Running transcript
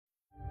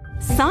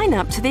Sign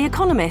up to The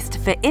Economist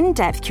for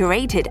in-depth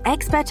curated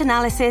expert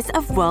analysis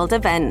of world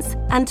events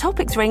and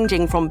topics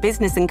ranging from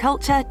business and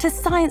culture to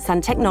science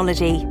and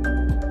technology.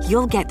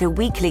 You'll get the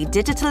weekly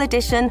digital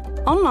edition,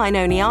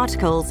 online-only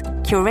articles,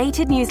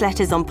 curated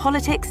newsletters on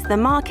politics, the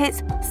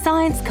markets,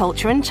 science,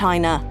 culture and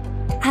China,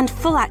 and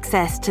full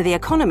access to The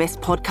Economist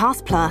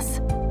Podcast Plus.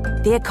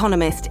 The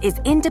Economist is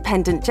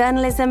independent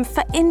journalism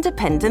for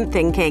independent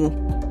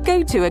thinking.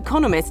 Go to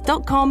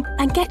economist.com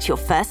and get your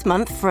first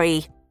month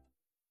free.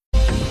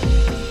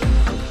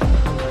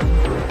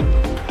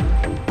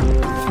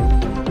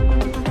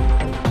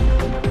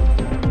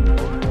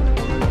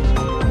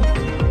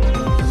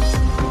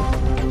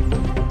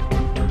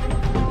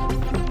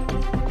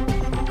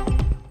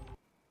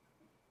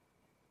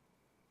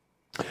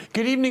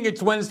 Good evening,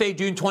 it's Wednesday,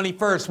 June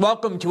 21st.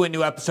 Welcome to a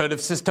new episode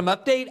of System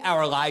Update,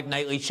 our live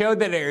nightly show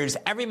that airs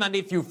every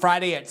Monday through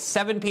Friday at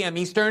 7 p.m.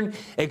 Eastern,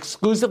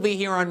 exclusively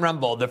here on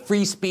Rumble, the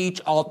free speech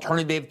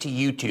alternative to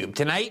YouTube.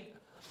 Tonight,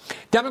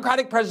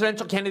 Democratic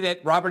presidential candidate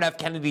Robert F.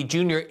 Kennedy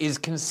Jr. is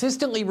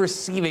consistently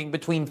receiving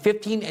between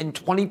 15 and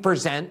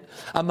 20%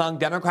 among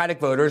Democratic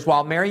voters,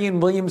 while Marianne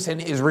Williamson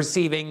is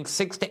receiving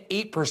 6 to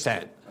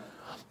 8%.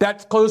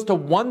 That's close to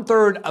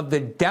one-third of the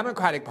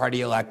Democratic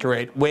Party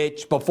electorate,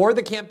 which, before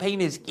the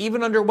campaign is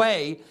even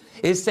underway,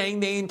 is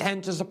saying they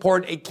intend to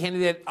support a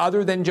candidate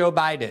other than Joe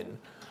Biden.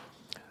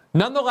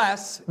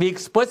 Nonetheless, the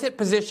explicit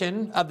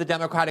position of the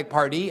Democratic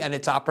Party and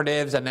its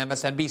operatives and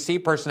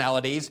MSNBC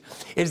personalities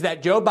is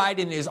that Joe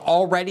Biden is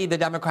already the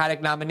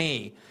Democratic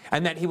nominee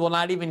and that he will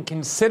not even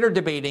consider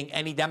debating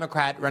any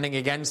Democrat running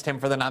against him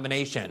for the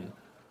nomination.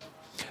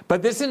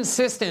 But this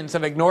insistence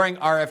of ignoring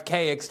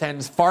RFK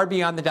extends far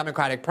beyond the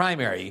Democratic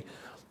primary.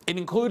 It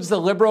includes the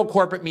liberal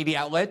corporate media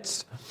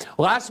outlets.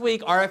 Last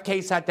week,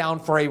 RFK sat down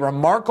for a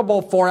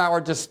remarkable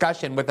 4-hour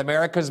discussion with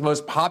America's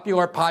most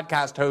popular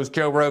podcast host,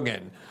 Joe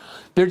Rogan.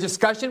 Their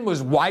discussion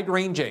was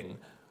wide-ranging,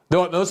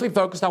 though it mostly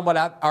focused on what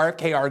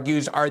RFK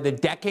argues are the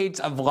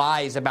decades of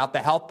lies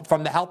about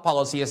from the health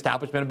policy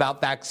establishment about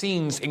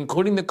vaccines,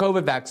 including the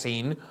COVID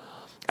vaccine,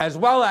 as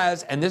well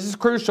as, and this is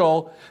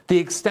crucial, the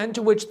extent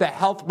to which the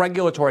health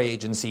regulatory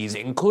agencies,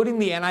 including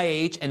the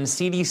NIH and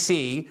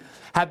CDC,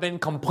 have been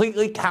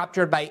completely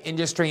captured by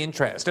industry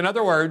interest. In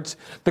other words,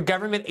 the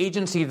government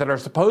agencies that are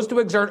supposed to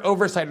exert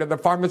oversight of the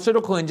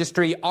pharmaceutical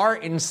industry are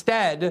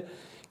instead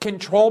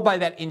controlled by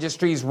that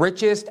industry's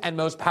richest and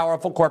most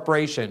powerful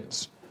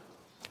corporations.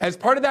 As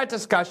part of that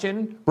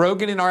discussion,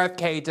 Rogan and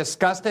RFK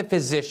discussed a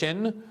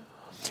physician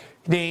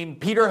named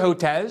Peter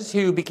Hotez,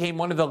 who became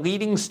one of the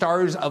leading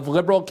stars of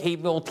liberal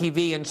cable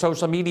TV and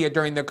social media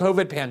during the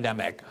COVID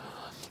pandemic.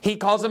 He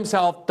calls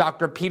himself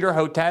Dr. Peter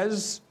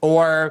Hotez,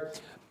 or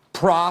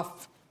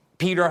Prof.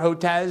 Peter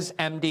Hotez,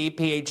 MD,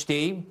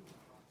 PhD.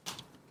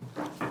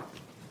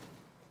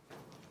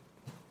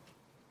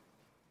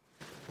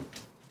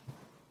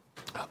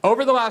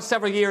 Over the last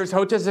several years,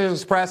 Hotez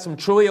has expressed some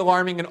truly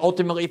alarming and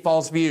ultimately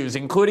false views,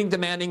 including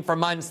demanding for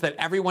months that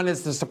everyone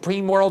has the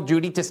supreme moral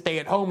duty to stay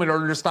at home in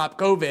order to stop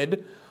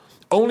COVID,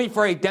 only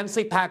for a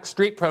densely packed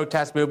street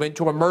protest movement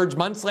to emerge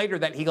months later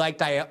that he liked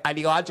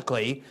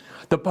ideologically,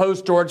 the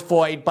post-George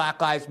Floyd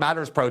Black Lives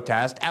Matter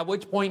protest, at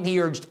which point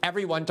he urged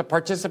everyone to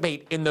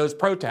participate in those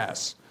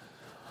protests.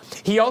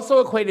 He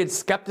also equated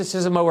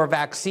skepticism over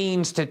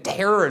vaccines to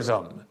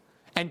terrorism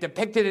and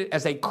depicted it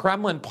as a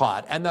Kremlin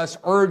plot, and thus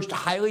urged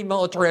highly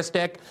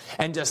militaristic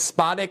and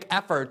despotic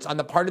efforts on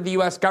the part of the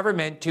U.S.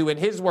 government to, in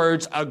his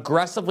words,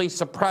 aggressively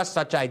suppress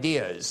such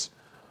ideas.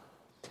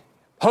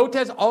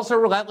 Hotez also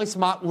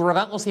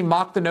relentlessly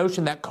mocked the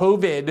notion that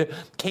COVID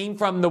came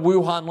from the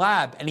Wuhan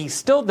lab, and he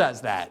still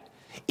does that,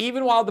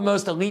 even while the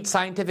most elite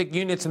scientific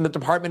units in the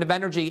Department of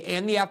Energy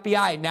and the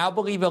FBI now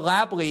believe a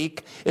lab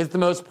leak is the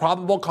most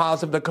probable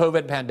cause of the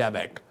COVID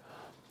pandemic.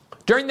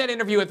 During that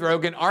interview with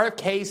Rogan,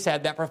 RFK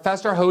said that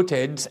Professor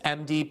Hotez,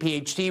 MD,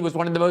 PhD, was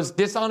one of the most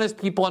dishonest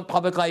people in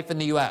public life in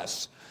the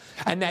U.S.,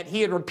 and that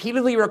he had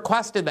repeatedly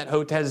requested that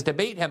Hotez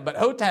debate him. But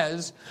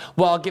Hotez,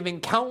 while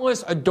giving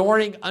countless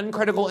adoring,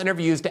 uncritical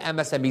interviews to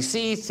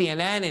MSNBC,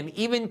 CNN, and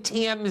even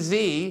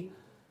TMZ,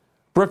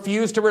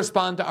 refused to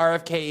respond to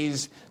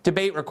RFK's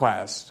debate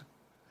request.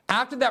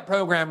 After that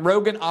program,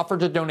 Rogan offered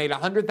to donate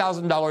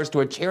 $100,000 to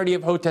a charity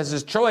of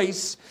Hotez's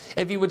choice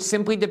if he would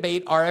simply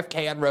debate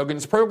RFK on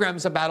Rogan's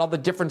programs about all the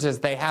differences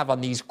they have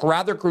on these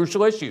rather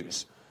crucial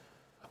issues.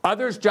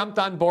 Others jumped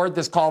on board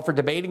this call for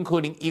debate,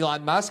 including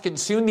Elon Musk, and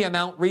soon the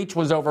amount reached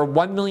was over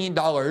 $1 million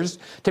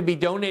to be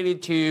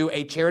donated to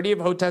a charity of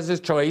Hotez's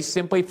choice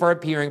simply for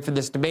appearing for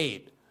this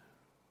debate.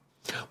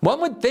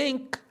 One would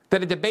think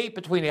that a debate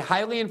between a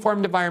highly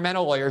informed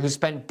environmental lawyer who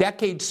spent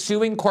decades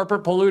suing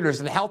corporate polluters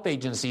and health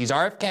agencies,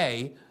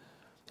 RFK,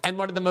 and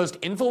one of the most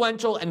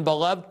influential and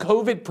beloved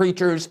COVID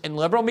preachers in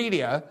liberal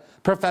media,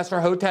 Professor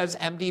Hotez,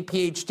 MD,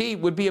 PhD,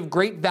 would be of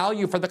great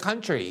value for the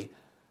country.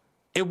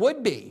 It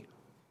would be.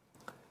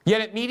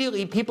 Yet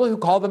immediately, people who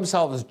call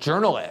themselves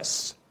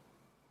journalists,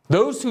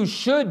 those who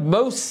should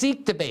most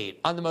seek debate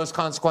on the most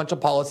consequential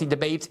policy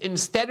debates,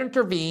 instead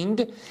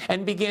intervened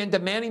and began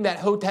demanding that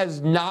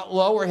Hotez not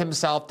lower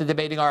himself to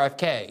debating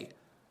RFK.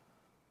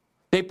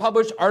 They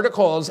published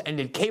articles and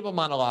did cable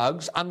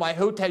monologues on why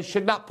Hotez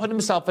should not put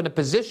himself in a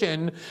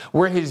position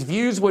where his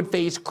views would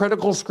face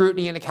critical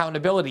scrutiny and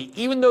accountability,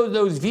 even though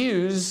those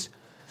views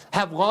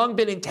have long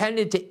been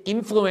intended to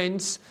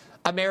influence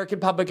American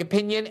public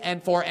opinion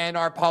and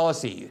our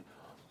policy.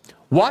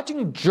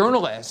 Watching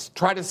journalists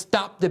try to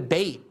stop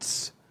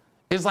debates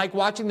is like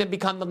watching them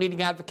become the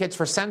leading advocates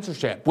for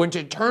censorship, which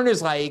in turn is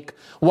like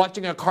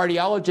watching a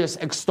cardiologist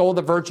extol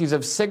the virtues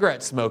of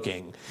cigarette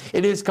smoking.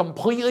 It is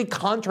completely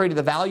contrary to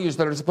the values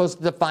that are supposed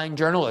to define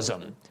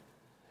journalism.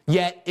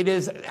 Yet it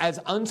is as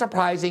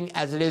unsurprising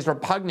as it is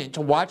repugnant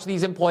to watch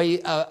these employees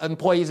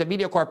of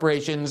media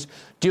corporations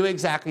do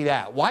exactly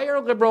that. Why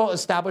are liberal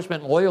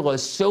establishment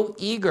loyalists so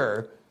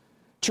eager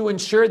to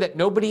ensure that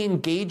nobody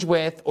engage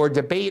with or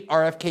debate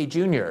RFK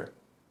Jr.?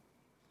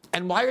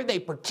 And why are they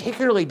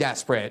particularly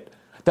desperate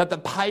that the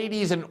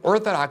pieties and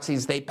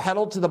orthodoxies they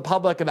peddled to the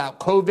public about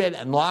COVID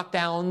and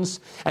lockdowns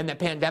and the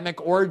pandemic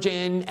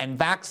origin and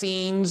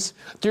vaccines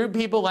through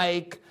people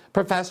like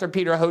Professor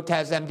Peter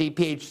Hotez, MD,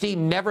 PhD,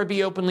 never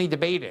be openly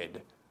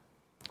debated?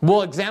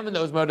 We'll examine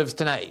those motives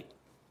tonight.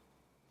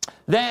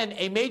 Then,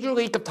 a major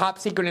leak of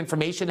top-secret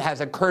information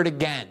has occurred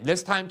again,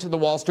 this time to the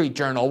Wall Street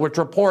Journal, which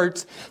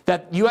reports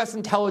that U.S.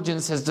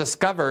 intelligence has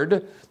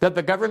discovered that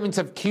the governments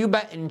of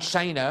Cuba and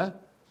China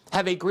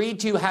have agreed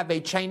to have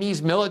a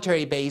Chinese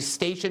military base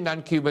stationed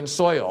on Cuban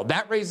soil.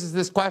 That raises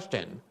this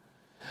question.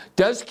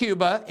 Does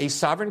Cuba, a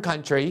sovereign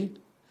country,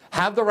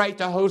 have the right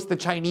to host the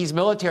Chinese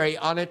military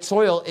on its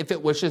soil if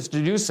it wishes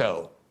to do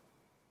so?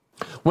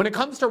 When it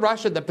comes to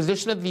Russia, the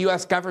position of the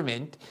U.S.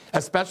 government,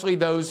 especially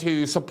those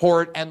who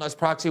support endless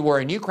proxy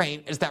war in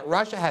Ukraine, is that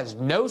Russia has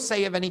no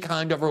say of any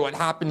kind over what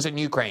happens in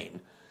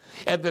Ukraine.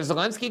 If the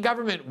Zelensky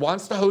government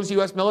wants to host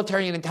U.S.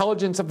 military and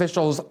intelligence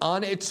officials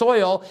on its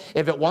soil,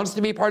 if it wants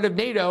to be part of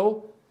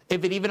NATO,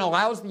 if it even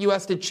allows the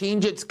U.S. to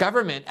change its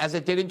government as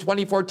it did in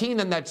 2014,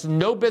 then that's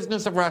no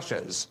business of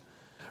Russia's.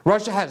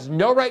 Russia has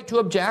no right to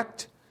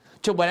object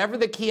to whatever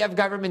the Kiev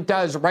government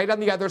does right on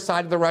the other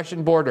side of the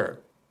Russian border.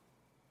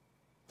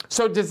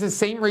 So does the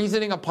same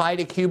reasoning apply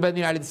to Cuba and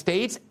the United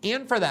States?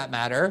 And for that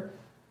matter,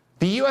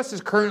 the U.S.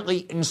 is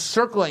currently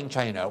encircling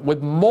China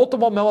with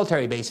multiple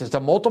military bases to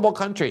multiple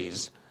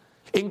countries,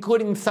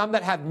 including some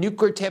that have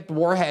nuclear-tipped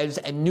warheads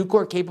and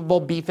nuclear-capable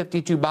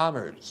B-52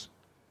 bombers.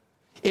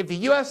 If the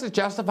U.S. is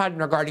justified in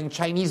regarding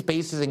Chinese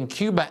bases in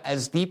Cuba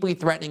as deeply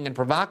threatening and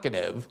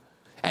provocative,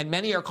 and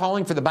many are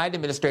calling for the Biden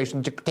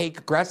administration to take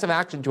aggressive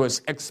action to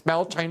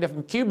expel China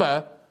from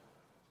Cuba,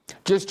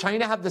 does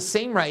China have the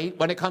same right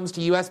when it comes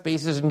to U.S.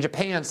 bases in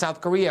Japan,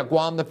 South Korea,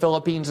 Guam, the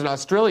Philippines, and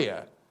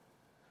Australia?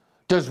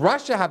 Does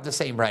Russia have the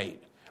same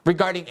right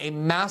regarding a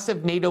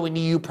massive NATO and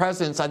EU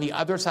presence on the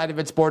other side of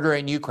its border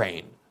in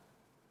Ukraine?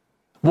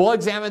 We'll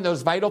examine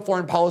those vital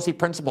foreign policy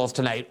principles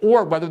tonight,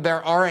 or whether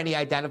there are any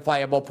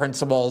identifiable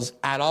principles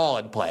at all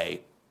in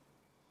play.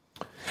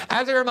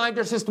 As a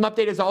reminder, System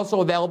Update is also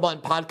available in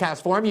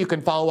podcast form. You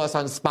can follow us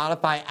on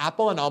Spotify,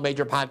 Apple, and all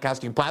major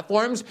podcasting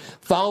platforms.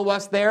 Follow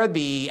us there.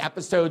 The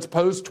episodes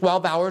post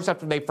 12 hours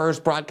after they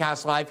first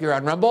broadcast live here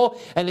on Rumble.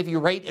 And if you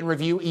rate and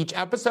review each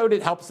episode,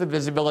 it helps the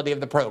visibility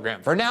of the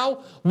program. For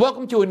now,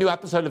 welcome to a new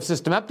episode of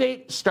System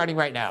Update, starting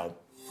right now.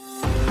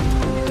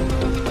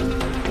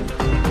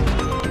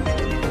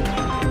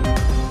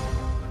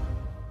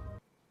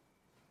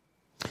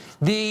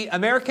 The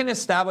American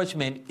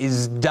establishment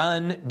is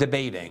done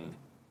debating.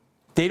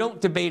 They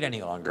don't debate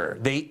any longer.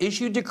 They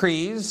issue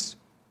decrees,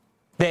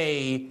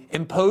 they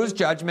impose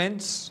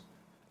judgments,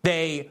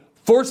 they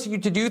force you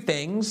to do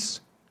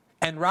things,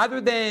 and rather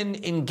than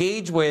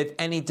engage with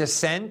any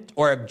dissent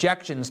or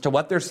objections to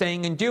what they're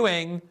saying and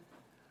doing,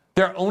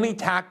 their only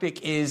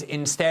tactic is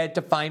instead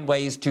to find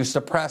ways to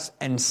suppress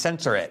and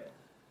censor it,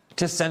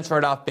 to censor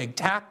it off big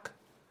tech,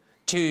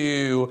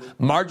 to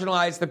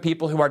marginalize the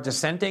people who are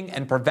dissenting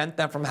and prevent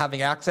them from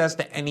having access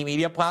to any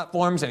media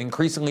platforms and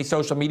increasingly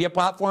social media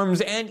platforms,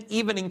 and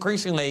even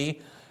increasingly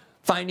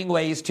finding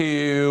ways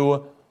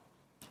to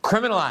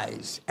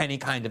criminalize any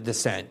kind of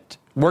dissent,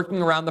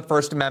 working around the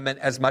First Amendment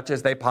as much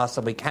as they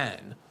possibly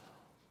can.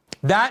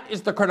 That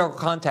is the critical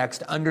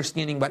context to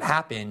understanding what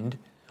happened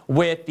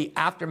with the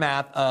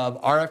aftermath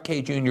of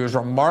RFK Jr.'s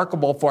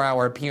remarkable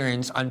 4-hour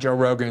appearance on Joe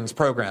Rogan's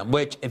program,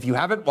 which, if you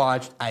haven't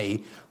watched,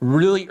 I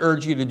really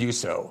urge you to do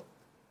so.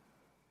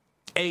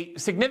 A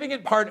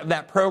significant part of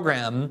that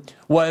program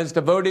was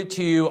devoted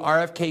to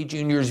RFK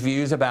Jr.'s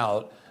views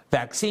about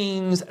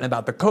vaccines and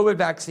about the COVID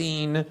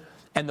vaccine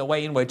and the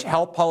way in which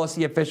health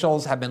policy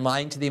officials have been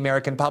lying to the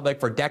American public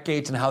for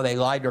decades and how they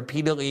lied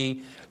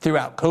repeatedly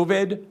throughout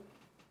COVID.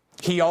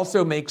 He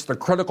also makes the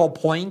critical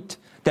point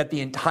that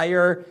the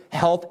entire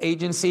health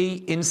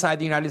agency inside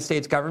the United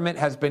States government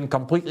has been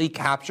completely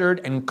captured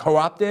and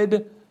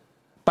co-opted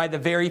by the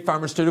very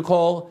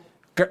pharmaceutical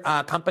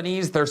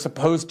companies they're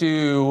supposed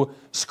to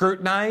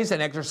scrutinize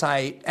and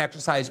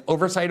exercise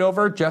oversight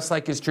over, just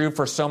like is true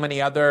for so many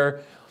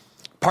other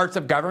parts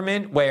of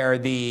government where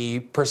the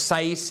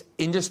precise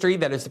industry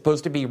that is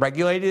supposed to be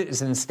regulated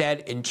is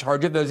instead in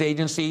charge of those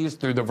agencies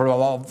through the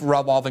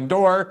revolving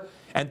door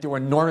and through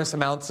enormous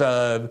amounts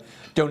of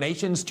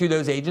donations to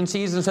those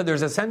agencies. And so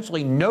there's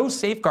essentially no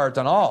safeguards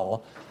at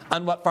all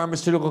on what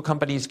pharmaceutical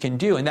companies can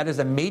do. And that is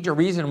a major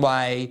reason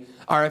why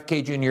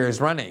RFK Jr. is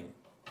running.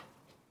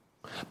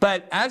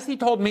 But as he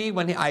told me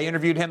when I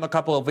interviewed him a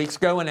couple of weeks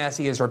ago, and as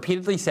he has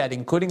repeatedly said,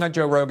 including on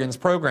Joe Rogan's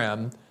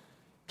program,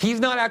 he's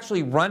not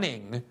actually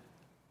running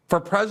for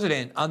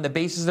president on the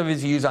basis of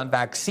his views on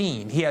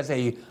vaccine. He has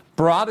a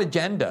broad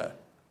agenda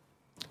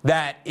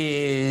that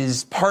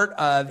is part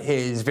of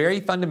his very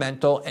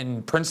fundamental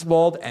and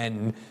principled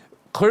and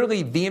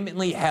clearly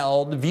vehemently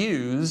held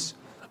views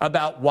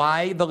about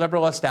why the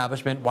liberal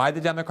establishment, why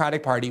the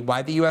Democratic Party,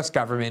 why the U.S.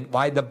 government,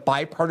 why the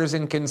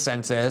bipartisan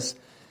consensus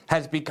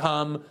has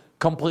become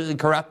completely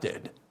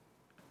corrupted.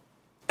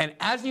 And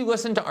as you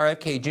listen to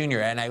RFK Jr.,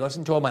 and I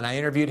listened to him when I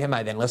interviewed him,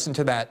 I then listened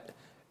to that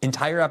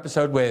entire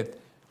episode with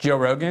Joe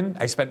Rogan.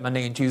 I spent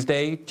Monday and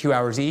Tuesday, 2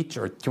 hours each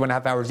or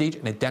 2.5 hours each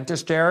in a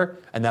dentist chair.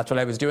 And that's what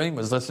I was doing,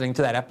 was listening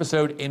to that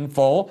episode in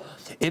full.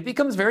 It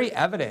becomes very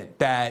evident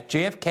that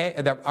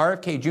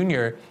RFK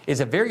Jr. is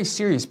a very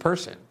serious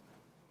person.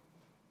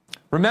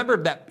 Remember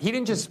that he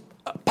didn't just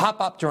pop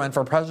up to run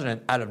for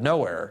president out of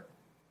nowhere.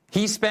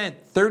 He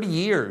spent 30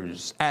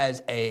 years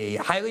as a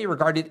highly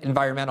regarded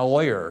environmental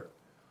lawyer.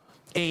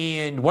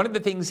 And one of the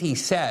things he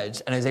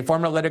says, and as a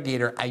former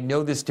litigator, I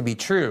know this to be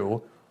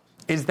true,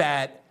 is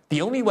that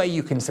the only way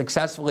you can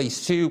successfully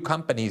sue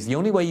companies, the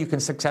only way you can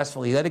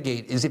successfully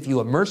litigate is if you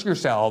immerse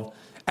yourself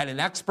at an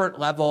expert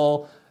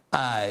level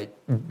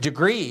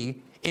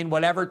degree in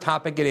whatever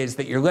topic it is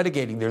that you're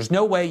litigating. There's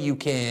no way you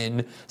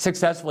can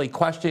successfully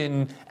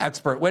question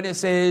expert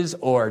witnesses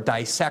or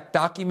dissect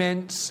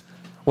documents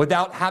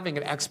without having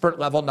an expert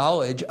level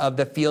knowledge of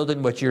the field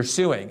in which you're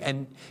suing.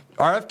 And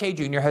RFK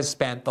Jr. has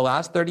spent the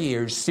last 30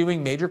 years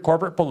suing major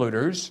corporate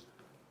polluters,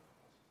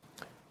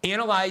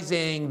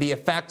 analyzing the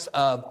effects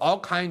of all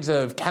kinds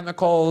of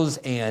chemicals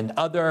and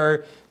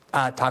other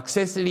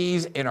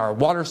toxicities in our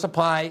water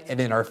supply and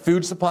in our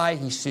food supply.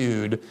 He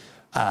sued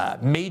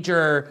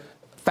major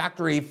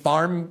factory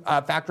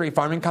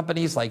farming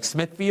companies like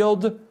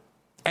Smithfield,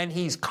 and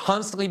he's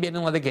constantly been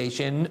in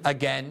litigation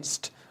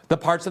against the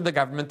parts of the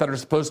government that are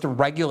supposed to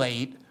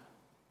regulate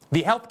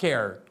the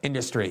healthcare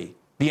industry,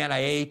 the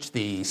NIH,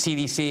 the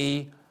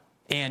CDC,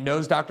 and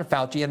knows Dr.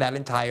 Fauci and that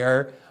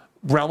entire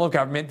realm of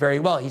government very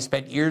well. He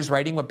spent years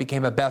writing what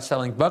became a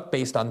best-selling book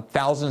based on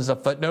thousands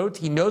of footnotes.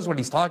 He knows what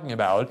he's talking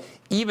about,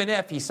 even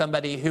if he's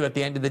somebody who, at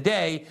the end of the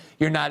day,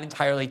 you're not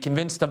entirely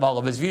convinced of all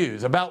of his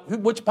views. About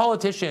which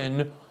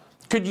politician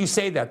could you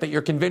say that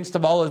you're convinced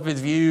of all of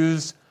his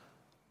views,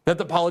 that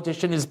the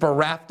politician is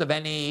bereft of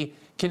any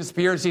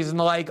conspiracies and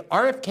the like?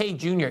 RFK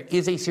Jr.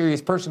 is a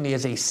serious person. He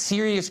has a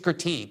serious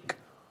critique,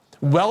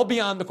 well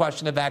beyond the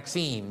question of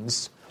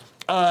vaccines,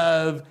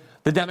 of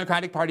the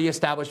Democratic Party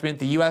establishment,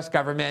 the U.S.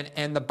 government,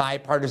 and the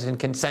bipartisan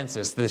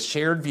consensus, the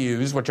shared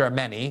views, which are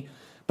many,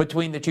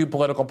 between the two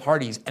political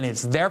parties. And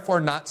it's therefore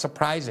not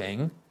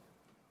surprising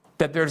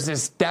that there's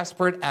this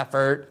desperate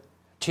effort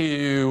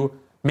to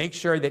make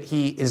sure that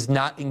he is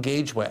not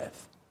engaged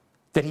with,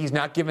 that he's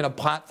not given a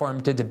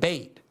platform to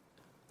debate.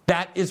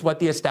 That is what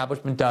the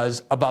establishment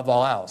does above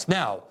all else.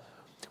 Now,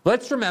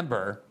 let's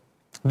remember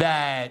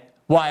that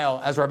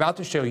while, as we're about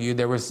to show you,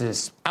 there was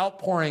this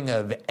outpouring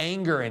of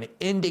anger and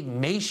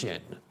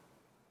indignation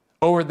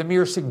over the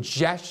mere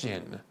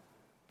suggestion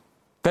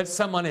that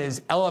someone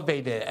as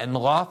elevated and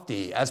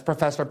lofty as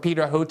Professor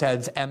Peter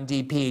Hotez,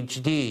 MD,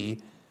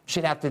 PhD,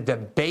 should have to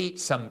debate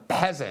some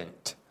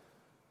peasant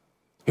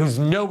who's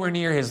nowhere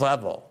near his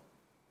level.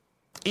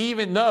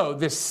 Even though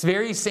this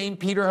very same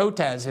Peter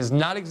Hotez has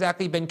not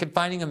exactly been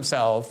confining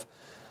himself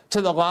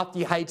to the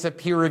lofty heights of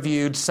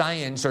peer-reviewed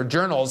science or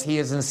journals, he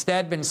has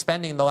instead been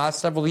spending the last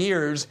several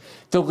years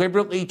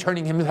deliberately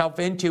turning himself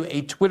into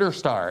a Twitter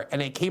star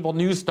and a cable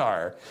news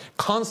star,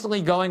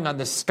 constantly going on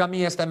the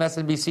scummiest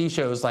MSNBC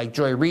shows like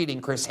Joy Reid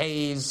and Chris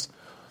Hayes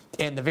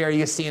and the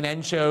various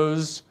CNN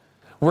shows,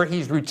 where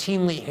he's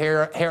routinely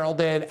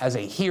heralded as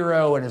a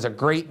hero and as a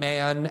great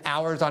man,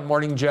 hours on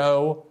Morning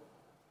Joe.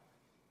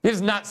 This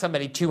is not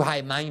somebody too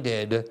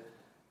high-minded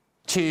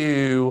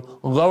to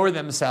lower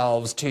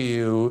themselves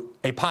to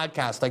a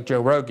podcast like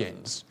Joe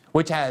Rogan's,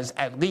 which has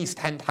at least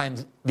 10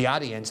 times the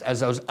audience as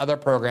those other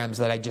programs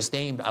that I just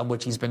named on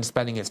which he's been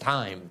spending his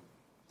time.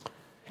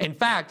 In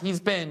fact, he's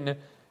been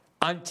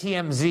on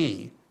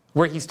TMZ,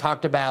 where he's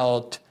talked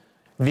about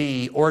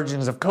the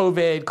origins of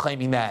COVID,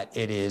 claiming that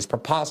it is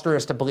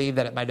preposterous to believe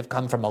that it might have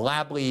come from a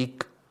lab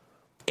leak.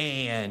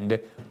 And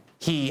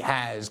he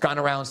has gone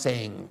around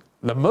saying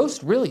the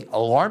most really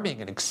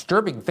alarming and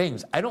disturbing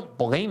things. I don't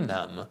blame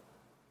them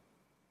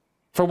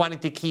for wanting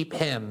to keep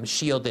him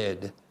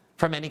shielded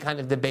from any kind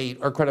of debate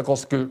or critical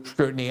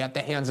scrutiny at the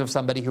hands of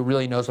somebody who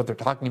really knows what they're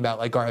talking about,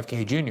 like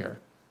RFK Jr.,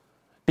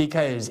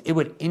 because it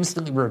would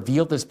instantly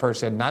reveal this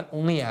person not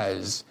only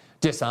as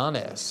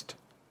dishonest,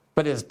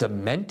 but as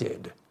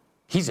demented.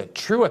 He's a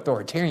true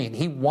authoritarian.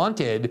 He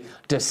wanted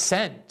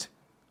dissent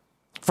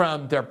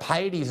from their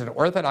pieties and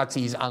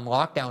orthodoxies on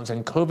lockdowns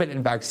and COVID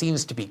and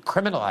vaccines to be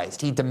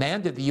criminalized. He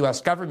demanded the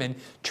U.S. government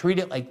treat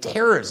it like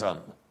terrorism.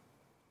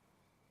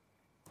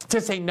 To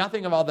say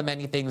nothing of all the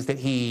many things that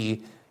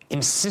he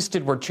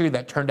insisted were true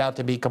that turned out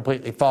to be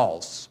completely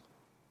false.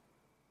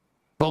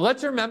 But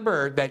let's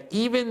remember that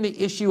even the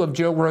issue of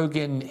Joe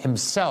Rogan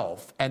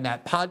himself and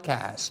that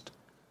podcast,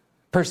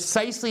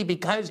 precisely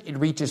because it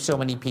reaches so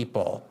many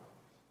people,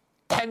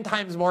 10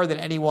 times more than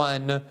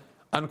anyone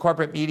on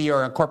corporate media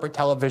or on corporate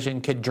television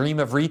could dream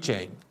of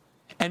reaching,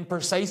 and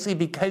precisely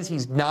because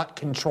he's not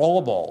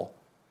controllable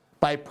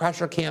by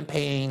pressure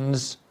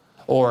campaigns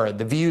or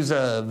the views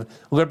of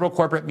liberal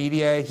corporate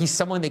media, he's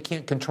someone they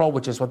can't control,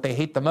 which is what they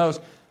hate the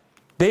most.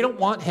 They don't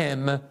want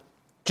him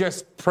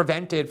just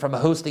prevented from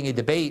hosting a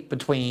debate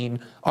between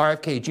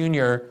RFK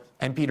Jr.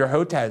 and Peter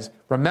Hotez.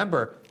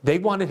 Remember, they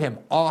wanted him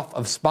off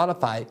of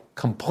Spotify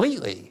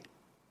completely.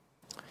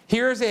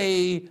 Here's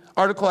an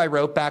article I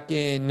wrote back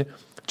in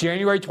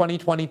January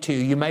 2022.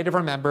 You might have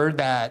remembered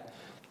that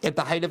at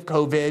the height of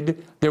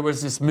COVID, there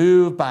was this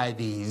move by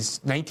these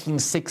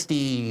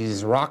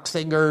 1960s rock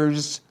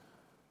singers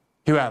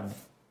who have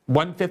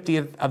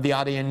 1/50th of the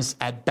audience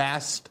at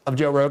best of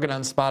Joe Rogan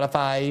on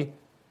Spotify,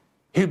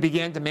 who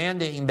began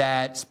demanding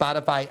that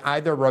Spotify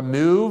either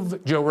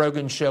remove Joe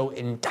Rogan's show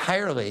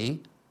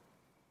entirely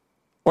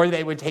or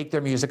they would take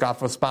their music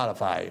off of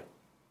Spotify.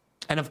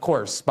 And of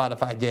course,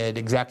 Spotify did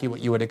exactly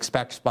what you would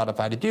expect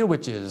Spotify to do,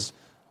 which is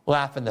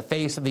laugh in the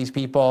face of these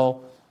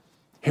people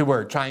who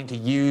were trying to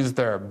use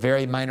their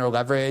very minor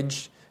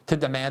leverage to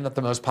demand that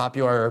the most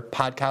popular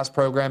podcast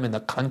program in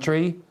the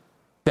country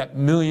that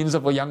millions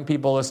of young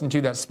people listen to,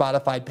 that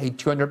Spotify paid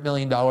 $200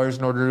 million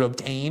in order to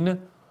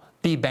obtain,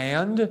 be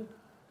banned.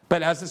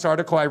 But as this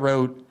article I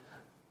wrote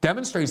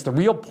demonstrates, the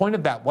real point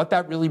of that, what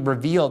that really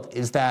revealed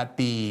is that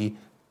the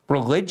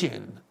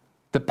religion,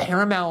 the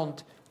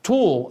paramount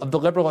tool of the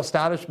liberal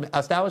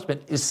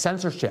establishment is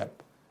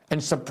censorship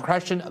and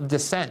suppression of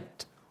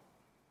dissent.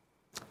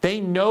 They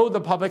know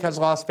the public has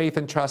lost faith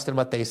and trust in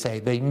what they say.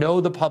 They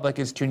know the public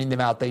is tuning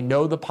them out. They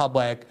know the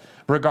public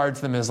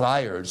regards them as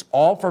liars,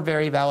 all for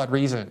very valid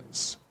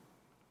reasons.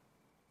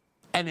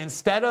 And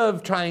instead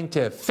of trying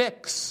to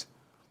fix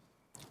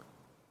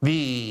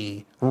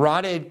the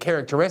rotted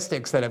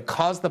characteristics that have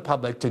caused the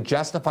public to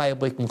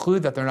justifiably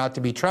conclude that they're not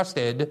to be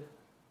trusted,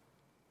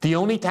 the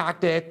only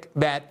tactic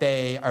that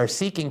they are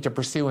seeking to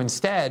pursue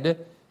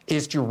instead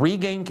is to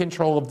regain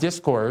control of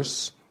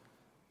discourse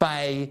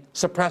by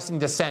suppressing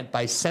dissent,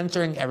 by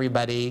censoring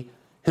everybody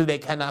who they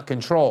cannot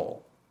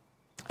control.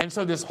 And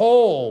so this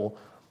whole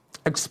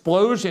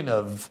explosion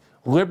of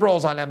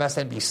liberals on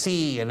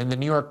MSNBC and in the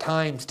New York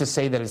Times to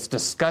say that it's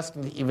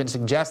disgusting to even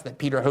suggest that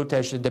Peter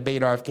Hotez should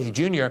debate RFK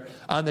Jr.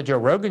 on the Joe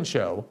Rogan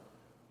show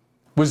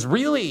was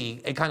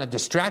really a kind of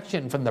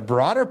distraction from the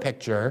broader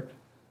picture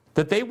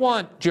that they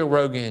want Joe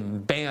Rogan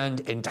banned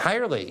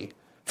entirely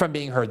from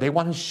being heard. They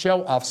want his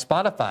show off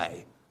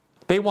Spotify.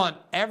 They want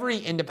every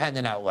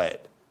independent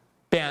outlet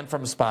banned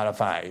from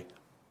Spotify.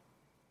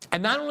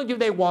 And not only do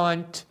they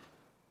want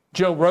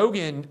Joe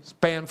Rogan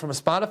banned from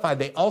Spotify,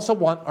 they also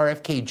want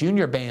RFK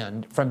Jr.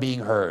 banned from being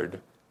heard.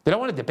 They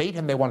don't want to debate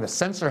him, they want to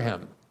censor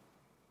him.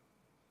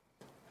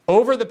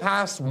 Over the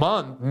past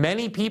month,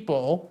 many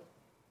people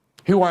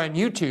who are on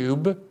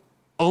YouTube,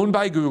 owned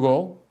by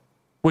Google,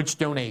 which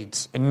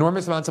donates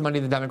enormous amounts of money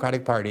to the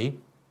Democratic Party,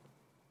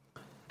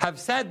 have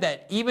said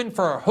that even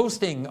for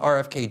hosting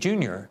RFK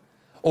Jr.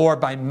 or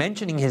by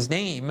mentioning his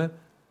name,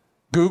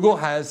 Google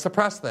has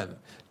suppressed them.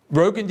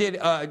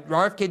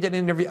 RFK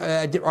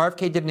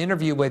did an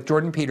interview with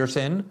Jordan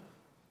Peterson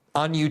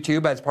on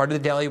YouTube as part of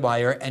the Daily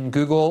Wire, and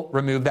Google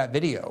removed that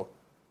video.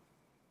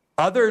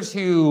 Others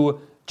who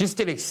just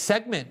did a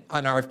segment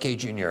on RFK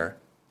Jr.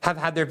 have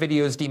had their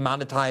videos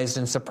demonetized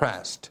and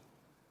suppressed.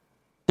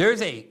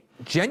 There's a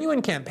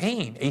genuine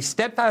campaign, a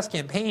steadfast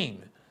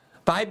campaign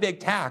by Big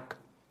Tech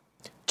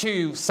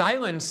to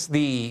silence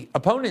the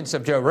opponents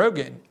of Joe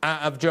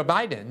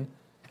Biden,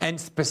 and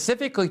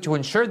specifically to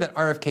ensure that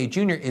RFK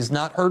Jr. is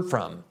not heard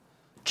from.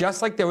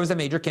 Just like there was a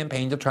major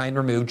campaign to try and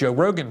remove Joe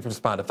Rogan from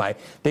Spotify.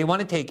 They want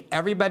to take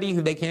everybody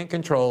who they can't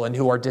control and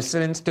who are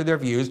dissidents to their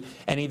views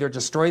and either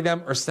destroy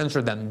them or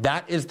censor them.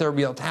 That is their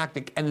real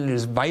tactic, and it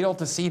is vital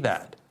to see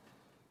that.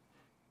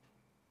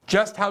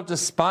 Just how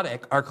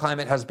despotic our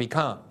climate has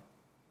become.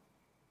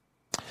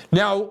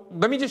 Now,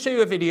 let me just show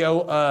you a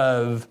video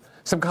of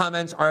some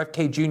comments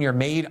RFK Jr.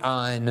 made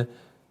on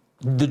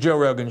the Joe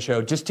Rogan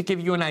show, just to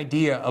give you an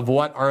idea of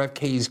what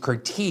RFK's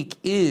critique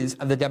is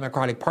of the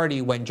Democratic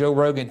Party when Joe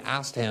Rogan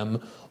asked him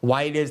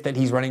why it is that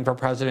he's running for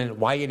president,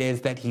 why it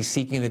is that he's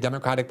seeking the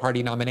Democratic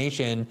Party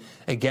nomination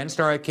against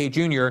RFK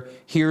Jr.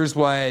 Here's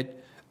what,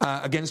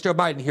 against Joe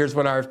Biden, here's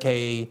what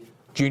RFK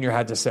Jr.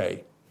 had to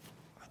say.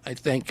 I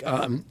think,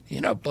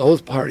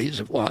 both parties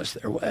have lost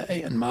their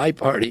way, and my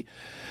party,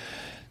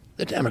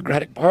 the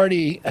Democratic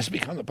Party, has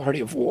become the party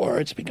of war.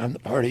 It's become the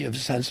party of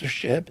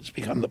censorship. It's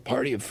become the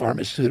party of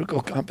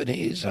pharmaceutical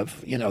companies,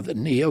 of, the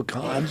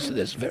neocons,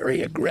 this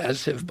very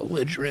aggressive,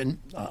 belligerent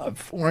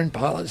foreign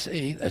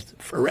policy, that's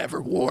forever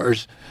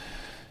wars.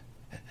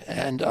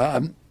 And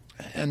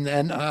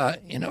then,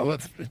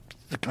 of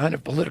the kind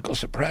of political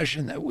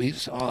suppression that we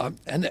saw,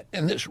 and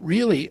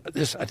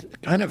this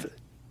kind of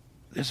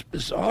this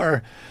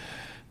bizarre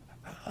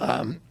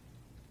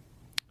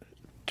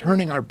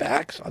turning our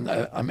backs on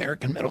the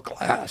American middle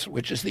class,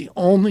 which is the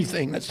only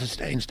thing that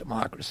sustains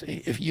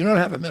democracy. If you don't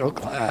have a middle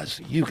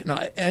class, you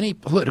cannot. Any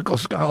political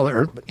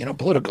scholar,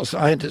 political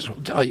scientist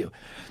will tell you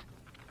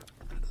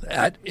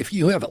that if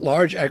you have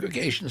large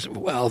aggregations of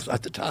wealth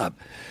at the top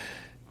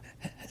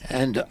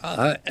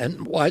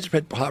and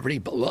widespread poverty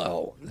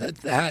below,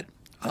 that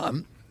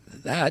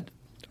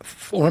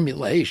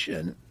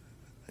formulation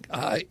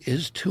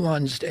is too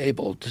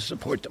unstable to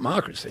support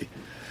democracy.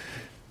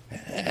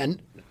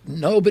 And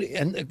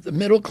the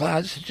middle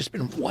class has just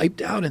been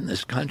wiped out in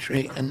this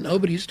country, and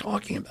nobody's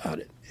talking about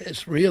it.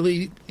 It's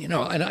really, and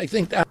I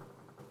think that.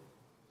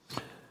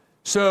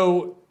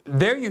 So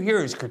there you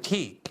hear his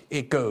critique.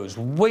 It goes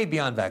way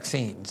beyond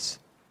vaccines.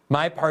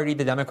 My party,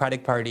 the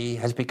Democratic Party,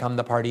 has become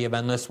the party of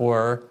endless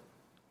war,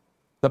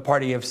 the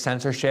party of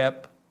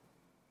censorship,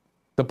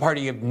 the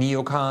party of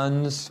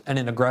neocons, and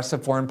an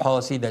aggressive foreign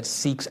policy that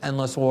seeks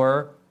endless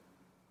war,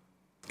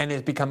 and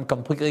has become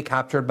completely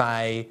captured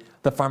by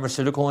the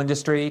pharmaceutical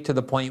industry to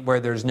the point where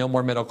there's no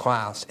more middle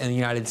class in the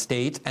United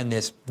States, and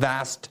this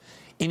vast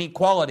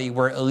inequality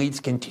where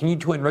elites continue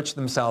to enrich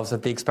themselves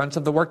at the expense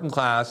of the working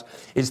class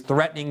is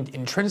threatening,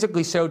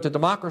 intrinsically so, to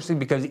democracy,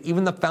 because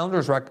even the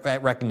founders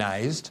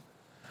recognized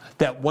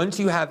that once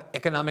you have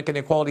economic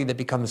inequality that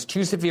becomes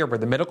too severe, where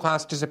the middle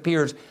class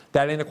disappears,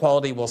 that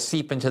inequality will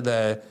seep into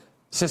the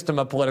system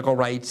of political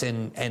rights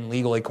and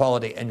legal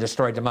equality and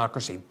destroy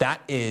democracy.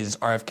 That is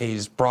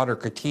RFK's broader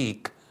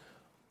critique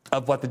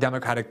of what the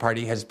Democratic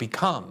Party has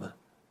become.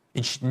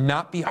 It should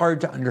not be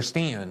hard to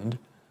understand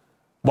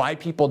why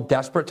people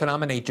desperate to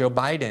nominate Joe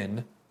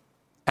Biden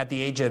at the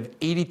age of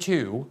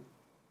 82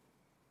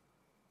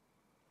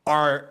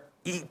 are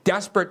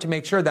desperate to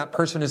make sure that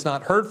person is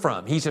not heard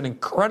from. He's an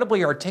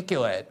incredibly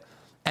articulate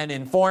and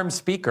informed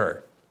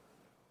speaker,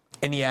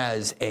 and he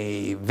has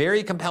a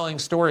very compelling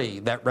story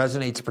that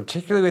resonates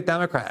particularly with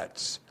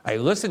Democrats. I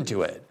listened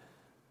to it.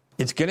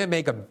 It's going to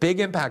make a big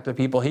impact if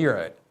people hear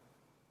it,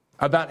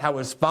 about how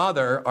his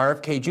father,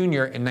 RFK Jr.,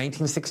 in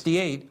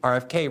 1968,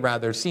 RFK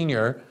rather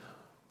Sr.,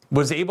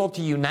 was able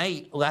to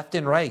unite left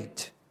and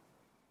right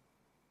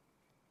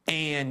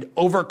and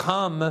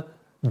overcome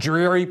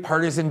dreary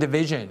partisan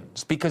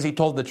divisions because he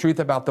told the truth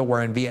about the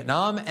war in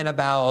Vietnam and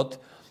about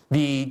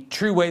the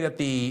true way that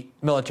the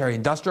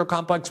military-industrial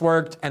complex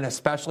worked, and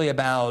especially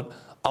about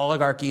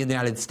oligarchy in the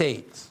United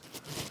States.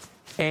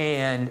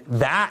 And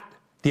that,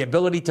 the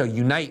ability to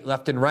unite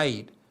left and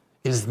right,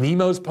 is the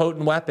most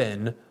potent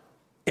weapon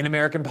in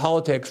American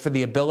politics for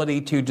the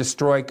ability to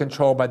destroy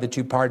control by the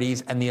two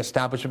parties and the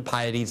establishment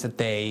pieties that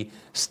they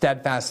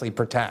steadfastly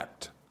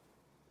protect.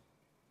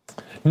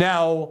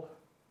 Now,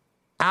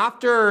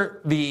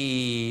 after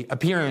the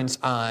appearance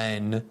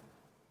on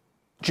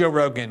Joe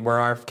Rogan, where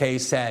RFK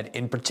said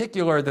in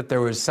particular that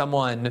there was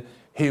someone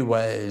who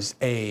was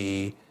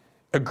a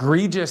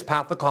egregious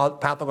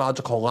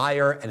pathological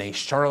liar and a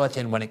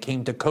charlatan when it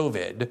came to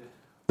COVID,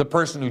 the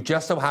person who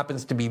just so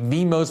happens to be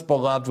the most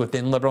beloved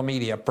within liberal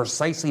media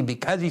precisely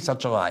because he's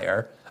such a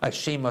liar, a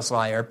shameless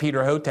liar,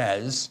 Peter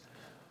Hotez.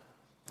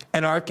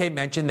 And RFK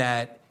mentioned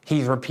that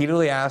he's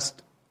repeatedly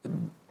asked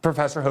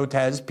Professor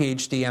Hotez,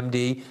 PhD,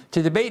 MD,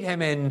 to debate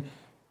him, and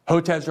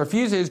Hotez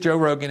refuses. Joe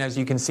Rogan, as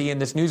you can see in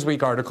this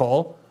Newsweek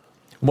article,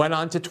 went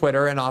on to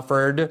Twitter and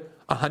offered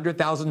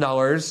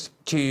 $100,000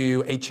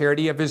 to a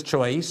charity of his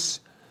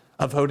choice,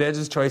 of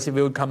Hotez's choice, if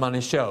he would come on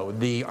his show.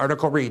 The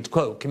article reads,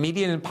 quote,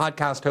 comedian and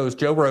podcast host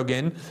Joe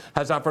Rogan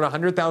has offered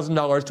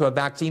 $100,000 to a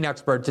vaccine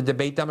expert to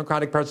debate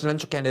Democratic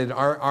presidential candidate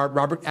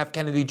Robert F.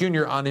 Kennedy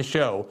Jr. on his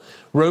show.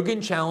 Rogan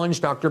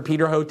challenged Dr.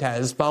 Peter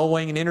Hotez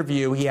following an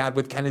interview he had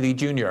with Kennedy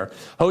Jr.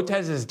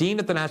 Hotez is dean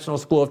at the National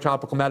School of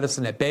Tropical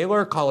Medicine at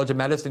Baylor College of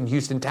Medicine in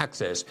Houston,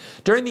 Texas.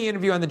 During the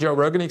interview on the Joe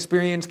Rogan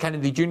Experience,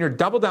 Kennedy Jr.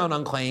 doubled down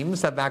on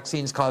claims that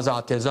vaccines cause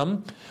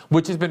autism,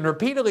 which has been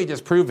repeatedly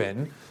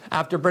disproven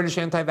after British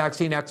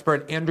anti-vaccine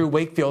expert Andrew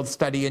Wakefield's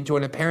study into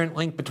an apparent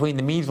link between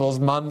the measles,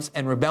 mumps,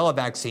 and rubella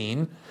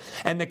vaccine,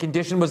 and the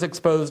condition was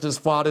exposed as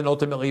flawed and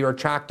ultimately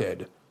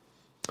retracted.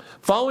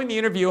 Following the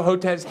interview,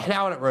 Hotez hit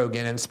out at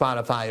Rogan and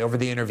Spotify over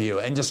the interview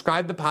and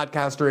described the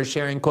podcaster as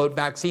sharing, quote,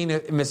 vaccine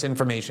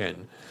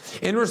misinformation.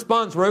 In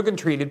response, Rogan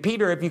tweeted,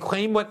 Peter, if you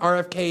claim what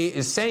RFK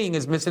is saying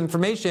is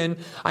misinformation,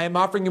 I am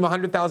offering you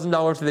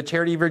 $100,000 to the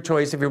charity of your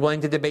choice if you're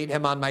willing to debate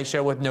him on my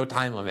show with no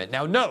time limit.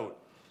 Now, note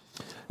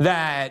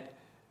that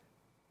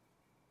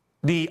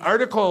the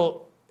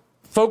article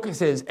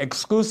focuses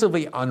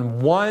exclusively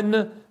on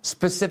one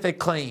specific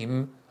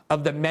claim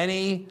of the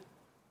many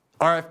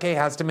RFK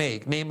has to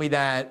make, namely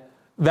that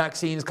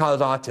vaccines cause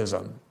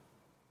autism.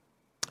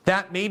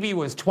 That maybe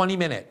was 20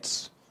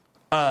 minutes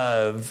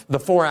of the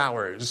 4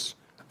 hours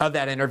of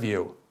that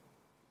interview.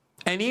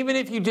 And even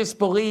if you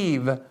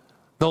disbelieve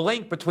the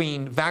link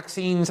between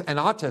vaccines and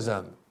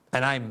autism,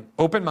 and I'm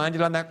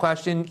open-minded on that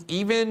question,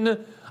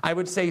 even, I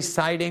would say,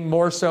 siding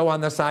more so on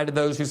the side of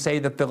those who say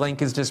that the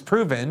link is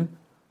disproven,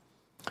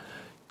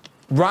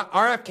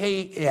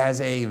 RFK has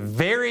a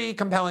very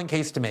compelling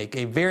case to make,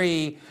 a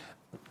very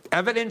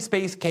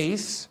evidence-based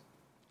case,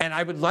 And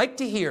I would like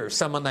to hear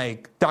someone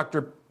like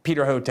Dr.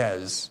 Peter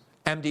Hotez,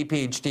 MD,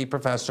 PhD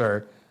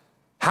professor,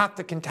 have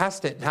to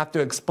contest it and have to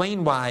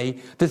explain why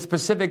the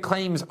specific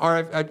claims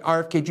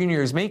RFK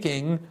Jr. is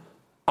making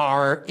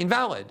are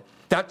invalid.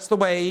 That's the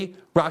way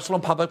rational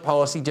public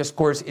policy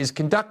discourse is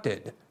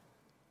conducted.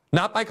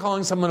 Not by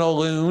calling someone a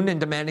loon and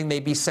demanding they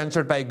be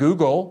censored by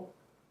Google,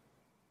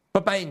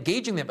 but by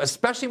engaging them,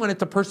 especially when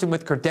it's a person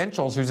with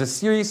credentials who's a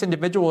serious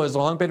individual who has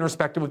long been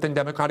respected within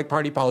Democratic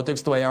Party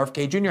politics the way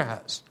RFK Jr.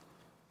 has.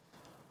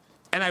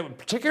 And I would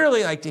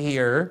particularly like to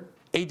hear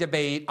a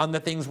debate on the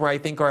things where I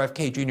think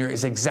RFK Jr.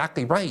 is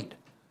exactly right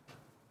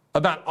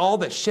about all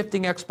the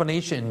shifting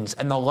explanations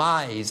and the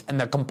lies and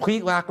the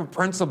complete lack of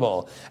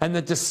principle and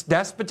the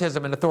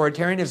despotism and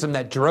authoritarianism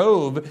that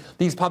drove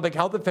these public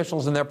health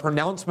officials in their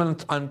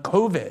pronouncements on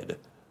COVID.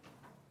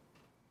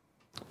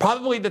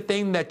 Probably the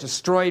thing that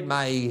destroyed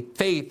my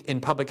faith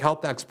in public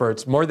health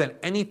experts more than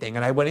anything,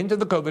 and I went into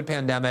the COVID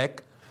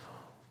pandemic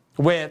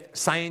with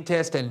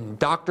scientists and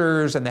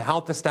doctors and the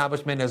health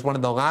establishment as one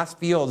of the last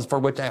fields for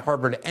which I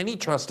harbored any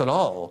trust at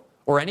all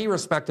or any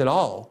respect at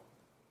all,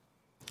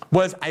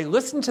 was I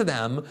listened to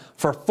them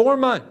for 4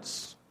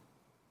 months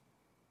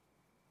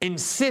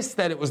insist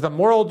that it was the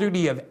moral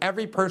duty of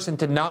every person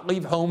to not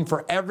leave home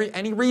for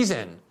any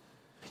reason.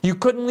 You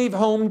couldn't leave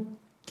home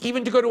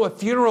even to go to a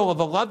funeral of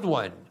a loved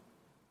one.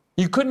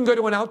 You couldn't go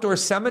to an outdoor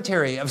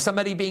cemetery of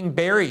somebody being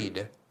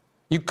buried.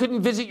 You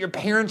couldn't visit your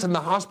parents in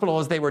the hospital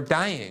as they were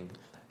dying.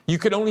 You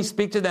could only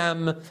speak to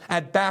them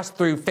at best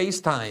through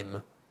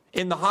FaceTime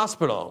in the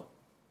hospital.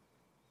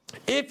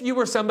 If you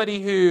were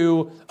somebody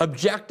who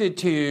objected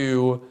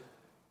to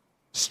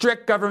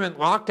strict government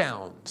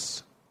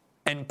lockdowns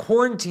and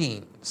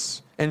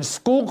quarantines and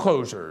school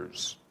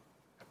closures,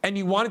 and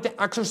you wanted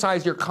to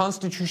exercise your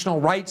constitutional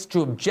rights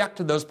to object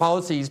to those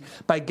policies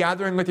by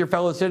gathering with your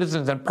fellow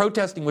citizens and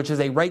protesting, which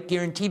is a right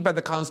guaranteed by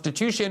the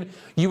Constitution,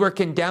 you were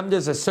condemned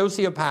as a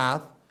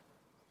sociopath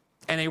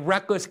and a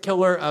reckless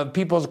killer of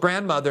people's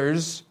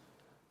grandmothers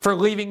for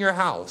leaving your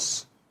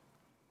house.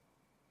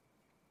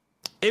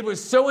 It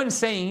was so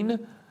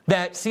insane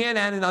that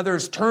CNN and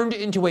others turned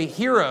into a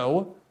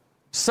hero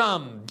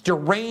some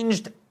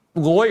deranged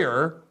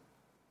lawyer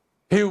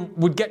who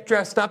would get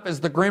dressed up as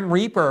the Grim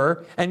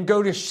Reaper and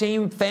go to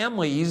shame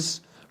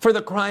families for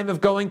the crime of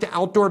going to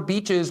outdoor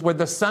beaches where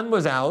the sun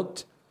was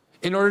out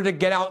in order to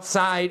get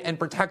outside and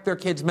protect their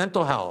kids'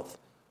 mental health.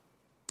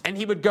 And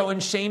he would go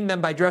and shame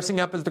them by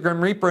dressing up as the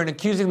Grim Reaper and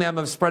accusing them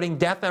of spreading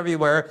death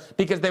everywhere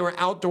because they were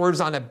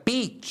outdoors on a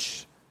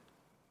beach.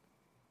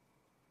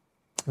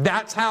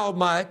 That's how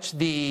much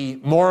the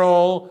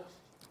moral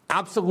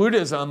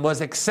absolutism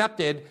was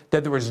accepted,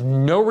 that there was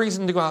no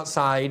reason to go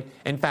outside.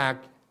 In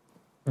fact,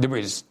 there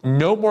was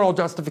no moral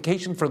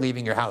justification for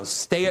leaving your house.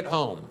 Stay at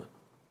home.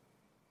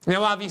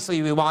 Now,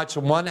 obviously, we watched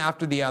one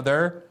after the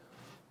other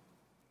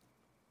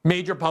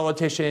major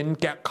politician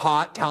get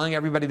caught telling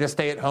everybody to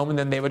stay at home, and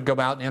then they would go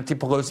out. Nancy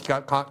Pelosi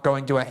got caught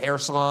going to a hair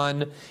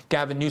salon.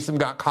 Gavin Newsom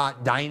got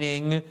caught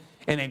dining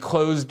in a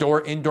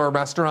closed-door indoor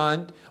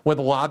restaurant with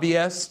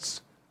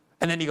lobbyists.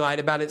 And then he lied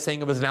about it,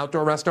 saying it was an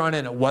outdoor restaurant,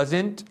 and it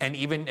wasn't. And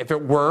even if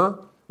it were,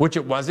 which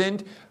it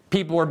wasn't,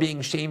 people were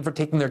being shamed for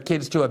taking their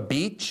kids to a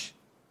beach.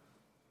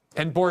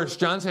 And Boris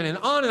Johnson, and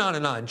on and on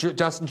and on.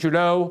 Justin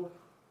Trudeau,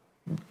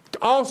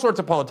 all sorts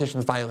of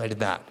politicians violated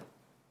that.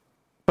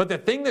 But the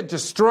thing that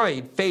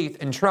destroyed faith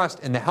and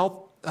trust in the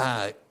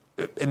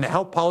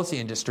health policy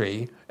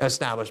industry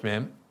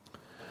establishment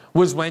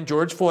was when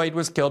George Floyd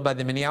was killed by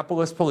the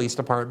Minneapolis Police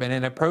Department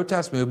and a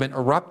protest movement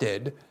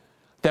erupted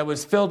that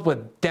was filled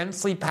with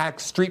densely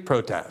packed street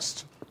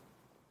protests.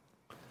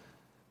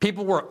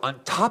 People were on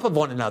top of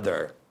one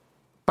another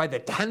by the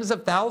tens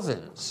of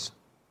thousands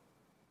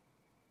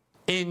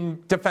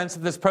in defense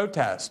of this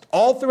protest,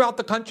 all throughout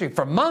the country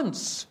for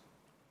months.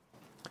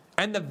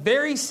 And the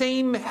very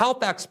same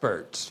health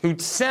experts who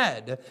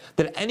said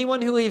that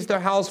anyone who leaves their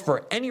house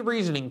for any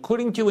reason,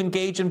 including to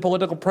engage in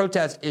political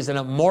protest, is an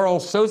immoral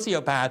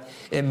sociopath,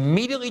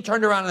 immediately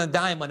turned around on a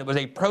dime when it was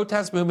a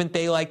protest movement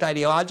they liked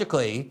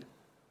ideologically,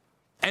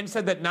 and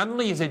said that not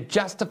only is it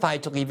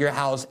justified to leave your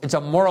house, it's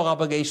a moral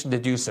obligation to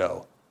do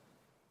so,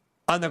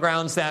 on the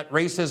grounds that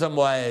racism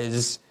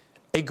was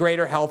a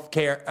greater health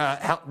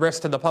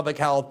risk to the public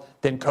health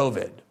than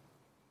COVID.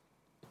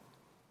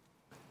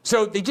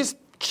 So they just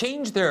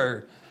changed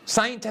their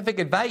scientific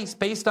advice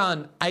based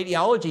on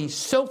ideology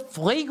so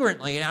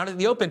flagrantly and out in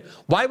the open.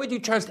 Why would you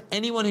trust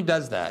anyone who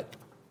does that?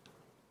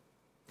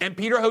 And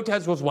Peter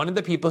Hotez was one of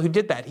the people who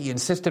did that. He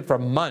insisted for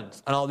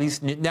months on all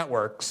these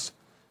networks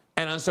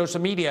and on social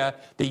media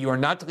that you are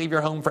not to leave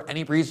your home for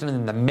any reason.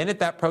 And the minute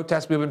that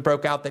protest movement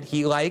broke out that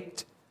he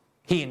liked,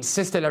 he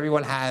insisted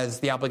everyone has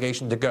the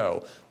obligation to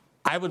go.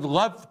 I would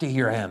love to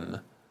hear him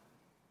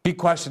be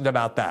questioned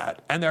about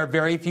that. And there are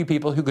very few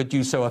people who could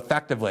do so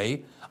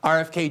effectively.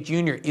 RFK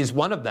Jr. is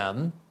one of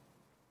them.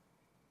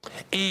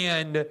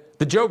 And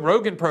the Joe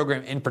Rogan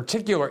program in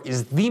particular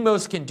is the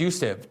most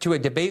conducive to a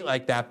debate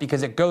like that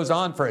because it goes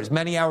on for as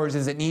many hours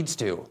as it needs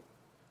to.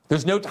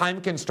 There's no time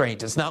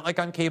constraint. It's not like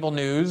on cable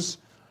news.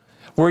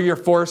 where you're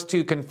forced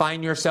to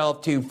confine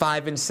yourself to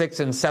 5 and 6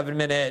 and 7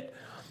 minute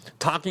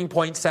talking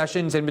point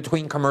sessions in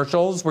between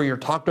commercials where you're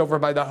talked over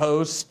by the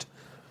host,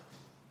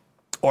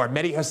 or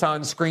Mehdi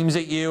Hasan screams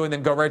at you and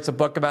then writes a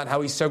book about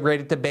how he's so great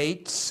at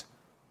debates.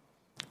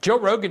 Joe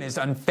Rogan is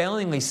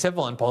unfailingly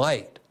civil and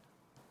polite.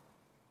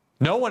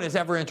 No one has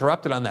ever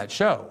interrupted on that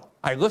show.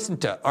 I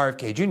listened to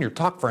RFK Jr.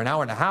 talk for an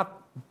hour and a half,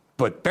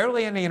 but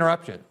barely any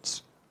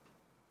interruptions.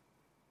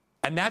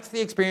 And that's the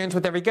experience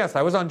with every guest.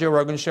 I was on Joe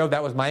Rogan's show.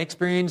 That was my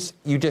experience.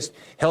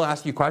 He'll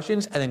ask you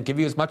questions and then give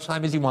you as much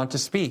time as you want to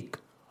speak.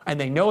 And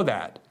they know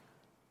that.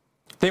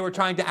 They were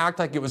trying to act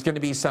like it was going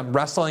to be some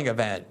wrestling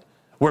event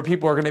where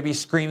people were going to be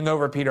screaming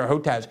over Peter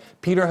Hotez.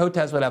 Peter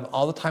Hotez would have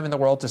all the time in the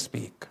world to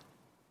speak.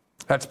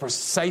 That's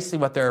precisely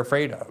what they're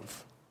afraid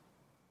of.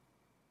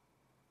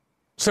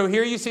 So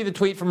here you see the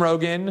tweet from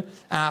Rogan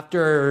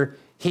after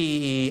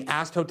he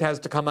asked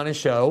Hotez to come on his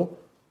show.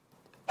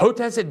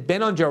 Hotez had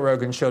been on Joe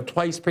Rogan's show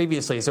twice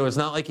previously, so it's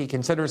not like he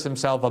considers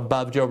himself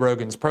above Joe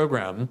Rogan's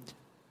program.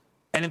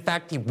 And in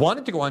fact, he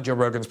wanted to go on Joe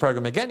Rogan's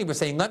program again. He was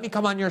saying, let me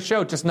come on your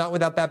show, just not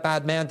without that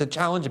bad man to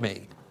challenge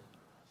me.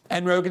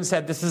 And Rogan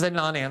said, this is a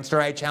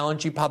non-answer. I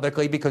challenge you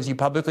publicly because you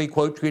publicly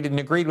quote tweeted and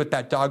agreed with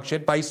that dog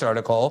shit Vice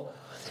article.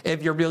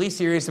 If you're really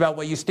serious about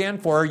what you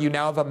stand for, you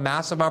now have a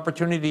massive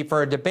opportunity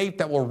for a debate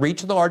that will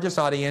reach the largest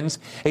audience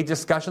a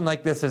discussion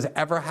like this has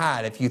ever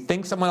had. If you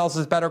think someone else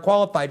is better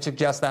qualified,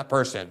 suggest that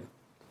person.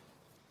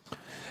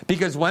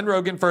 Because when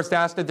Rogan first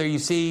asked it, there you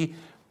see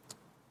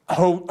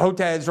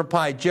Hotez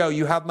replied, Joe,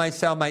 you have my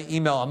cell, my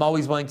email. I'm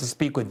always willing to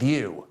speak with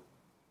you.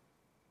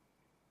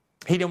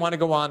 He didn't want to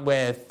go on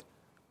with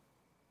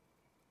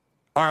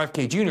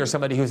RFK Jr.,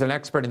 somebody who's an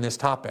expert in this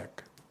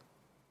topic.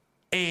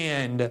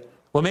 And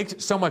what makes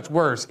it so much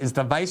worse is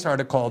the Vice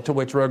article to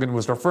which Rogan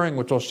was referring,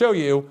 which I'll show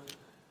you,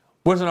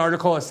 was an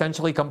article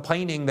essentially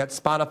complaining that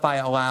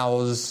Spotify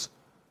allows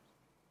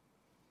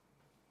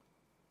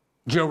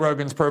Joe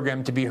Rogan's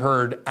program to be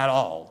heard at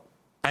all.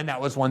 And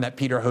that was one that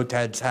Peter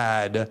Hotez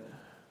had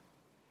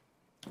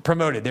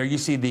promoted. There you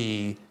see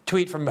the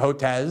tweet from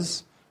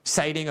Hotez,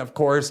 citing, of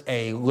course,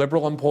 a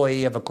liberal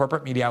employee of a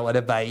corporate media outlet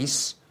at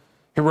Vice,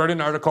 who wrote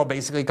an article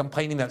basically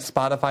complaining that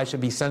Spotify should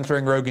be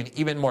censoring Rogan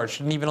even more,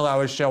 shouldn't even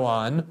allow his show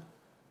on.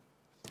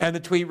 And the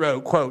tweet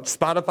wrote, quote,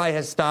 Spotify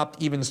has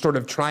stopped even sort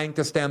of trying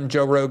to stem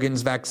Joe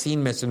Rogan's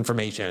vaccine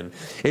misinformation.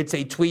 It's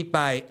a tweet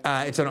by,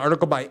 it's an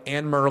article by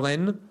Ann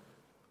Merlin.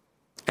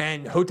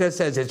 And Hotez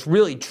says, it's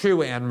really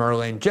true, Ann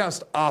Merlin,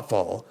 just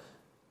awful.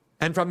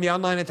 And from the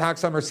online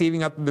attacks I'm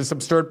receiving up this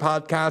absurd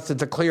podcast,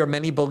 it's clear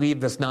many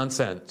believe this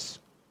nonsense.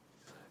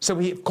 So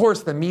of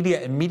course, the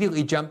media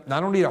immediately jumped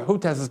not only to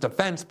Hotez's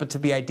defense, but to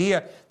the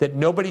idea that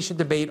nobody should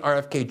debate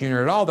RFK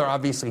Jr. at all. They're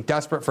obviously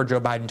desperate for Joe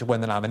Biden to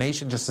win the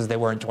nomination, just as they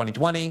were in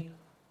 2020.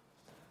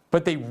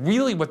 But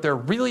what they're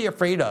really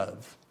afraid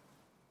of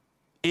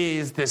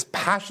is this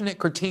passionate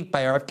critique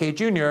by RFK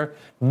Jr.,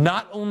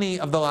 not only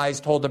of the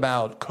lies told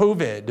about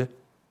COVID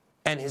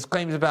and his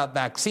claims about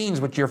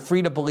vaccines, which you're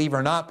free to believe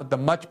or not, but the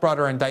much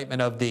broader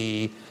indictment of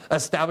the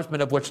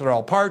establishment of which they're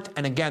all part.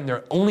 And again,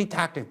 their only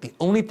tactic, the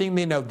only thing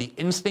they know, the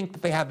instinct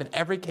that they have in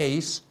every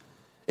case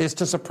is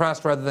to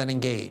suppress rather than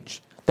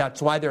engage.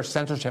 That's why they're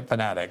censorship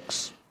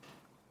fanatics.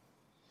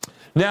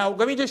 Now,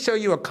 let me just show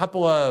you a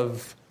couple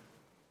of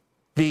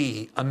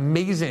the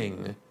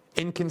amazing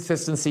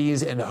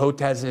inconsistencies in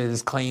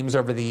Hotez's claims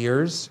over the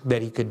years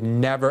that he could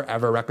never,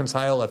 ever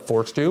reconcile if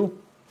forced to.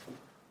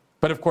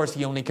 But of course,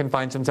 he only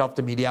confines himself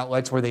to media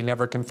outlets where they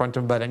never confront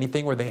him about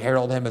anything, where they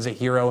herald him as a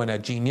hero and a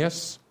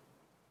genius.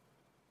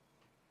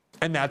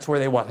 And that's where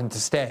they want him to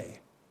stay.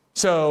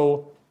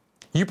 So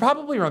you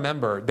probably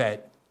remember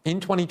that in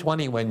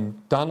 2020,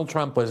 when Donald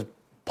Trump was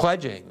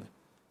pledging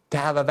to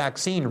have a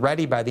vaccine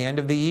ready by the end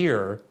of the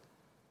year,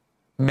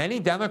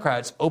 many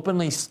Democrats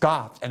openly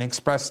scoffed and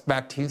expressed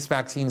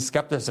vaccine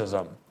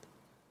skepticism.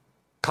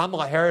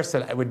 Kamala Harris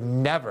said, I would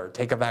never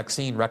take a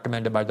vaccine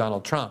recommended by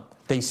Donald Trump.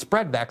 They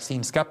spread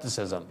vaccine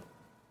skepticism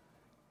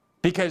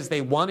because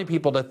they wanted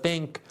people to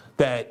think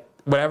that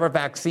whatever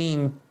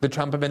vaccine the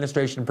Trump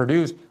administration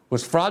produced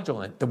was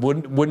fraudulent, that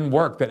wouldn't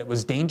work, that it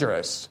was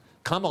dangerous.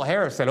 Kamala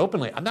Harris said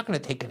openly, I'm not going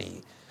to take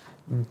any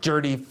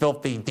dirty,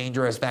 filthy,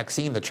 dangerous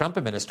vaccine the Trump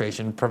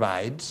administration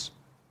provides.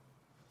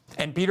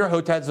 And Peter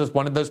Hotez was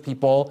one of those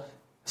people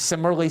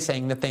similarly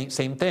saying the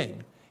same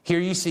thing. Here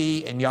you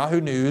see in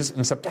Yahoo News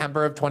in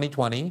September of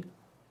 2020,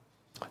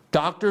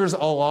 doctors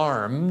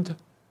alarmed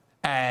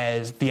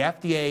as the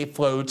FDA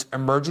floats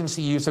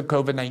emergency use of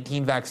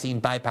COVID-19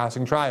 vaccine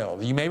bypassing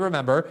trials. You may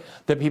remember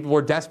that people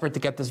were desperate to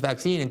get this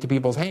vaccine into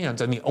people's hands,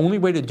 and the only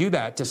way to do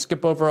that, to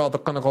skip over all the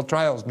clinical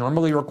trials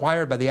normally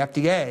required by the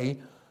FDA,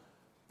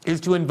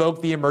 is to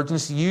invoke the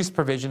emergency use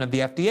provision of the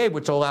FDA,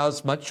 which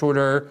allows much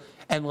shorter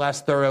and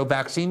less thorough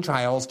vaccine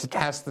trials to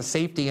test the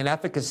safety and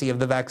efficacy of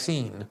the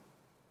vaccine.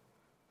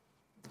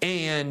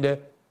 And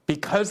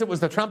because it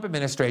was the Trump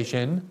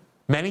administration,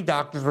 many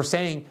doctors were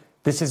saying,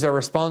 this is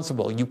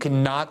irresponsible. You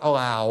cannot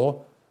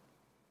allow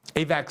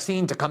a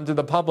vaccine to come to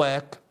the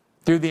public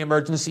through the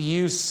emergency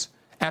use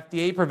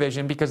FDA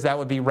provision because that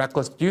would be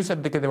reckless to do so,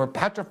 because they were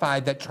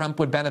petrified that Trump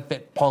would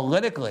benefit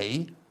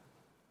politically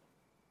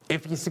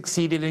if he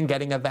succeeded in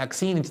getting a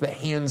vaccine into the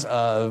hands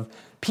of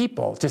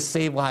people to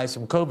save lives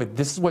from COVID.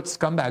 This is what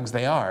scumbags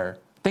they are.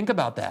 Think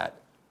about that.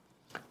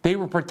 They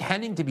were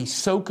pretending to be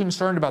so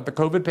concerned about the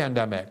COVID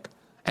pandemic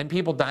and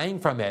people dying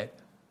from it.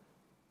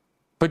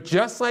 But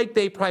just like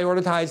they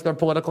prioritized their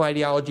political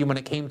ideology when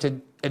it came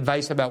to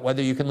advice about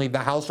whether you can leave the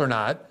house or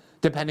not,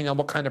 depending on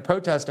what kind of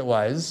protest it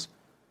was,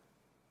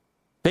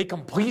 they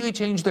completely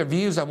changed their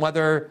views on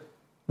whether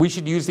we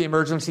should use the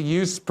emergency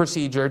use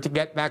procedure to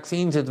get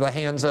vaccines into the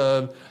hands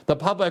of the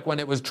public when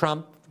it was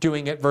Trump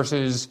doing it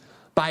versus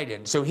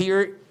Biden. So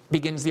here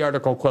begins the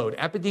article, quote,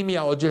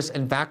 epidemiologists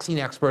and vaccine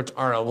experts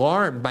are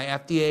alarmed by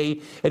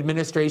FDA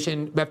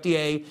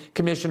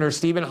Commissioner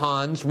Stephen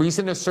Hahn's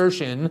recent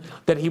assertion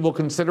that he will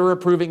consider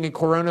approving a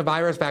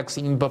coronavirus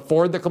vaccine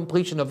before the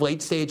completion of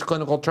late-stage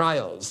clinical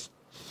trials.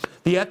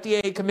 The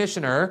FDA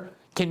commissioner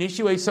can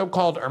issue a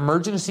so-called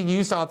emergency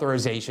use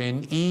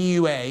authorization,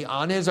 EUA,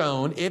 on his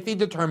own if he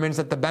determines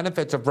that the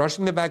benefits of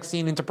rushing the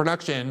vaccine into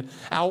production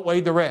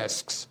outweigh the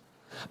risks.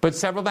 But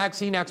several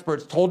vaccine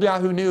experts told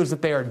Yahoo News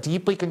that they are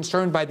deeply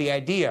concerned by the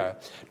idea.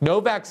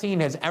 No vaccine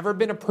has ever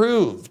been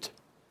approved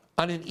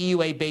on an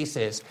EUA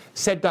basis,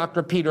 said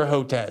Dr. Peter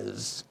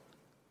Hotez,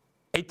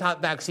 a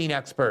top vaccine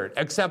expert,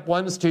 except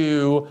ones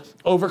to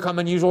overcome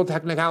unusual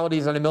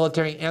technicalities on a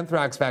military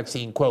anthrax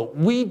vaccine. Quote,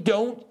 we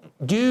don't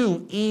do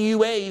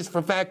EUAs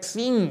for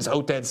vaccines,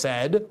 Hotez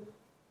said.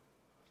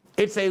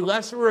 It's a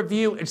lesser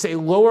review. It's a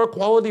lower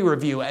quality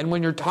review. And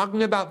when you're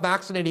talking about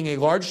vaccinating a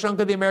large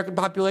chunk of the American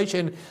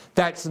population,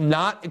 that's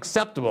not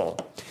acceptable.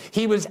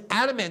 He was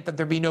adamant that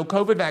there be no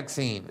COVID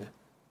vaccine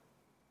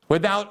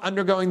without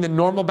undergoing the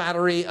normal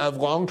battery of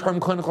long-term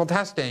clinical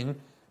testing,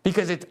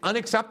 because it's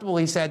unacceptable,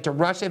 he said, to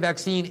rush a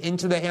vaccine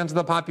into the hands of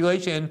the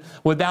population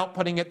without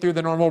putting it through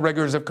the normal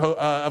rigors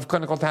of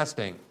clinical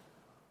testing.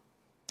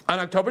 On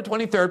October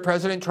 23rd,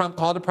 President Trump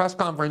called a press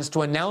conference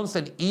to announce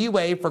an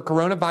EUA for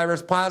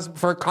coronavirus plasma,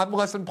 for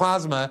convalescent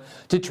plasma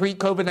to treat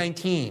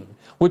COVID-19,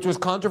 which was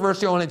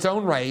controversial in its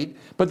own right,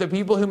 but the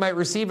people who might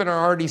receive it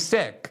are already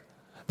sick.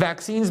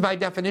 Vaccines, by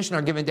definition,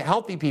 are given to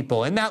healthy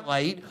people. In that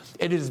light,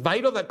 it is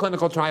vital that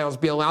clinical trials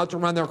be allowed to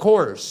run their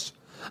course,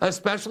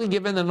 especially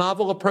given the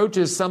novel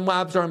approaches some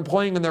labs are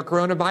employing in their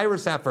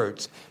coronavirus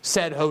efforts,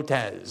 said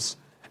Hotez,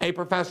 a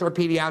professor of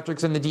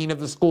pediatrics and the dean of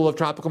the School of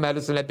Tropical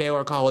Medicine at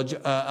Baylor College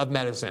of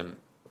Medicine.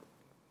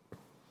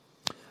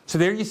 So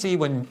there you see,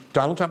 when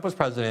Donald Trump was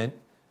president,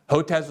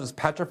 Hotez was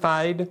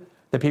petrified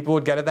that people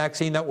would get a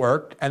vaccine that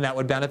worked and that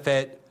would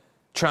benefit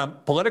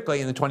Trump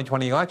politically in the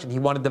 2020 election. He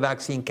wanted the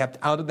vaccine kept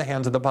out of the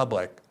hands of the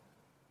public.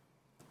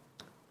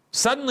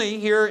 Suddenly,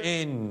 here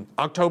in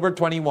October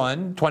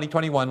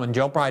 2021, when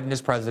Joe Biden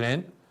is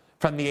president,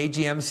 from the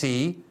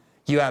AGMC,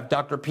 you have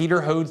Dr.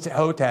 Peter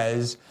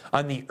Hotez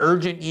on the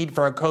urgent need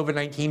for a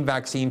COVID-19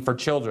 vaccine for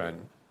children.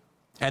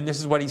 And this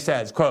is what he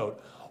says,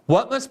 quote,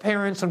 what must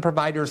parents and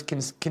providers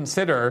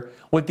consider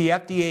with the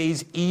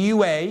FDA's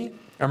EUA,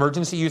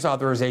 emergency use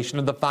authorization,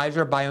 of the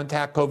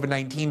Pfizer-BioNTech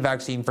COVID-19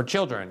 vaccine for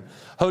children?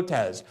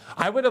 Hotez,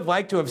 I would have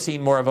liked to have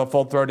seen more of a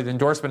full-throated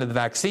endorsement of the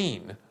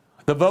vaccine.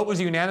 The vote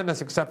was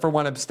unanimous except for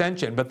one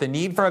abstention, but the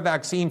need for a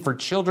vaccine for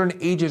children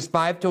ages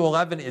 5 to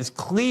 11 is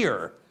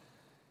clear.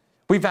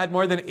 We've had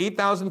more than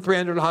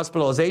 8,300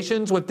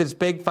 hospitalizations with this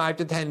big 5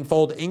 to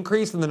 10-fold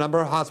increase in the number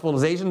of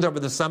hospitalizations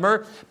over the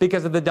summer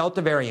because of the Delta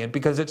variant,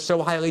 because it's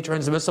so highly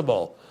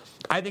transmissible.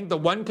 I think the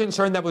one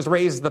concern that was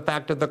raised is the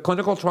fact that the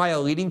clinical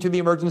trial leading to the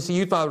emergency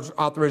use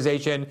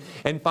authorization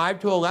in 5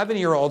 to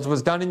 11-year-olds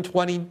was done in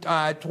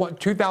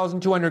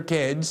 2,200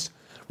 kids.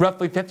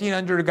 Roughly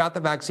 1,500 who got the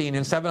vaccine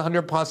and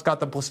 700 plus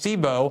got the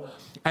placebo,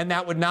 and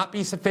that would not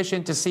be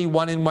sufficient to see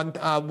 1 in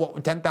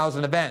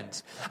 10,000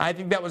 events. I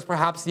think that was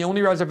perhaps the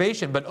only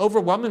reservation, but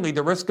overwhelmingly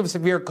the risk of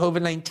severe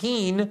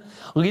COVID-19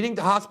 leading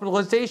to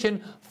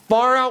hospitalization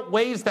far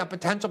outweighs that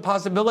potential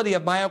possibility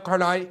of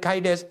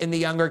myocarditis in the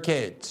younger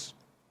kids.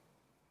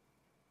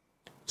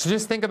 So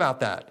just think about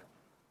that.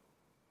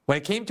 When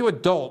it came to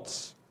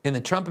adults in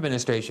the Trump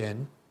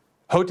administration,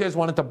 Hotez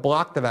wanted to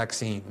block the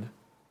vaccine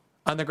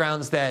on the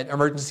grounds that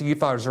emergency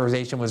use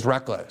authorization was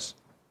reckless.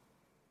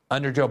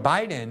 Under Joe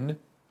Biden,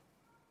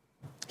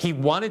 he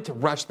wanted to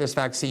rush this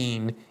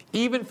vaccine,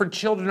 even for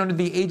children under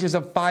the ages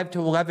of 5 to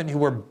 11 who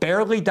were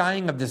barely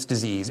dying of this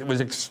disease. It was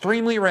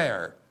extremely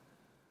rare.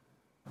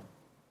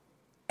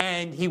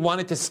 And he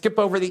wanted to skip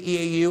over the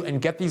EAU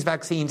and get these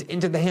vaccines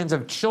into the hands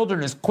of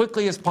children as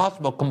quickly as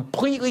possible,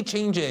 completely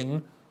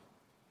changing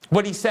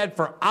what he said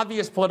for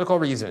obvious political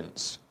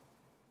reasons.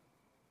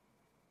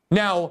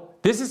 Now,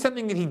 this is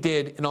something that he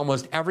did in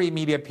almost every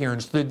media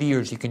appearance through the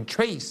years. You can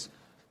trace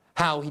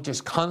how he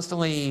just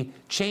constantly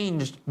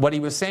changed what he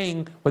was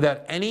saying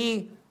without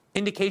any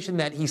indication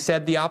that he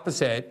said the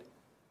opposite,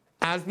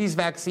 as these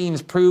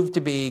vaccines proved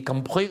to be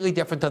completely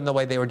different than the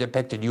way they were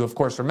depicted. You, of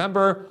course,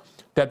 remember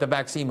that the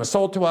vaccine was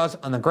sold to us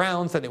on the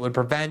grounds that it would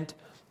prevent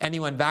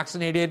anyone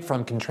vaccinated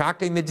from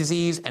contracting the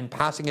disease and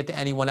passing it to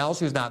anyone else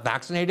who's not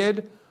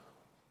vaccinated.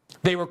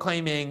 They were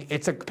claiming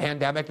it's a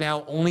pandemic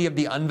now only of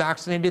the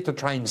unvaccinated to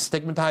try and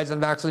stigmatize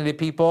unvaccinated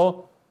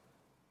people.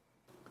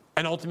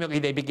 And ultimately,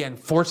 they began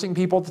forcing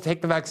people to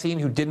take the vaccine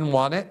who didn't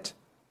want it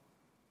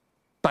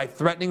by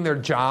threatening their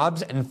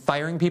jobs and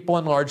firing people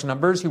in large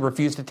numbers who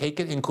refused to take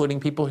it,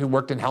 including people who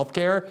worked in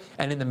healthcare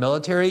and in the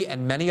military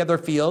and many other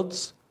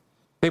fields.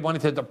 They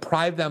wanted to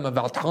deprive them of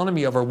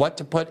autonomy over what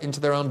to put into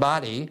their own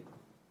body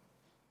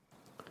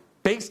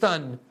based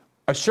on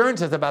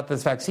assurances about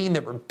this vaccine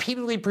that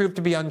repeatedly proved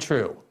to be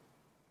untrue.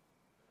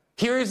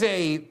 Here is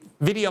a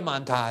video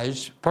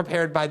montage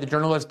prepared by the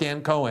journalist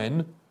Dan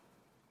Cohen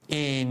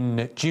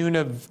in June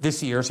of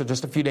this year, so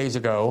just a few days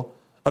ago,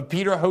 of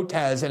Peter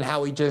Hotez and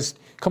how he just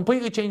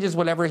completely changes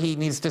whatever he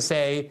needs to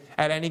say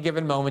at any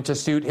given moment to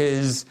suit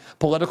his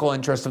political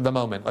interest of the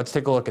moment. Let's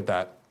take a look at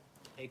that.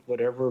 Take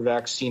whatever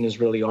vaccine is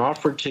really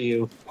offered to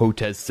you.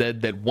 Hotez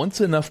said that once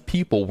enough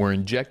people were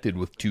injected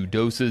with 2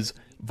 doses,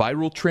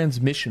 viral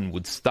transmission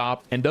would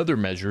stop and other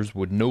measures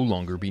would no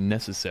longer be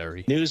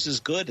necessary. News is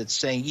good. It's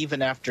saying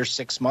even after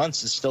 6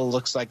 months, it still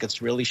looks like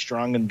it's really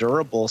strong and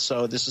durable.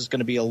 So this is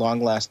going to be a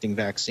long-lasting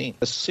vaccine.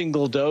 A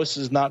single dose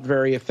is not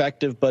very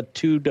effective, but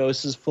 2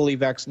 doses fully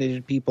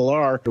vaccinated people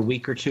are. A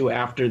week or 2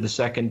 after the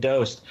second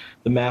dose,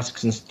 the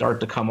masks can start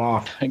to come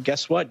off. And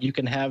guess what? You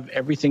can have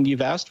everything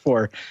you've asked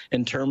for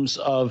in terms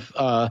of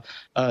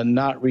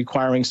not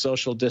requiring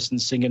social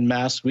distancing and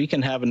masks. We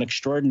can have an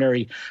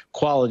extraordinary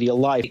quality of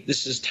life.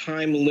 This is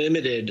time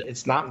limited.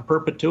 It's not in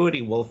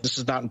perpetuity, Wolf. This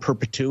is not in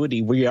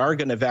perpetuity. We are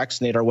going to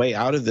vaccinate our way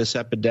out of this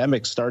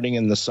epidemic starting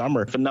in the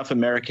summer. If enough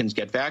Americans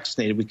get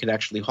vaccinated, we could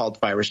actually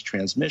halt virus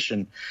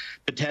transmission,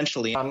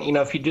 potentially.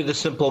 If you do the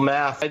simple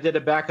math, I did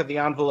a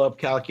back-of-the-envelope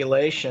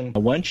calculation.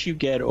 Once you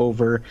get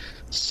over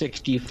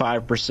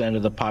 65%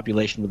 of the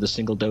population with a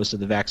single dose of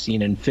the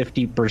vaccine and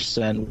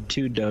 50% with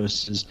 2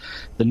 doses,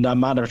 the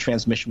amount of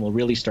transmission will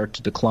really start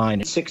to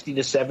decline. 60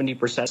 to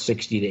 70%,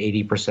 60 to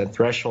 80%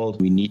 threshold.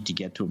 We need to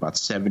get to about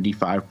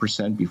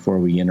 75% before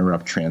we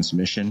interrupt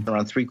transmission.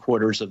 Around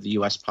 3/4 of the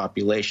U.S.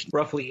 population,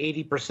 roughly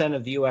 80%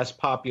 of the U.S.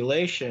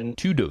 population.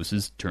 2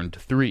 doses turned to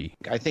 3.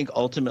 I think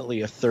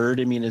ultimately a third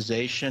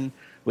immunization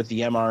with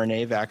the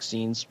mRNA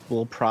vaccines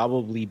will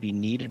probably be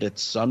needed at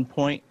some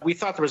point. We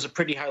thought there was a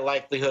pretty high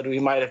likelihood we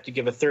might have to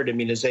give a third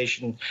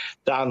immunization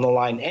down the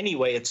line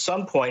anyway at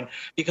some point,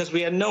 because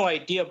we had no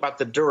idea about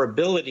the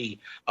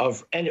durability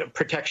of any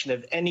protection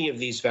of any of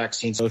these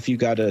vaccines. So if you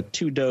got a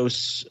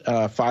 2-dose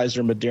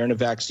Pfizer Moderna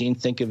vaccine,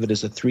 think of it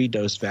as a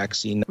 3-dose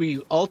vaccine.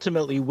 We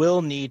ultimately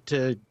will need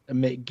to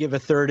give a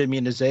third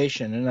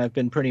immunization, and I've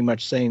been pretty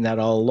much saying that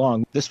all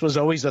along. This was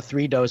always a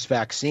 3-dose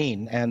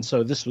vaccine, and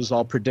so this was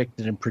all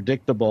predicted and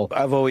predictable.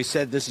 I've always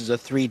said this is a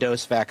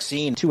 3-dose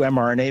vaccine. 2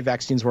 mRNA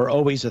vaccines were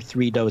always a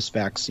 3-dose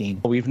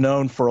vaccine. We've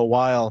known for a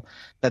while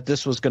that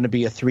this was going to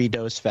be a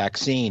 3-dose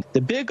vaccine.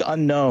 The big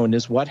unknown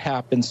is what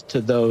happens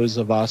to those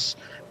of us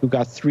who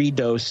got 3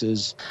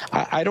 doses.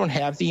 I don't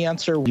have the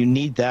answer. You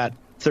need that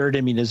third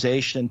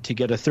immunization to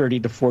get a 30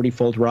 to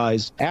 40-fold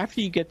rise. After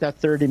you get that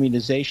third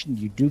immunization,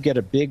 you do get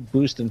a big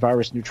boost in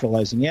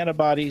virus-neutralizing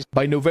antibodies.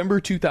 By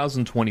November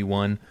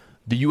 2021,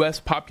 the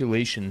U.S.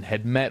 population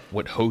had met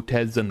what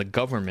Hotez and the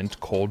government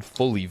called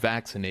fully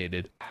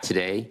vaccinated.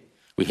 Today,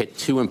 we hit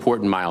 2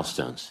 important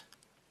milestones.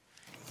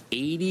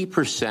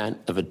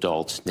 80% of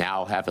adults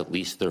now have at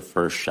least their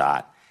first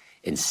shot,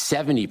 and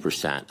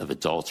 70% of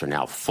adults are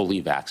now fully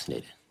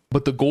vaccinated.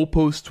 But the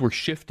goalposts were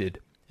shifted,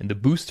 and the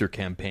booster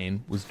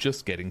campaign was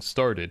just getting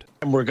started.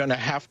 And we're going to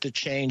have to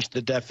change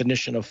the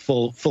definition of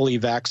fully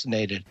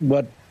vaccinated.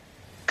 What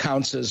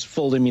counts as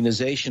full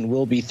immunization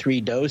will be 3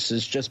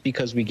 doses, just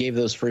because we gave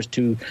those first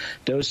 2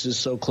 doses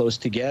so close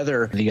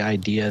together. The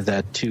idea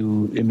that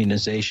 2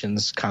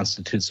 immunizations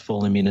constitutes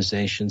full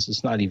immunizations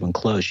is not even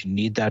close. You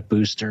need that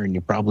booster, and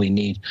you probably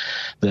need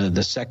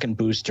the second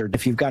booster.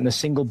 If you've gotten a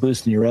single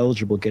boost and you're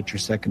eligible, get your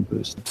second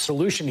boost. The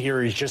solution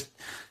here is just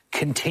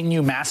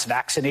continue mass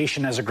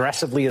vaccination as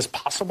aggressively as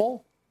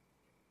possible?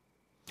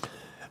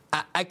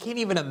 I can't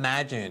even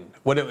imagine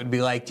what it would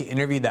be like to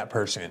interview that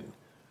person,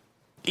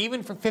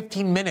 even for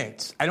 15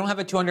 minutes. I don't have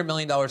a $200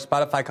 million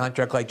Spotify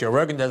contract like Joe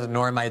Rogan does,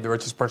 nor am I the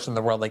richest person in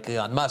the world like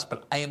Elon Musk,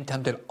 but I am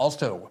tempted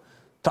also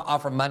to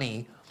offer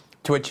money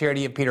to a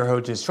charity of Peter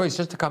Hotez's choice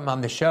just to come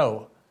on the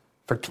show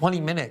for 20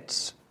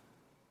 minutes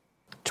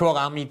to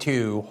allow me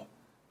to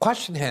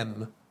question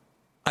him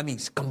on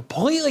these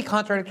completely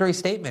contradictory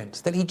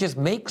statements that he just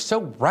makes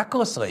so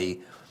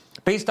recklessly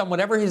based on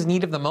whatever his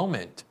need of the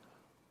moment.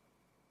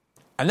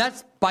 And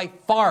that's by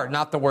far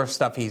not the worst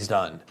stuff he's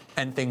done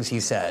and things he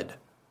said.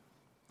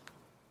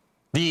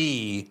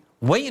 The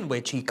way in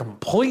which he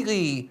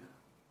completely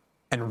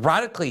and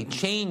radically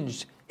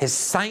changed his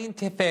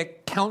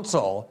scientific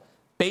counsel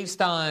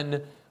based on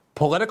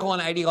political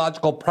and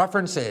ideological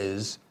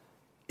preferences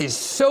is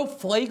so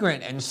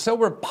flagrant and so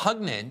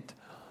repugnant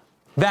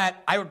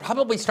that I would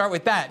probably start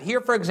with that.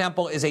 Here, for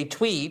example, is a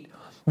tweet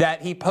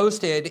that he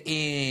posted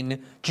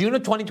in June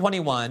of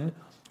 2021.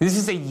 This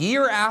is a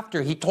year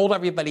after he told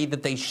everybody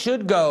that they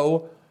should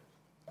go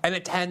and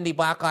attend the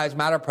Black Lives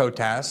Matter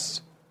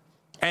protests.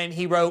 And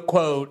he wrote,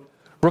 quote,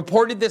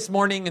 Reported this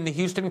morning in the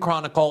Houston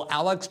Chronicle,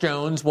 Alex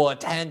Jones will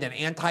attend an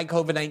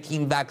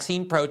anti-COVID-19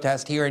 vaccine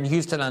protest here in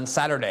Houston on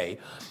Saturday.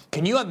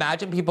 Can you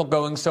imagine people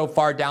going so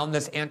far down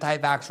this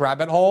anti-vax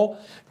rabbit hole,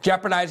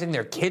 jeopardizing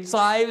their kids'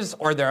 lives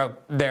or their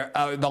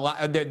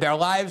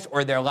lives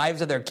or their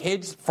lives of their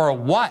kids for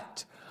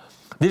what?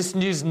 This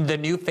is the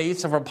new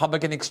face of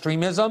Republican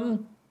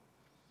extremism.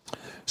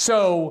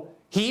 So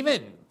he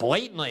even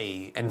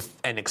blatantly and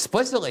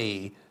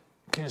explicitly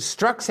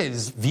constructs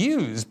his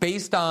views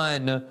based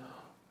on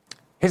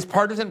his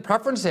partisan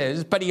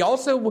preferences, but he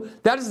also,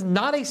 that is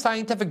not a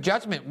scientific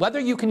judgment.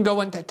 Whether you can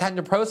go and attend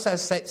a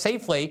protest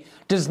safely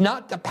does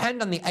not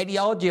depend on the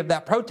ideology of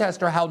that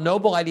protest or how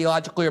noble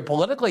ideologically or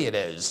politically it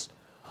is.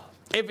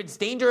 If it's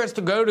dangerous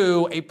to go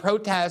to a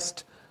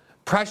protest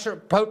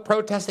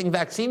protesting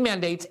vaccine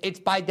mandates, it's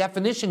by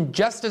definition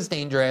just as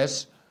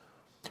dangerous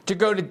to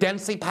go to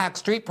densely packed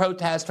street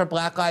protests for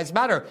Black Lives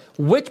Matter.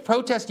 Which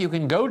protest you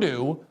can go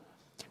to,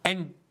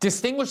 and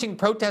distinguishing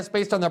protests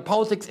based on their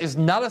politics is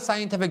not a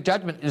scientific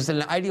judgment, it is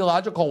an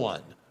ideological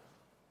one.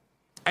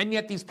 And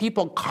yet these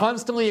people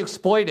constantly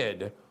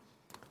exploited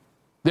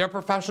their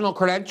professional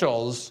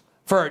credentials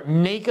for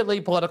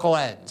nakedly political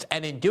ends,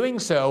 and in doing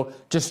so,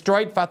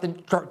 destroyed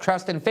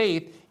trust and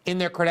faith in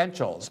their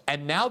credentials.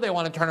 And now they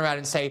want to turn around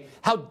and say,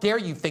 how dare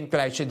you think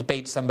that I should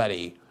debate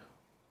somebody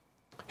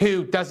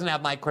who doesn't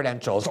have my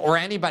credentials, or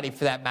anybody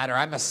for that matter.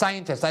 I'm a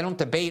scientist, I don't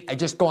debate, I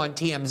just go on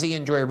TMZ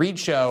and Joy Reid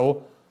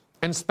show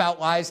and spout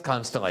lies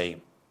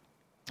constantly.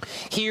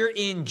 Here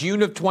in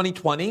June of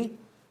 2020,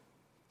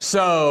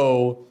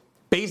 so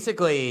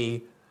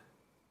basically,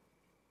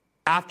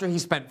 after he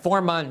spent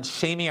 4 months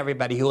shaming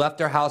everybody who left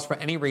their house for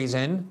any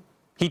reason,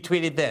 he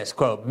tweeted this,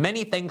 quote,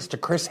 "Many thanks to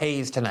Chris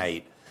Hayes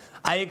tonight.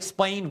 I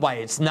explained why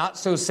it's not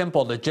so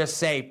simple to just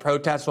say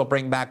protests will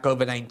bring back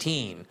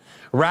COVID-19.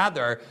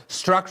 Rather,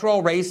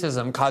 structural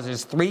racism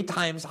causes 3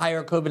 times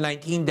higher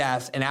COVID-19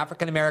 deaths in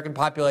African American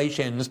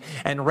populations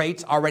and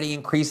rates already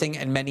increasing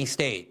in many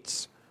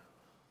states."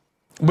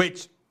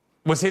 Which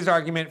was his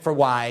argument for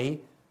why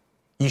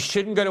you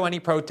shouldn't go to any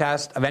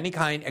protest of any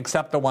kind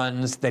except the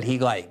ones that he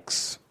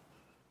likes.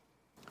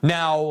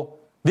 Now,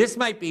 this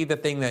might be the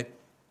thing that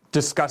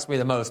disgusts me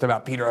the most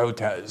about Peter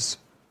Hotez.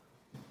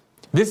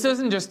 This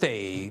isn't just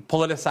a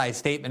politicized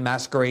statement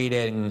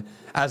masquerading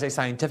as a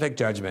scientific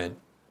judgment,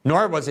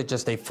 nor was it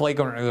just a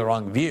flagrantly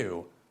wrong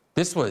view.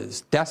 This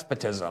was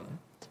despotism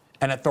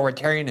and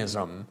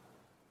authoritarianism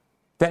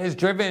that has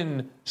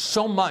driven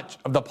so much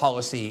of the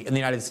policy in the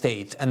United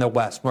States and the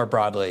West more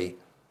broadly.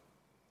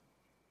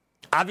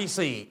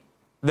 Obviously,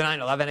 the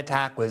 9/11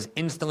 attack was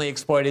instantly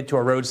exploited to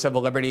erode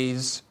civil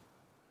liberties,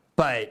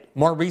 but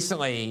more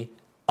recently,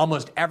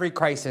 almost every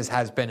crisis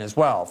has been as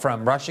well,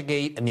 from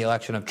Russiagate and the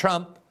election of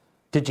Trump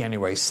to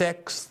January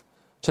 6th,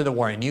 to the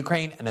war in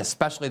Ukraine, and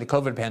especially the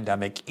COVID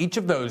pandemic. Each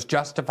of those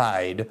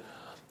justified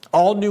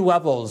all new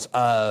levels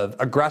of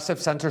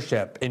aggressive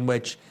censorship in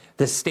which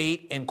the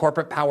state and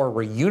corporate power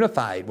were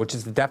unified, which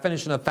is the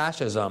definition of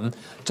fascism,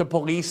 to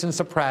police and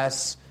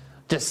suppress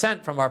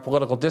dissent from our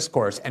political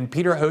discourse. And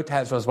Peter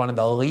Hotez was one of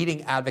the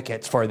leading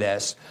advocates for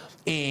this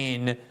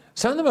in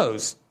some of the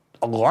most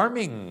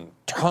alarming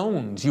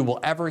tones you will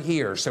ever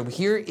hear. So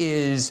here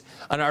is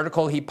an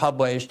article he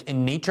published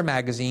in Nature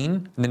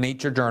magazine, the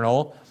Nature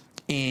Journal,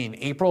 in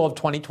April of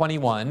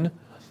 2021.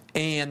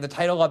 And the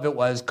title of it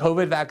was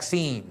COVID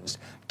Vaccines,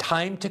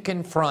 Time to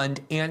Confront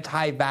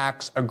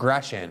Anti-Vax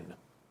Aggression.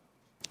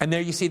 And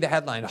there you see the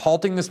headline,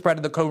 halting the spread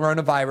of the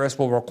coronavirus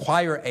will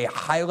require a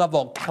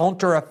high-level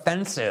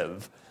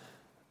counteroffensive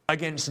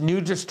against new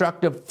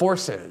destructive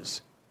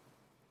forces.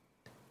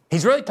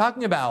 He's really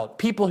talking about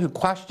people who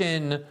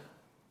question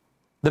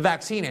the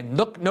vaccine. And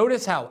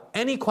notice how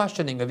any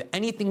questioning of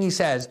anything he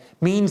says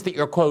means that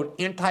you're, quote,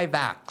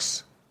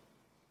 anti-vax.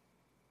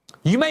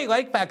 You may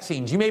like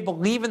vaccines. You may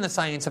believe in the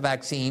science of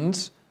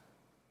vaccines,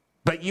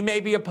 but you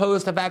may be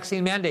opposed to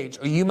vaccine mandates,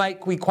 or you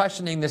might be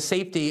questioning the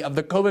safety of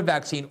the COVID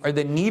vaccine or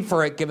the need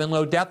for it given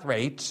low death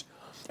rates.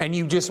 And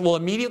you just will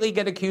immediately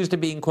get accused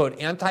of being,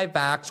 quote,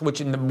 anti-vax, which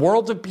in the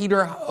world of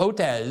Peter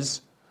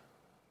Hotez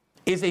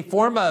is a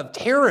form of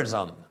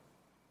terrorism.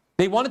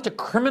 They wanted to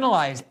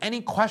criminalize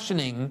any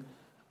questioning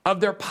of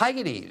their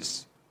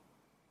pieties.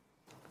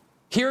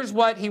 Here's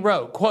what he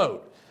wrote,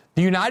 quote,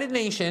 "The United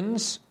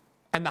Nations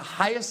and the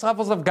highest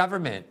levels of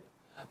government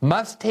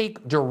must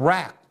take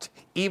direct,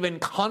 even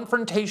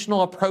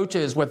confrontational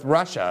approaches with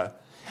Russia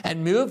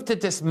and move to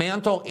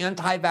dismantle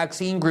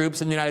anti-vaccine groups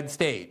in the United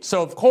States."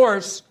 So, of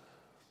course,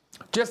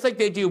 just like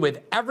they do with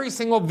every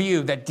single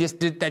view that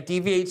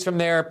deviates from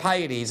their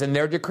pieties and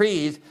their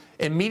decrees,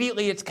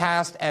 immediately it's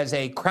cast as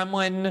a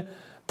Kremlin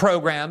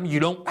program.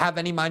 You don't have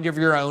any mind of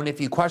your own. If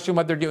you question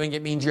what they're doing,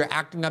 it means you're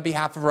acting on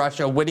behalf of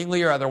Russia,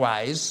 wittingly or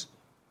otherwise.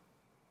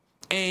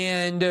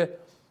 And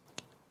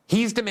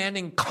he's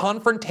demanding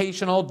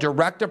confrontational,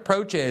 direct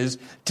approaches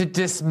to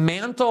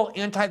dismantle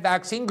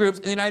anti-vaccine groups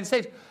in the United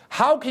States.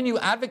 How can you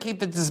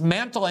advocate the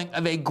dismantling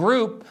of a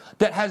group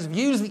that has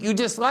views that you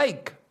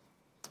dislike?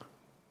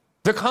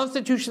 The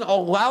Constitution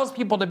allows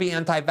people to be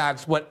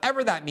anti-vax,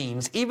 whatever that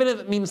means, even if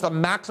it means the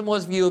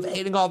maximalist view of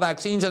hating all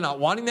vaccines and not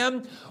wanting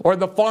them, or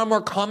the far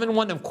more common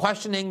one of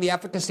questioning the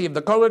efficacy of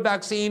the COVID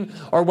vaccine,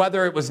 or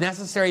whether it was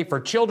necessary for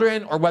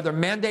children, or whether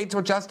mandates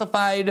were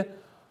justified.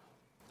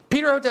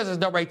 Peter Hotez has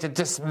no right to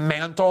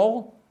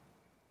dismantle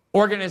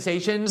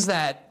organizations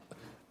that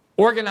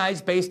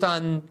organize based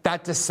on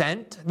that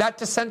dissent. That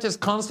dissent is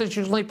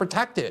constitutionally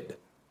protected.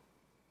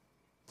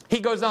 He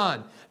goes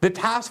on, the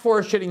task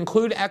force should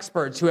include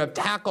experts who have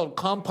tackled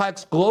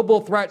complex global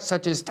threats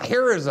such as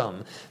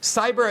terrorism,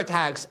 cyber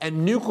attacks,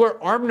 and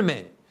nuclear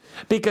armament,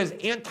 because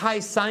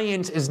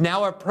anti-science is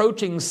now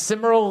approaching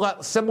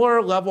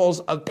similar levels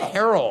of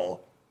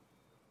peril.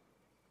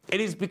 It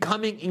is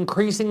becoming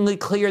increasingly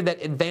clear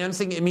that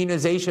advancing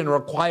immunization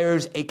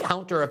requires a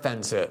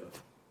counteroffensive.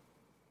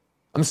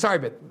 I'm sorry,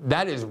 but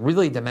that is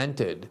really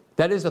demented.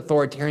 That is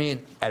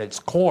authoritarian at its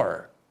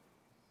core.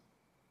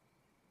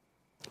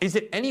 Is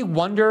it any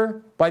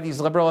wonder why these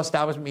liberal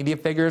establishment media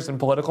figures and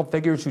political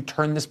figures who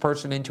turn this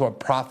person into a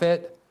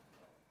prophet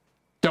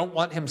don't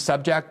want him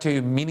subject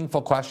to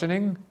meaningful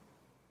questioning?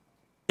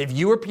 If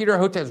you were Peter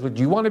Hotez, would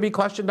you want to be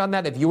questioned on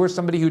that? If you were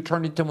somebody who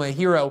turned into a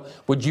hero,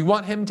 would you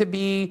want him to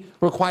be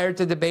required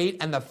to debate?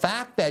 And the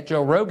fact that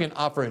Joe Rogan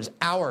offers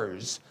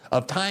hours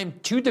of time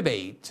to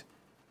debate,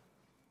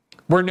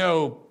 where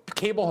no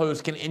cable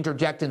host can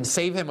interject and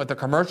save him with a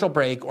commercial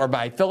break or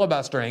by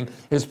filibustering,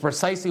 is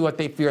precisely what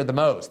they fear the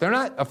most. They're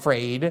not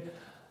afraid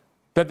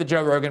that the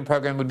Joe Rogan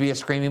program would be a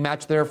screaming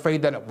match. They're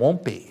afraid that it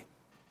won't be.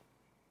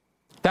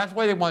 That's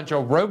why they want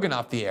Joe Rogan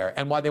off the air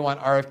and why they want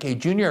RFK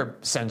Jr.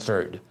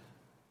 censored.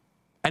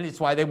 And it's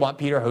why they want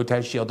Peter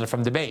Hotez shielded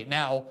from debate.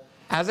 Now,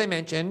 as I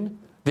mentioned,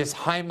 this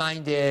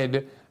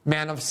high-minded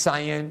man of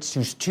science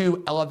who's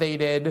too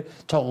elevated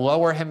to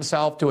lower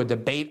himself to a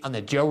debate on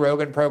the Joe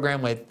Rogan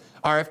program with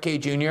RFK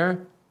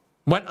Jr.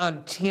 went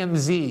on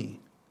TMZ.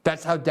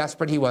 That's how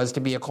desperate he was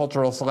to be a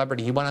cultural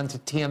celebrity. He went on to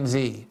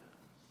TMZ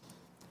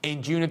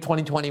in June of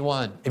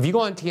 2021. If you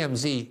go on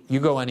TMZ, you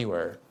go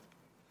anywhere.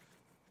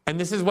 And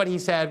this is what he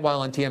said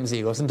while on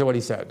TMZ. Listen to what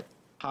he said.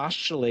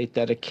 Postulate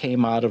that it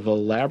came out of a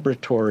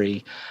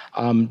laboratory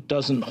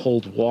doesn't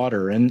hold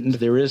water, and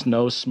there is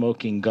no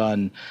smoking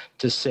gun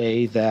to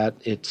say that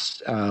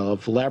it's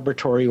of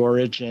laboratory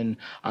origin,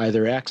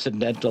 either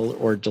accidental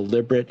or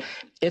deliberate.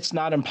 It's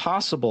not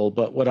impossible,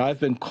 but what I've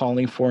been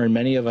calling for, and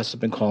many of us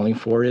have been calling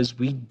for, is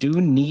we do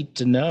need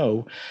to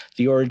know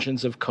the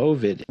origins of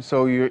COVID.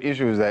 So your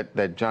issue is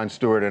that Jon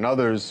Stewart and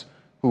others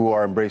who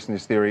are embracing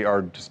this theory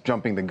are just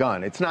jumping the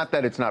gun. It's not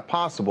that it's not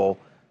possible.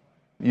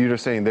 You're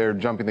just saying they're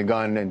jumping the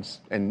gun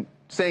and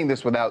saying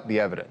this without the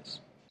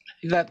evidence.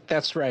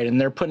 That's right. And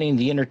they're putting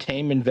the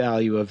entertainment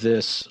value of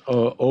this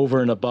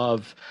over and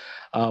above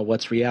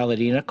what's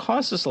reality. And it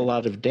causes a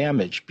lot of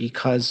damage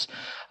because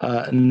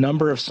a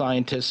number of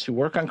scientists who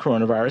work on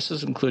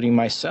coronaviruses, including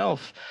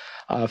myself,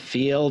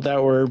 feel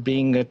that we're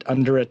being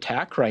under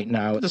attack right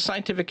now. The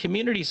scientific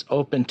community is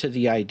open to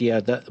the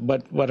idea that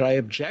what I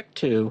object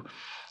to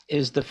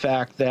is the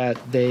fact that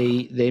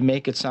they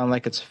make it sound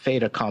like it's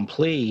fait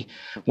accompli,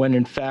 when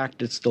in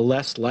fact it's the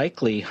less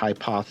likely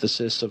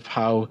hypothesis of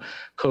how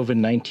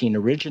COVID-19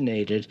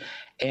 originated,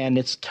 and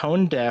it's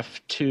tone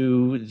deaf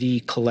to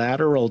the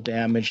collateral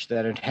damage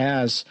that it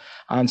has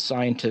on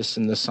scientists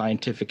and the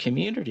scientific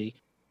community.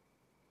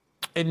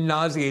 It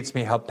nauseates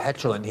me how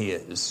petulant he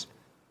is.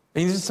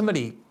 He's just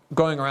somebody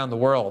going around the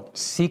world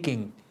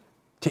seeking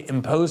to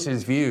impose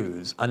his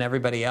views on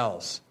everybody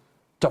else,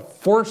 to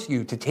force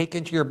you to take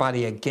into your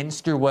body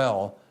against your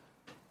will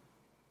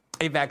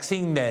a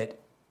vaccine that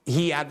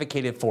he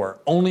advocated for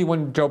only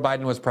when Joe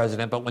Biden was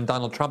president, but when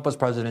Donald Trump was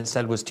president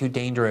said was too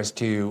dangerous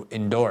to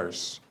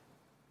endorse.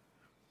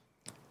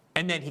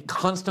 And then he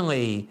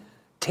constantly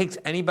takes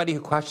anybody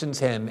who questions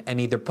him and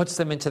either puts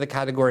them into the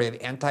category of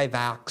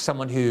anti-vax,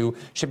 someone who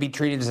should be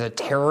treated as a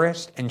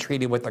terrorist and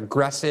treated with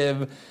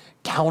aggressive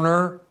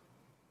counter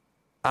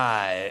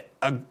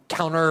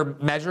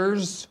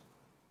measures,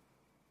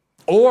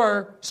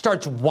 or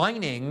starts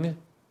whining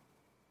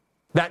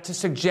that to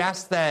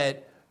suggest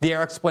that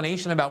their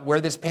explanation about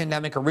where this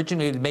pandemic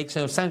originated makes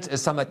no sense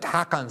is some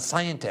attack on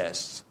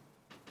scientists.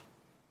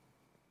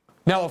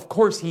 Now, of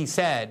course, he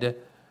said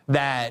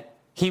that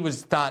he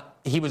was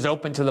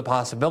open to the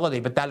possibility,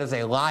 but that is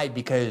a lie,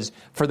 because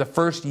for the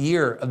first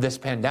year of this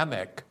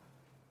pandemic,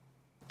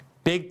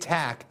 big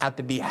tech, at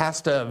the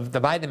behest of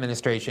the Biden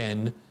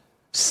administration,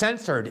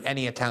 censored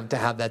any attempt to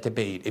have that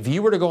debate. If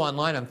you were to go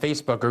online on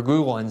Facebook or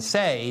Google and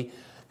say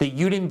that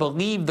you didn't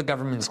believe the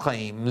government's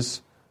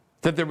claims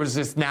that there was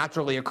this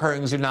naturally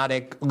occurring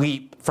zoonotic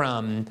leap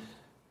from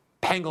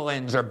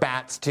pangolins or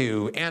bats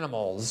to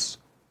animals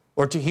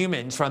or to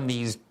humans from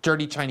these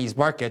dirty Chinese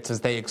markets, as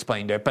they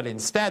explained it, but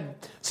instead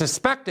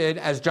suspected,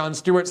 as Jon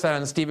Stewart said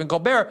on Stephen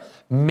Colbert,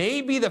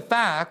 maybe the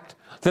fact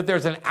that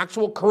there's an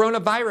actual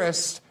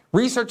coronavirus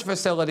research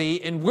facility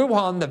in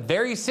Wuhan, the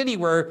very city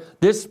where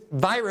this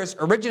virus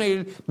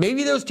originated,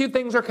 maybe those two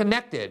things are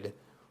connected.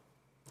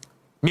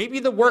 Maybe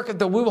the work at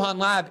the Wuhan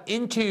lab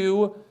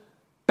into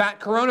bat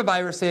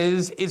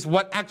coronaviruses is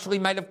what actually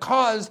might have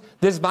caused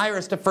this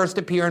virus to first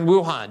appear in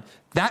Wuhan.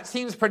 That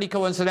seems pretty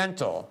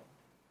coincidental.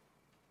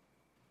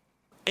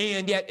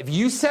 And yet, if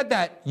you said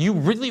that, you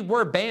really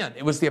were banned.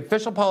 It was the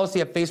official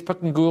policy of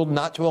Facebook and Google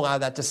not to allow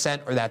that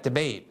dissent or that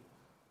debate.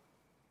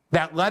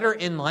 That letter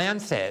in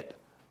Lancet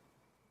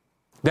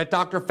that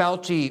Dr.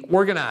 Fauci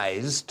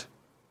organized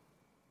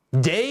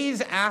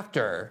days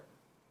after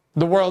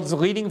the world's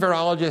leading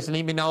virologists and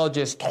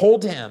immunologists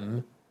told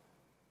him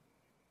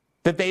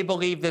that they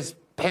believe this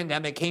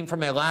pandemic came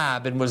from a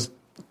lab and was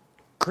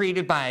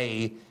created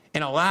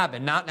in a lab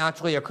and not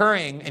naturally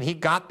occurring, and he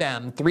got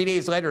them 3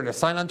 days later to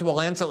sign onto a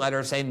Lancet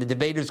letter saying the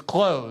debate is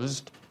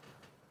closed,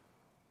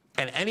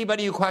 and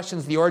anybody who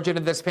questions the origin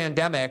of this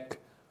pandemic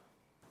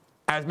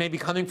as maybe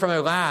coming from a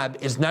lab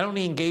is not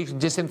only engaged in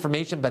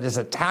disinformation, but is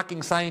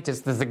attacking scientists.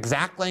 This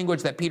exact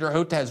language that Peter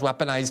Hotez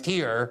weaponized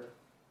here.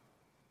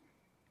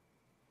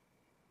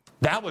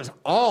 That was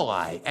all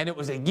lie. And it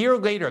was a year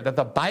later that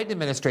the Biden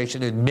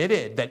administration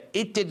admitted that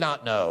it did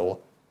not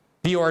know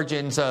the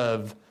origins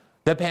of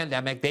the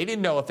pandemic. They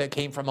didn't know if it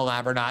came from a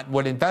lab or not and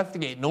would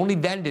investigate. And only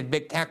then did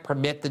big tech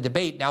permit the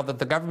debate, now that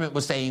the government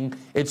was saying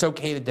it's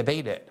okay to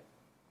debate it.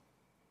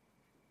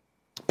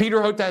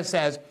 Peter Hotez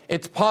says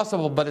it's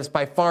possible, but it's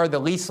by far the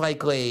least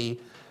likely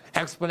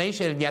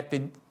explanation. And yet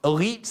the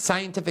elite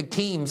scientific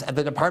teams at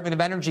the Department of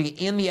Energy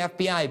and the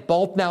FBI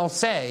both now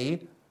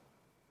say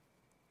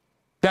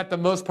that the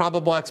most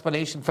probable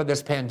explanation for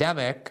this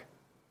pandemic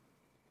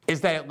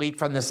is that it leaked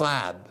from this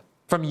lab,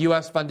 from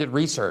U.S.-funded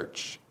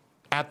research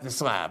at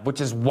this lab,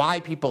 which is why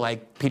people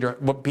like Peter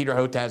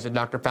Hotez and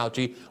Dr.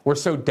 Fauci were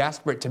so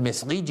desperate to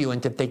mislead you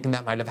into thinking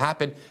that might have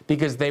happened,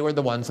 because they were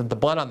the ones with the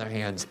blood on their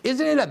hands.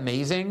 Isn't it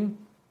amazing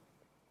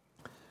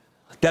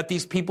that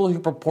these people who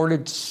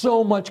purported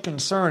so much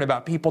concern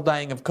about people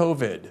dying of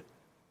COVID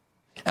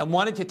and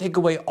wanted to take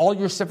away all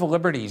your civil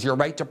liberties, your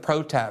right to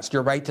protest,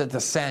 your right to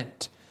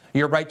dissent,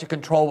 your right to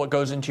control what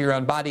goes into your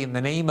own body in the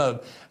name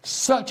of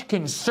such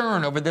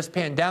concern over this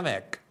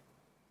pandemic,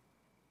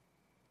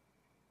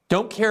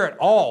 don't care at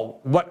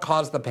all what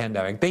caused the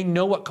pandemic. They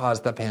know what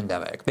caused the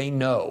pandemic. They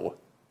know.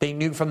 They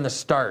knew from the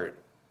start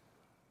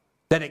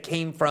that it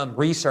came from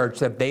research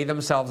that they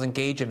themselves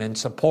engage in and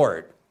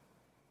support.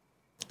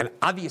 And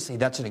obviously,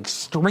 that's an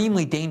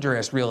extremely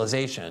dangerous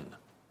realization,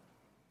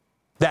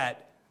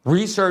 that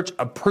research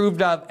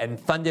approved of and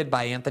funded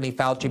by Anthony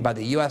Fauci, by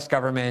the U.S.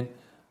 government,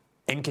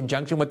 in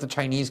conjunction with the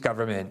Chinese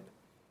government,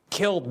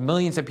 killed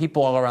millions of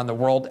people all around the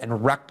world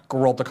and wrecked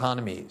world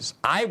economies.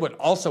 I would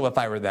also, if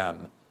I were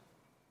them,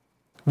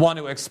 want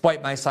to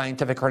exploit my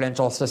scientific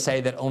credentials to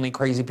say that only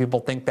crazy people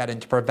think that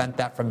and to prevent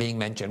that from being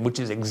mentioned, which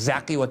is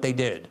exactly what they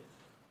did.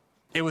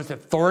 It was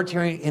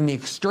authoritarian in the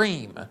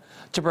extreme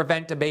to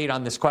prevent debate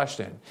on this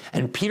question.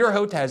 And Peter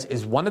Hotez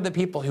is one of the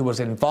people who was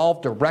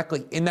involved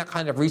directly in that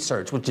kind of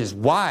research, which is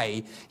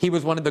why he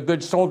was one of the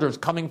good soldiers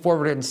coming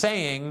forward and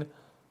saying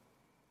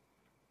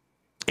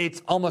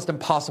it's almost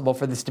impossible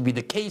for this to be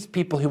the case.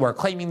 People who are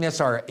claiming this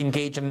are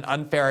engaged in an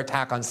unfair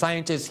attack on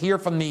scientists. Hear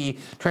from the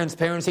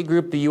transparency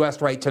group, the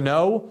U.S. Right to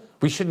Know.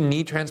 We shouldn't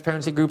need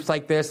transparency groups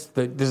like this.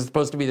 This is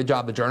supposed to be the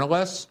job of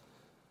journalists,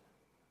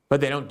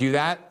 but they don't do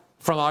that.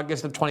 From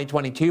August of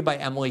 2022 by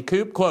Emily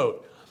Koop,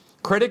 quote,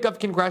 critic of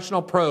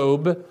congressional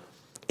probe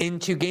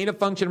into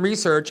gain-of-function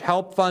research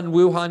help fund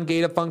Wuhan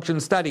gain-of-function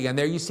study. And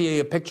there you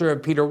see a picture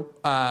of Peter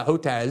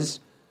Hotez.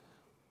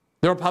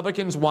 The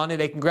Republicans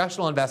wanted a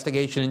congressional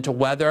investigation into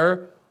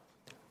whether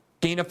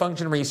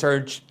gain-of-function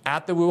research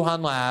at the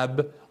Wuhan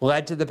lab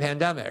led to the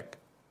pandemic.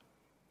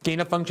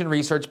 Gain-of-function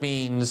research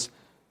means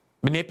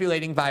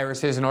manipulating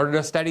viruses in order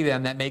to study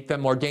them that make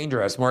them more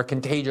dangerous, more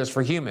contagious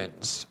for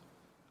humans,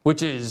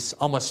 which is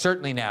almost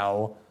certainly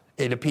now,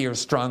 it appears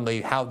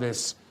strongly, how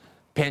this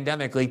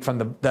pandemic leaked from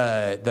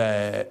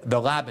the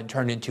lab and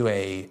turned into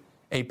a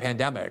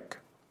pandemic,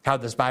 how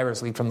this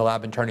virus leaked from the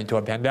lab and turned into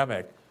a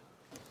pandemic.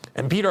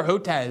 And Peter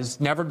Hotez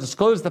never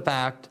disclosed the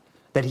fact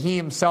that he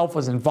himself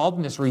was involved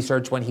in this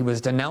research when he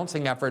was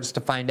denouncing efforts to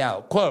find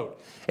out. Quote,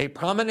 a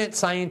prominent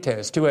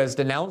scientist who has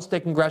denounced a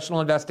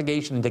congressional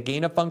investigation into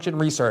gain-of-function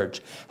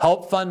research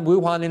helped fund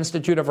Wuhan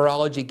Institute of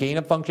Virology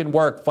gain-of-function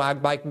work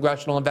flagged by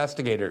congressional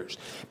investigators.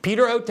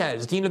 Peter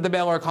Hotez, dean of the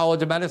Baylor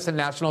College of Medicine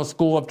National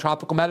School of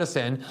Tropical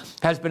Medicine,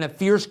 has been a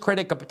fierce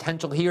critic of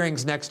potential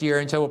hearings next year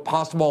into a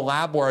possible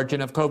lab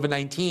origin of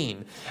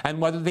COVID-19 and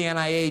whether the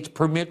NIH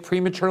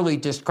prematurely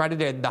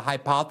discredited the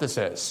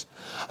hypothesis.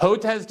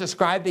 Hotez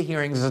described the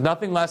hearings as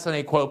nothing less than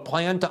a, quote,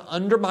 plan to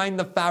undermine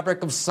the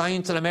fabric of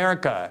science in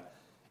America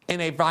in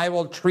a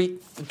viral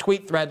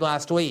tweet thread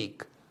last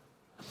week.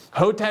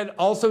 Hotez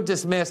also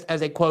dismissed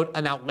as a, quote,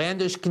 an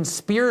outlandish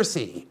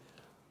conspiracy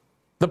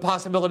the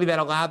possibility that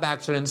a lab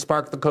accident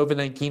sparked the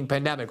COVID-19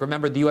 pandemic.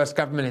 Remember, the U.S.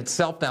 government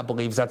itself now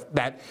believes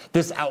that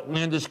this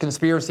outlandish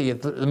conspiracy is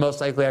the most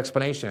likely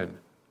explanation.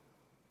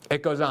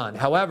 It goes on.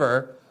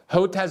 However,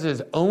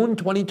 Hotez's own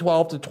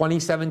 2012 to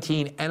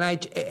 2017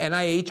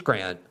 NIH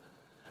grant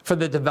for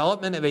the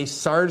development of a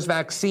SARS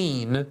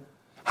vaccine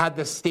had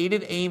the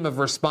stated aim of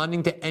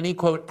responding to any,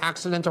 quote,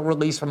 accidental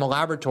release from a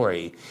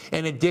laboratory,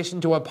 in addition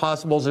to a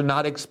possible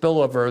zoonotic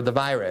spillover of the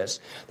virus.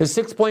 The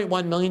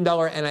 $6.1 million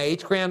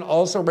NIH grant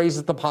also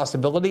raises the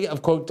possibility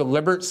of, quote,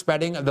 deliberate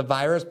spreading of the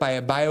virus by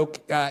a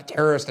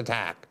bioterrorist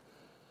attack.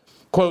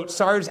 Quote,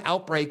 SARS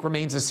outbreak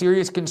remains a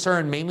serious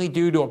concern, mainly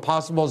due to a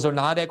possible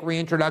zoonotic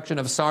reintroduction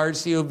of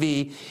SARS-CoV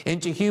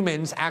into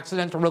humans,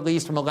 accidental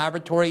release from a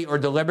laboratory, or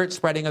deliberate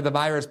spreading of the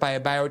virus by a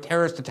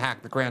bioterrorist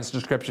attack, the grant's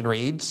description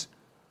reads.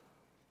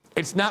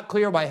 It's not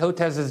clear why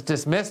Hotez has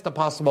dismissed the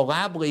possible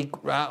lab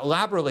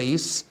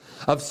release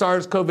of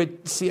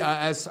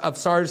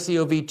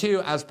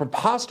SARS-CoV-2 as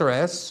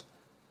preposterous,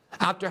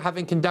 after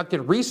having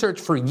conducted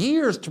research for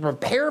years to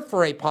prepare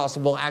for a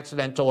possible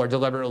accidental or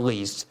deliberate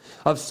release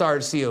of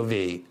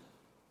SARS-CoV.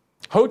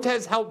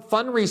 Hotez helped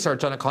fund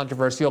research on a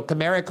controversial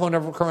chimeric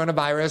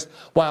coronavirus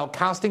while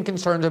casting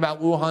concerns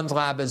about Wuhan's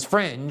lab as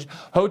fringe.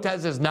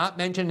 Hotez has not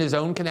mentioned his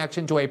own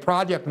connection to a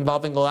project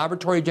involving a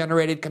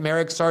laboratory-generated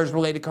chimeric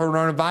SARS-related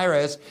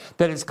coronavirus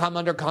that has come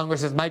under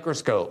Congress's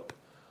microscope.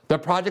 The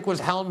project was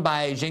helmed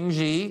by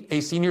Zhengji,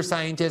 a senior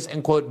scientist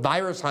and, quote,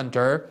 virus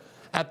hunter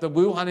at the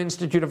Wuhan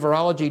Institute of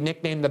Virology,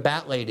 nicknamed the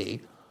Bat Lady.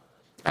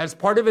 As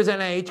part of his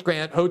NIH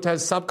grant,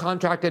 Hotez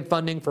subcontracted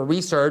funding for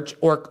research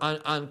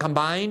on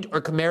combined or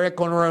chimeric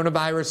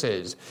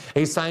coronaviruses,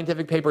 a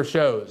scientific paper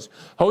shows.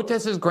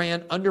 Hotez's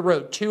grant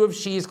underwrote two of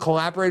Xi's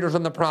collaborators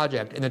on the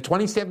project. In the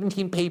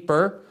 2017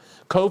 paper,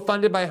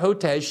 co-funded by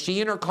Hotez,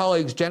 Xi and her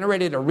colleagues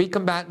generated a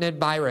recombinant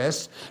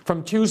virus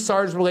from two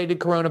SARS-related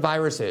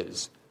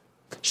coronaviruses.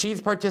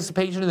 Xi's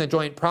participation in the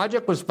joint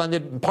project was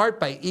funded in part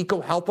by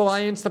EcoHealth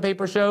Alliance, the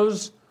paper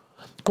shows.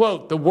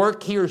 Quote, the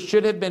work here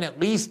should have been at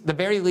least, the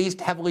very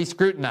least, heavily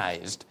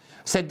scrutinized,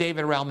 said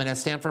David Relman, a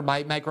Stanford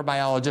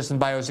microbiologist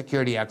and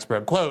biosecurity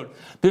expert. Quote,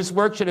 this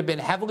work should have been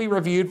heavily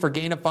reviewed for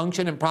gain of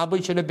function and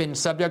probably should have been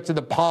subject to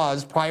the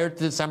pause prior to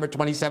December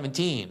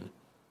 2017.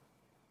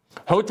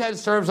 Hotez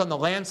serves on the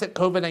Lancet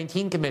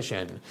COVID-19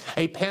 Commission,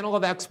 a panel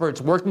of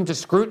experts working to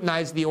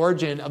scrutinize the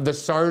origin of the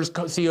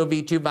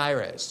SARS-CoV-2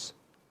 virus.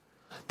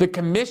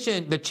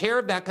 The chair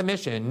of that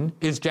commission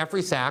is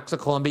Jeffrey Sachs, a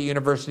Columbia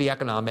University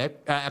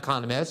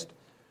economist.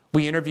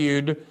 We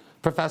interviewed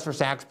Professor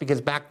Sachs because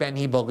back then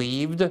he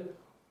believed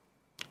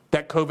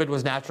that COVID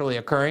was naturally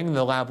occurring and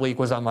the lab leak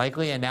was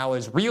unlikely, and now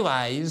has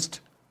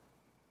realized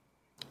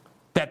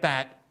that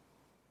that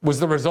was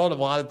the result of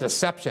a lot of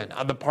deception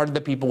on the part of the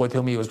people with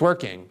whom he was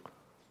working.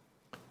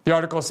 The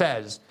article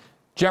says,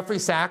 Jeffrey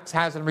Sachs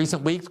has in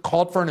recent weeks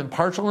called for an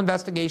impartial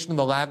investigation of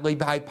the lab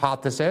leak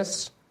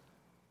hypothesis.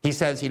 He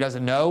says he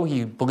doesn't know.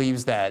 He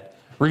believes that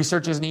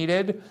research is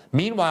needed.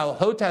 Meanwhile,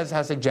 Hotez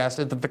has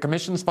suggested that the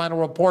commission's final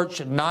report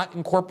should not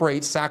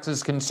incorporate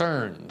Sachs's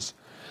concerns.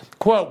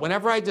 Quote,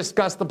 whenever I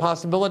discussed the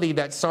possibility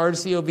that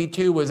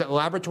SARS-CoV-2 was a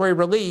laboratory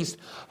release,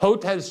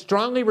 Hotez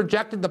strongly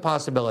rejected the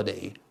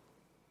possibility,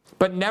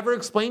 but never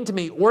explained to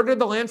me or to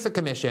the Lancet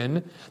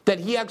Commission that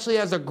he actually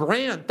has a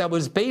grant that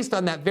was based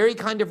on that very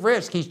kind of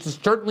risk. He should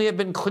certainly have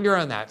been clear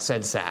on that,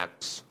 said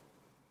Sachs.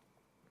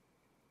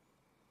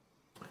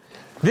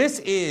 This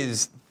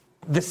is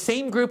the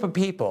same group of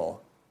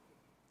people,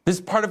 this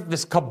part of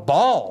this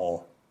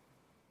cabal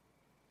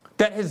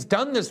that has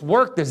done this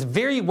work, this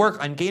very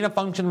work on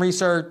gain-of-function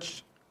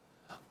research,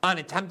 on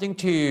attempting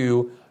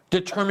to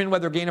determine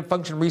whether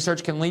gain-of-function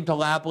research can lead to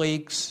lab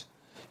leaks,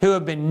 who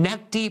have been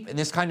neck-deep in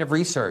this kind of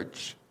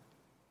research.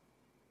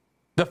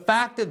 The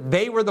fact that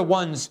they were the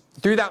ones,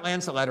 through that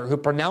Lancet letter, who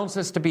pronounced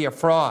this to be a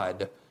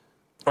fraud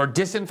or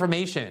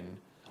disinformation,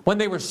 when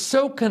they were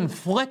so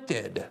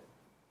conflicted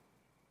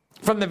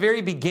from the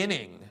very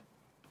beginning,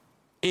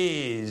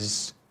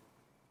 is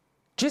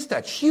just a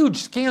huge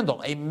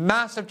scandal, a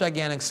massive,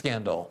 gigantic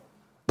scandal.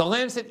 The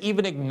Lancet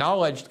even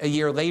acknowledged a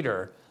year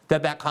later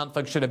that that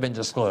conflict should have been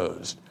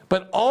disclosed.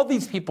 But all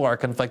these people are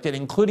conflicted,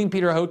 including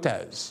Peter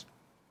Hotez.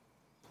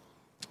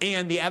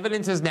 And the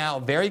evidence is now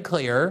very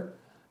clear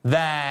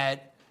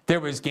that there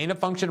was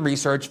gain-of-function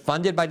research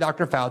funded by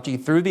Dr.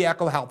 Fauci through the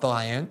EcoHealth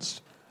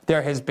Alliance.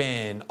 There has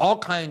been all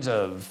kinds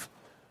of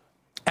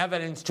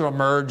evidence to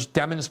emerge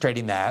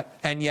demonstrating that.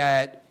 And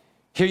yet,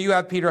 here you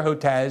have Peter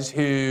Hotez,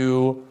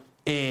 who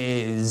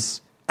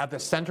is at the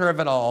center of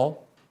it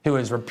all, who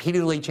has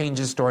repeatedly changed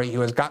his story,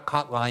 who has got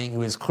caught lying,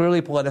 who has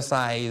clearly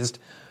politicized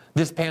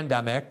this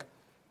pandemic,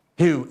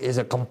 who is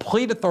a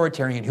complete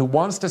authoritarian, who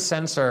wants to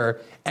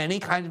censor any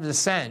kind of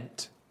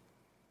dissent.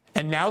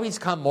 And now he's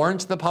come more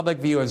into the public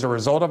view as a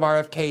result of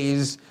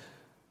RFK's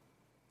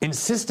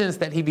insistence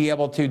that he be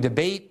able to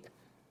debate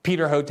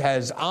Peter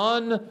Hotez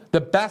on the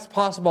best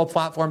possible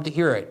platform to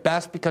hear it.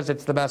 Best because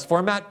it's the best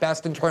format,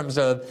 best in terms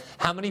of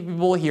how many people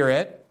will hear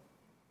it.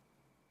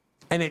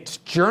 And it's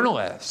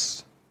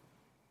journalists,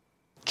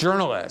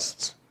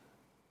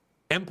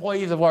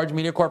 employees of large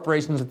media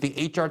corporations with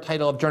the HR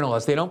title of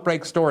journalists. They don't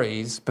break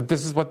stories, but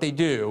this is what they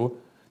do.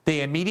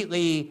 They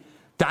immediately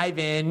dive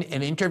in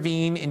and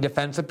intervene in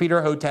defense of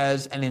Peter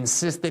Hotez and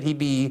insist that he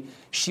be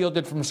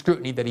shielded from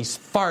scrutiny, that he's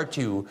far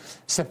too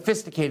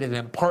sophisticated and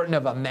important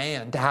of a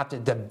man to have to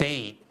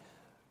debate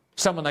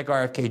someone like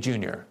RFK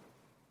Jr.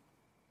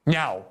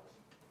 Now,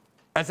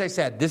 as I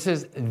said, this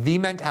is the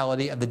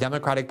mentality of the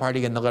Democratic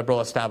Party and the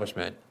liberal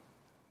establishment.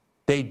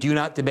 They do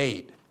not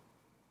debate.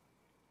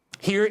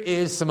 Here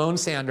is Simone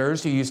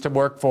Sanders, who used to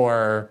work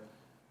for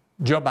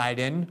Joe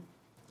Biden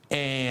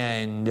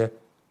and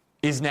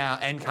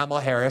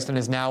Kamala Harris, and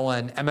is now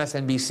an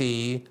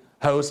MSNBC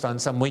host on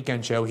some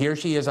weekend show. Here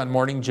she is on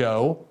Morning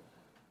Joe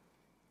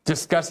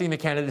discussing the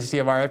candidacy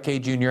of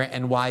RFK Jr.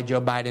 and why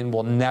Joe Biden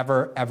will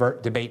never, ever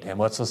debate him.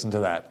 Let's listen to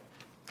that.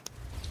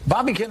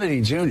 Bobby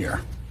Kennedy Jr.,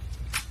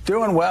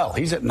 doing well.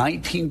 He's at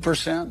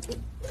 19%.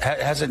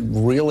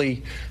 Hasn't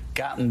really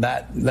gotten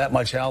that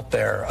much out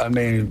there. I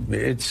mean,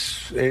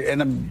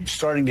 and I'm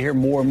starting to hear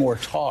more and more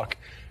talk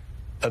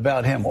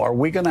about him. Are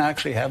we going to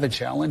actually have a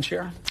challenge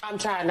here? I'm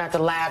trying not to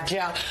laugh,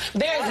 Joe.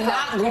 There's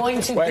not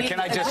going to Wait, be... can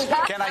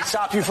I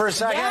stop you for a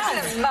second?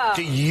 Yes.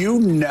 Do you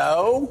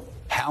know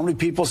how many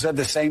people said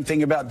the same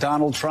thing about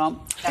Donald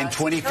Trump in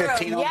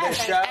 2015 on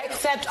this show?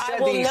 Except said I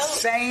will the note,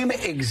 same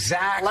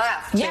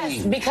exact thing.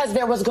 Yes, because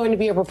there was going to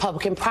be a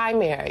Republican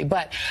primary.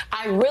 But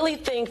I really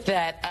think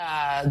that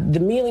the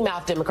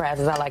mealy-mouthed Democrats,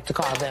 as I like to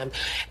call them,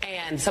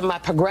 and some of my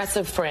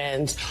progressive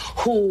friends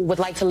who would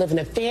like to live in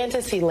a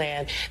fantasy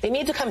land, they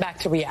need to come back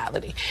to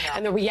reality. Yeah.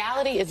 And the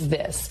reality is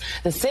this.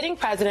 The sitting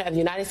president of the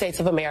United States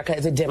of America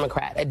is a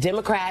Democrat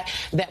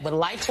that would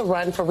like to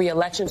run for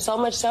re-election, so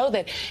much so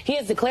that he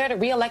has declared a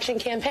re-election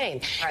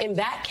campaign. Right. In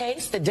that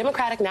case, the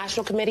Democratic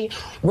National Committee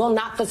will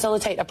not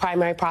facilitate a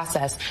primary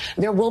process.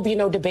 There will be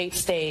no debate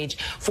stage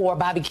for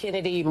Bobby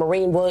Kennedy,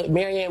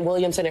 Marianne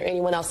Williamson, or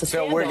anyone else to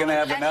stand on. So we're going to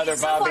have another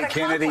Bobby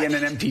Kennedy in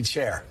an empty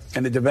chair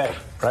in the debate,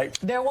 right?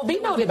 There will be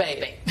no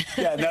debate.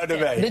 Yeah, no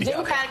debate. The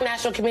Democratic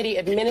National Committee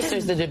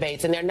administers the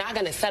debates, and they're not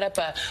going to set up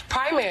a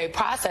primary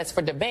process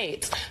for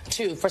debates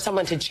for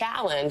someone to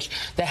challenge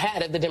the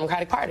head of the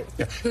Democratic Party.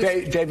 Yeah.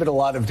 David, a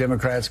lot of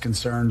Democrats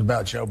concerned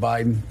about Joe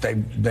Biden.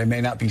 They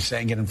may not be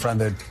saying it in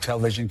front of the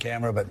television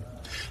camera, but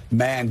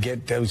man,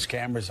 get those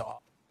cameras off.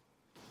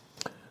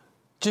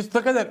 Just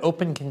look at that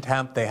open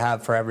contempt they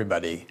have for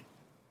everybody.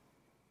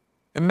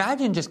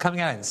 Imagine just coming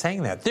out and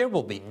saying that. There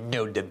will be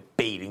no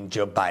debating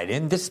Joe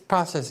Biden. This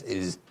process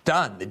is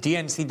done. The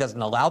DNC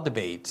doesn't allow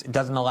debates. It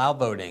doesn't allow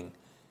voting.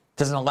 It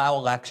doesn't allow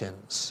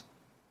elections.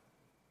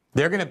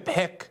 They're going to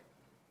pick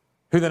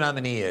who the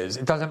nominee is.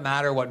 It doesn't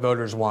matter what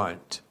voters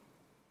want.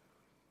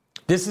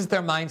 This is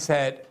their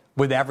mindset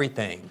with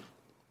everything.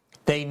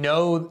 They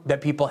know that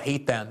people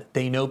hate them.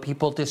 They know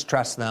people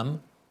distrust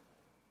them.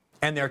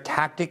 And their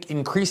tactic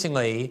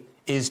increasingly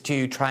is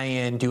to try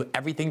and do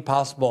everything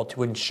possible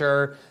to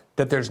ensure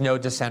that there's no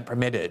dissent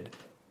permitted.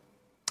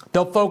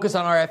 They'll focus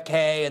on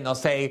RFK and they'll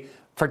say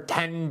for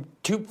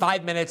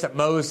 5 minutes at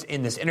most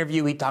in this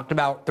interview, he talked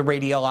about the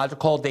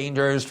radiological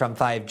dangers from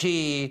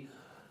 5G.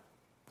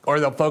 Or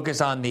they'll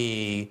focus on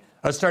the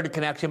asserted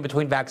connection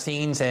between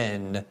vaccines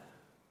and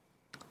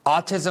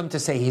autism to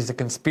say he's a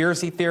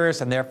conspiracy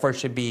theorist and therefore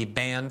should be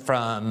banned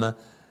from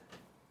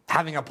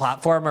having a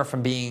platform or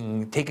from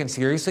being taken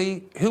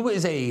seriously. Who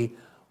is a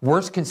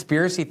worse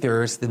conspiracy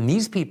theorist than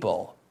these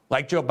people,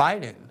 like Joe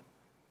Biden,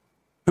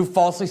 who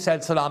falsely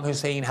said Saddam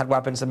Hussein had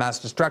weapons of mass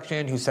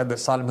destruction, who said that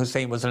Saddam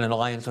Hussein was in an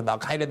alliance with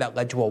al-Qaeda that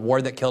led to a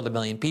war that killed 1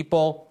 million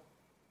people,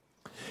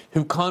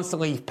 who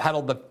constantly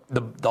peddled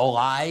the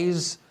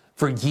lies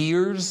for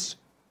years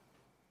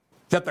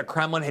that the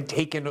Kremlin had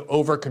taken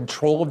over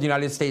control of the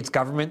United States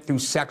government through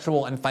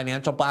sexual and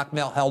financial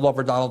blackmail held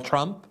over Donald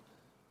Trump.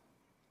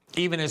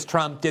 Even as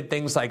Trump did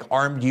things like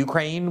armed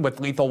Ukraine with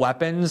lethal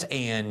weapons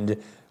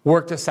and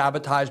worked to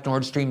sabotage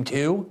Nord Stream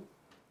 2,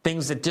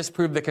 things that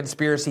disprove the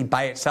conspiracy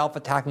by itself,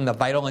 attacking the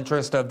vital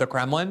interest of the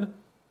Kremlin.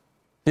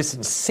 This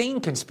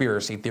insane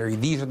conspiracy theory,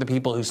 these are the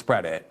people who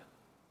spread it.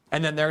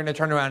 And then they're going to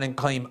turn around and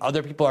claim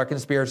other people are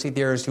conspiracy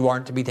theorists who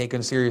aren't to be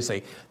taken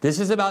seriously. This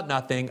is about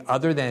nothing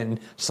other than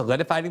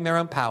solidifying their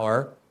own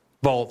power,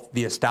 both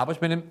the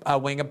establishment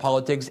wing of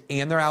politics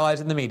and their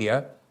allies in the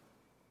media,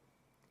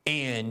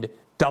 and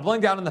doubling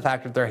down on the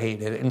fact that they're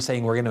hated and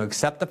saying we're going to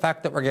accept the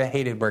fact that we're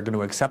hated, we're going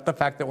to accept the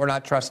fact that we're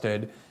not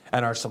trusted,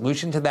 and our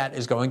solution to that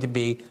is going to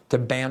be to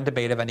ban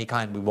debate of any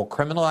kind. We will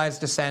criminalize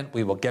dissent.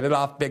 We will get it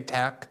off big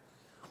tech.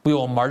 We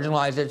will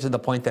marginalize it to the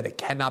point that it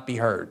cannot be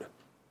heard.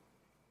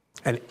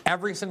 And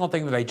every single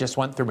thing that I just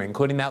went through,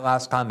 including that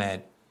last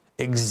comment,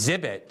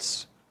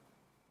 exhibits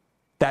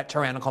that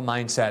tyrannical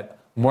mindset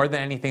more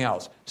than anything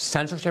else.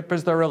 Censorship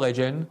is their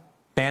religion.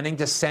 Banning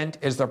dissent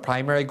is their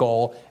primary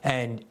goal.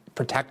 And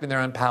protecting their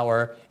own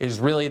power is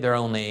really their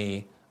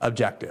only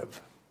objective.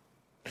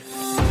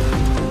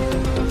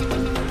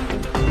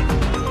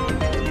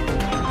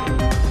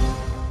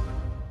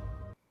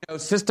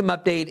 System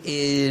Update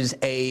is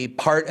a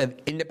part of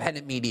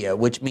independent media,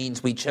 which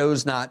means we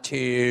chose not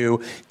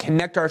to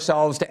connect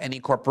ourselves to any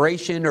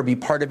corporation or be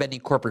part of any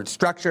corporate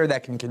structure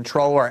that can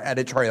control our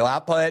editorial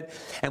output.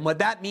 And what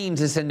that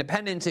means is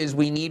independence is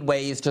we need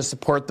ways to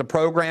support the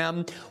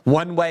program.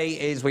 One way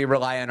is we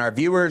rely on our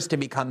viewers to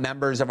become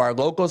members of our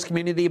locals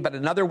community, but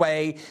another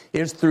way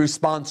is through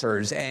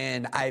sponsors.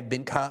 And I've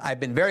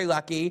been very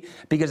lucky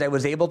because I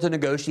was able to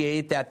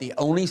negotiate that the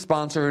only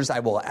sponsors I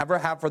will ever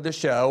have for the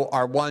show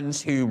are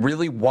ones who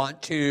really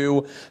want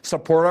to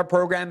support our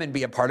program and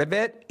be a part of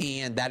it.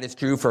 And that is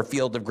true for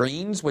Field of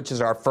Greens, which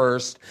is our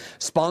first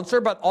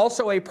sponsor, but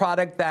also a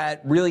product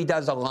that really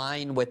does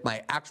align with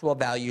my actual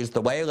values,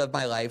 the way I live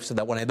my life, so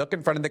that when I look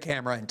in front of the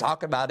camera and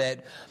talk about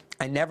it,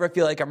 I never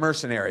feel like a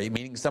mercenary,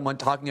 meaning someone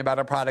talking about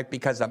a product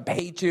because I'm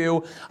paid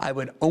to. I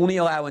would only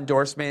allow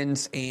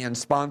endorsements and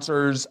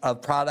sponsors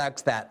of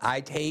products that I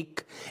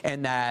take,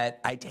 and that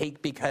I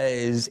take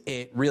because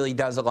it really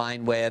does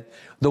align with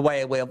the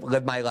way I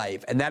live my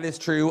life. And that is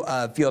true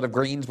of Field of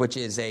Greens, which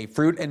is a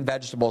fruit and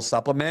vegetable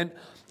supplement.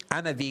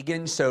 I'm a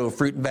vegan, so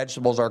fruit and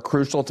vegetables are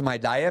crucial to my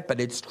diet,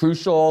 but it's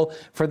crucial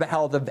for the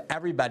health of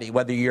everybody,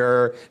 whether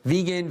you're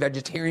vegan,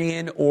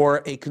 vegetarian,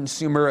 or a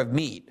consumer of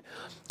meat.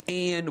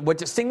 And what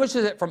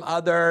distinguishes it from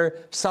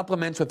other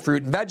supplements with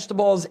fruit and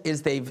vegetables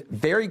is they've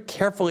very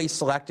carefully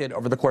selected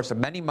over the course of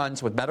many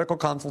months with medical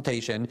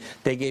consultation.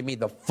 They gave me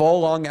the full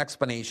long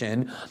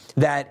explanation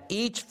that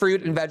each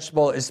fruit and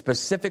vegetable is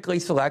specifically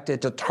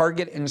selected to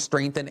target and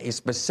strengthen a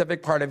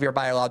specific part of your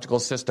biological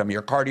system,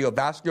 your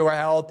cardiovascular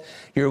health,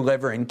 your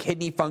liver and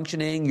kidney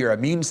functioning, your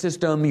immune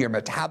system, your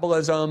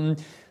metabolism.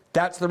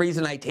 That's the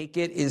reason I take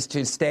it, is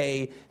to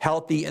stay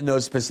healthy in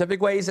those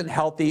specific ways and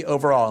healthy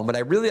overall. And what I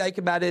really like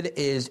about it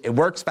is it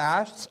works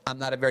fast. I'm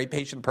not a very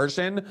patient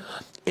person.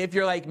 If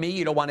you're like me,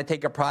 you don't want to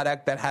take a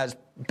product that has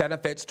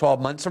benefits 12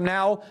 months from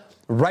now.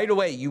 Right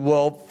away, you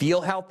will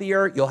feel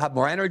healthier. You'll have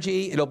more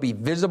energy. It'll be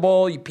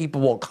visible. People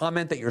will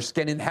comment that your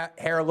skin and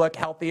hair look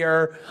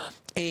healthier.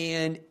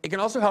 And it can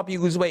also help you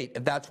lose weight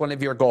if that's one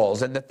of your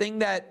goals. And the thing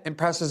that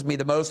impresses me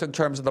the most in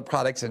terms of the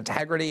product's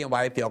integrity and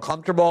why I feel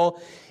comfortable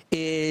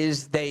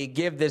is they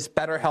give this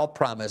better health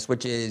promise,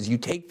 which is you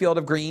take Field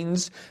of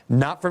Greens,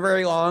 not for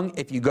very long.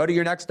 If you go to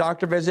your next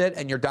doctor visit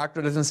and your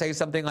doctor doesn't say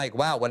something like,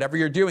 wow, whatever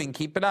you're doing,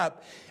 keep it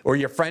up, or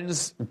your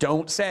friends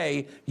don't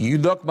say, you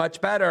look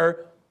much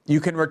better, you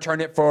can return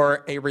it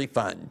for a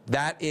refund.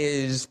 That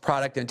is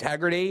product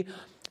integrity.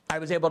 I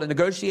was able to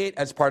negotiate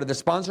as part of the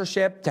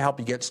sponsorship to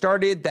help you get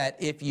started that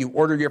if you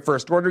order your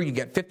first order, you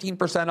get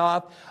 15%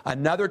 off,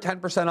 another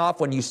 10% off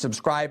when you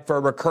subscribe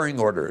for recurring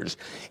orders.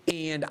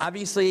 And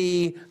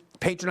obviously,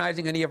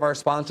 patronizing any of our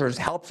sponsors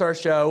helps our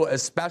show,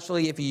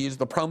 especially if you use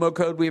the promo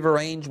code we've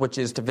arranged, which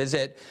is to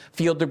visit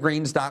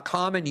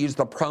fieldofgreens.com and use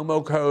the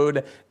promo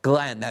code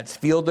Glenn. That's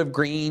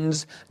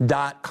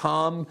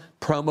fieldofgreens.com,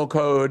 promo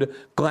code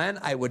Glenn.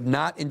 I would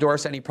not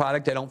endorse any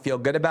product I don't feel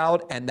good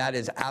about, and that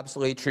is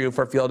absolutely true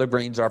for Field of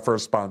Greens, our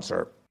first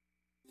sponsor.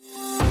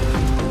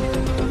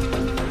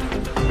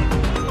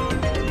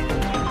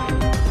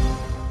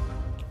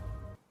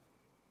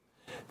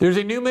 There's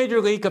a new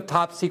major leak of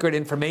top secret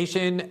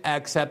information,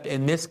 except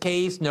in this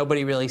case,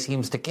 nobody really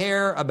seems to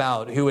care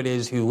about who it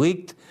is who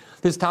leaked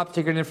this top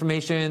secret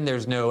information.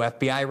 There's no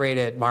FBI raid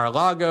at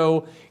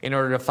Mar-a-Lago in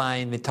order to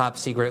find the top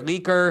secret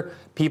leaker.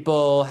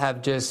 People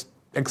have just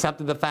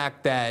accepted the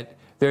fact that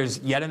there's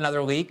yet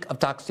another leak of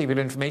top secret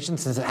information,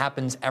 since it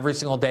happens every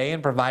single day,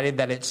 and provided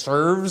that it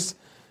serves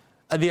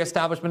the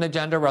establishment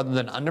agenda rather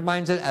than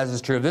undermines it, as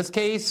is true of this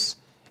case,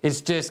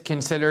 it's just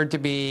considered to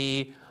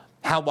be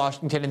how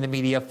Washington and the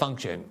media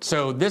function.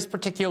 So this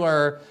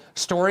particular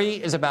story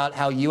is about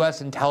how U.S.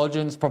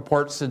 intelligence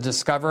purports to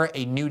discover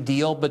a new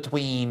deal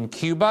between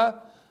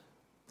Cuba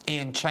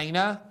and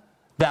China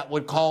that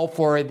would call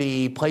for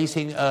the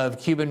placing of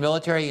Cuban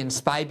military and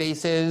spy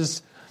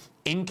bases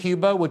in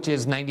Cuba, which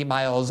is 90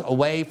 miles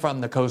away from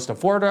the coast of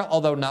Florida,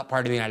 although not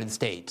part of the United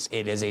States.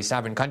 It is a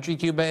sovereign country,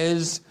 Cuba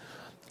is,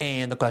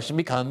 and the question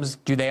becomes,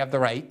 do they have the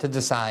right to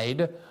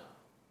decide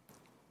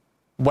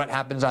what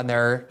happens on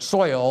their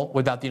soil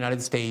without the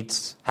United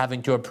States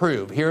having to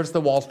approve? Here's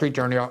the Wall Street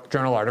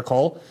Journal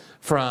article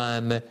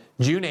from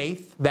June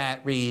 8th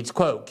that reads,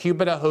 quote,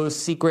 Cuba to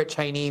host secret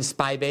Chinese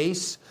spy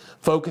base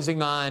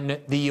focusing on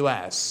the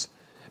U.S.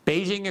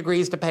 Beijing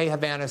agrees to pay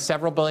Havana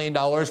several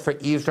 $billions for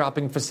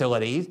eavesdropping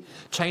facilities.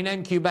 China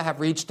and Cuba have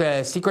reached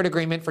a secret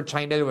agreement for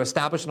China to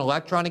establish an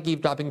electronic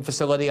eavesdropping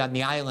facility on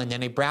the island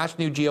in a brash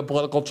new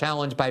geopolitical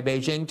challenge by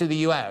Beijing to the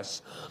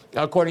U.S.,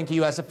 according to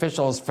U.S.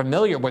 officials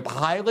familiar with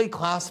highly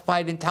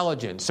classified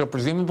intelligence. So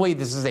presumably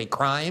this is a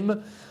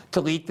crime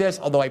to leak this,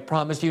 although I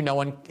promise you no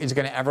one is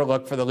going to ever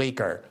look for the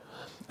leaker.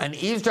 An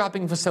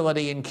eavesdropping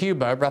facility in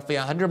Cuba, roughly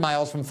 100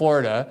 miles from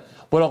Florida,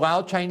 would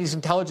allow Chinese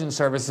intelligence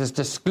services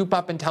to scoop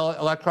up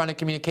electronic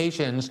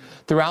communications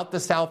throughout the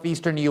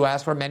southeastern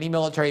U.S., where many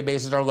military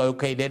bases are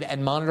located,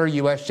 and monitor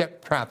U.S.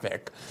 ship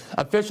traffic.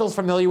 Officials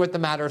familiar with the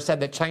matter said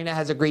that China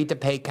has agreed to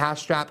pay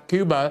cash-strapped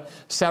Cuba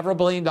several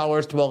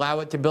 $billions to allow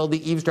it to build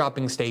the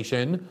eavesdropping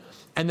station.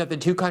 and that the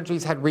two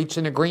countries had reached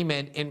an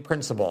agreement in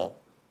principle.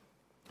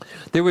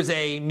 There was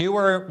a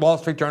newer Wall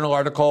Street Journal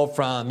article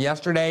from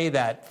yesterday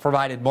that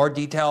provided more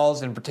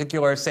details, in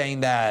particular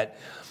saying that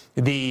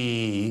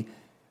the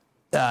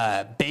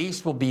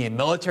base will be a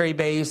military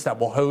base that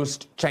will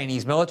host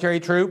Chinese military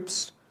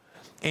troops.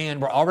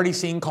 And we're already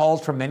seeing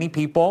calls from many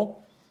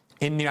people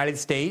in the United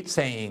States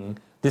saying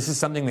this is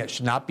something that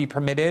should not be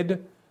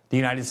permitted. The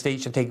United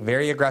States should take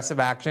very aggressive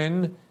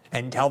action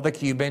and tell the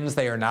Cubans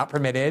they are not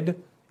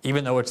permitted,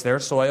 even though it's their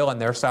soil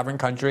and their sovereign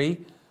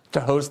country,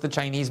 to host the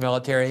Chinese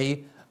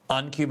military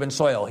on Cuban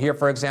soil. Here,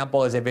 for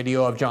example, is a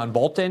video of John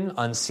Bolton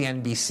on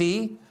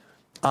CNBC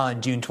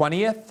on June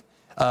 20th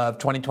of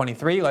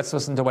 2023. Let's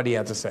listen to what he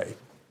had to say.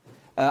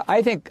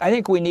 I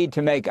think we need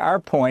to make our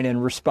point in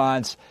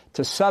response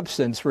to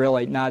substance,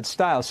 really, not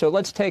style. So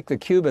let's take the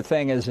Cuba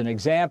thing as an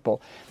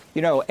example.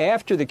 You know,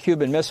 after the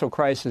Cuban Missile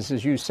Crisis,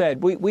 as you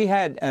said, we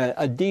had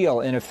a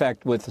deal, in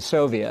effect, with the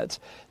Soviets.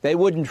 They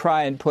wouldn't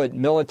try and put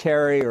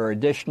military or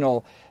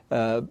additional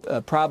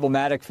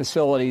problematic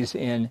facilities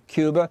in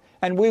Cuba,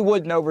 and we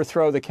wouldn't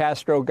overthrow the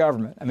Castro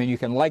government. I mean, you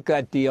can like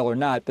that deal or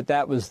not, but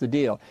that was the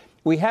deal.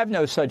 We have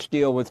no such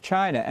deal with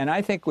China, and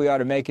I think we ought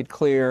to make it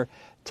clear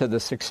to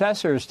the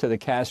successors to the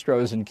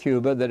Castros in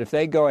Cuba that if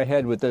they go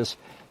ahead with this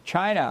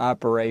China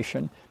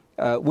operation,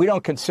 we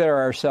don't consider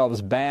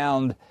ourselves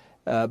bound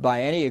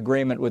by any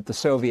agreement with the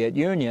Soviet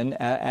Union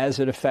as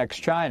it affects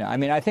China. I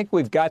mean, I think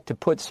we've got to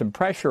put some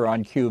pressure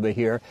on Cuba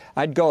here.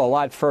 I'd go a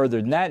lot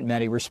further than that in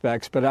many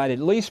respects, but I'd at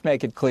least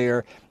make it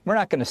clear we're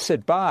not going to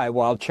sit by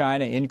while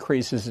China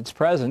increases its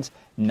presence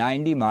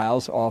 90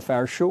 miles off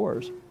our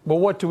shores. Well,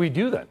 what do we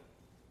do then?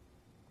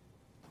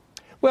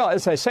 Well,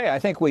 as I say, I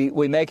think we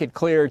make it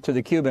clear to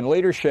the Cuban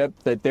leadership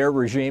that their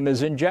regime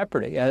is in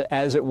jeopardy,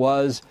 as it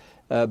was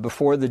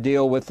before the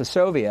deal with the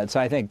Soviets.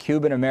 I think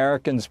Cuban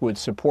Americans would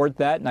support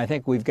that, and I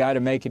think we've got to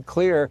make it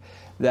clear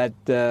that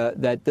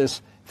that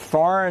this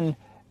foreign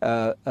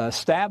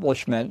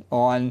establishment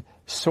on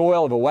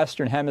soil of a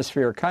Western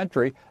Hemisphere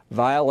country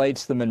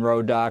violates the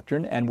Monroe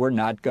Doctrine, and we're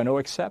not going to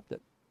accept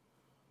it.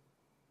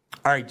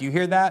 All right, do you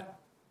hear that?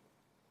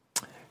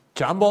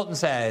 John Bolton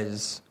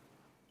says,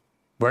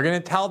 we're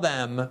going to tell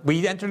them,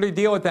 we entered a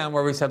deal with them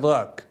where we said,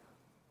 look,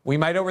 we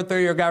might overthrow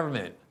your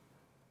government.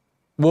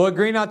 We'll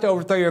agree not to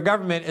overthrow your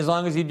government as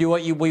long as you do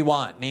what we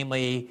want.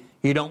 Namely,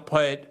 you don't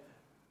put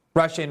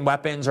Russian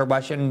weapons or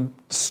Russian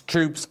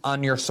troops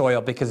on your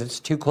soil because it's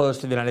too close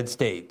to the United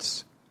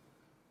States.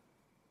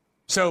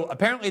 So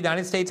apparently the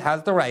United States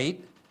has the right,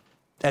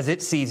 as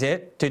it sees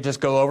it, to just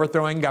go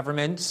overthrowing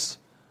governments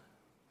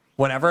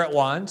whenever it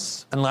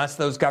wants, unless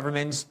those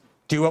governments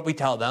do what we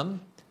tell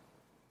them.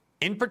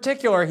 In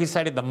particular, he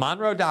cited the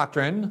Monroe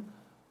Doctrine,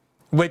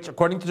 which,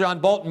 according to John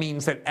Bolton,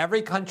 means that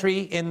every country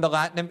in the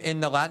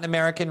Latin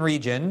American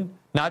region,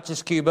 not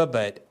just Cuba,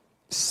 but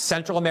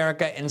Central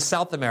America and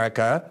South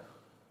America,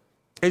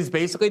 is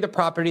basically the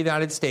property of the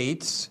United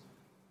States,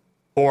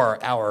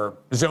 or our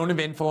zone of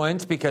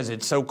influence because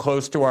it's so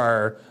close to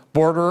our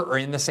border or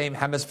in the same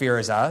hemisphere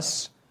as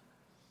us.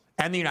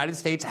 And the United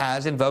States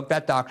has invoked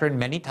that doctrine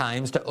many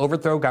times to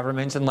overthrow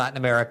governments in Latin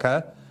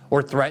America,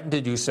 or threatened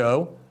to do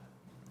so,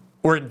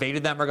 or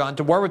invaded them or gone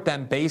to war with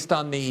them based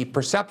on the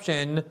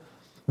perception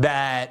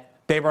that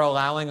they were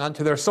allowing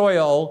onto their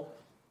soil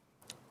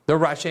the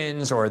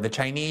Russians or the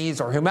Chinese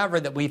or whomever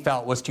that we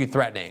felt was too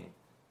threatening.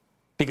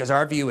 Because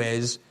our view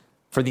is,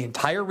 for the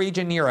entire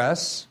region near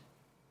us,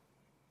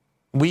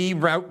 we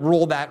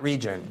rule that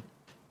region.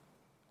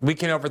 We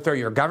can overthrow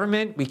your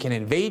government, we can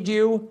invade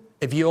you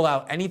if you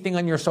allow anything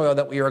on your soil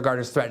that we regard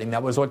as threatening.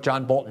 That was what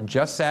John Bolton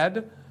just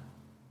said.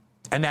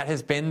 And that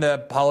has been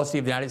the policy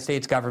of the United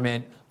States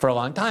government for a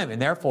long time. And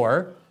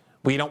therefore,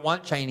 we don't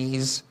want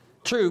Chinese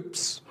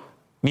troops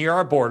near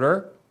our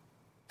border.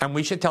 And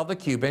we should tell the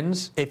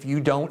Cubans, if you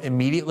don't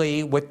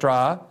immediately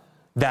withdraw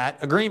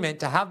that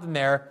agreement to have them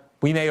there,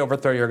 we may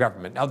overthrow your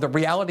government. Now, the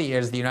reality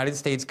is the United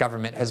States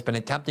government has been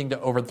attempting to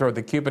overthrow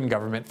the Cuban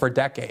government for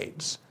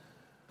decades.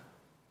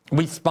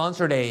 We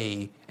sponsored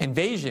an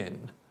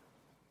invasion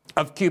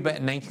of Cuba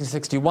in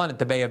 1961 at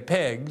the Bay of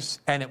Pigs,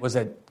 and it was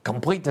a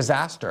complete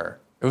disaster.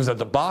 It was a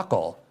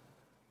debacle.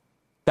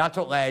 That's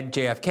what led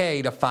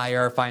JFK to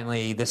fire,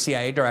 finally, the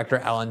CIA director,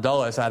 Allen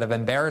Dulles, out of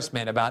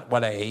embarrassment about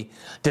what a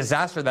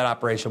disaster that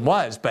operation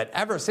was. But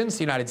ever since,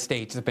 the United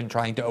States has been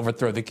trying to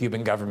overthrow the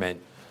Cuban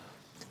government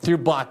through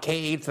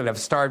blockades that have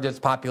starved its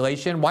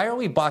population. Why are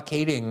we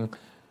blockading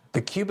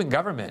the Cuban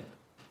government?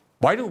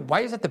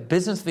 Why is it the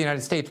business of the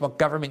United States what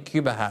government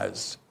Cuba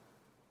has?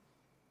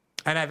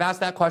 And I've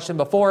asked that question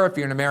before. If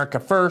you're an America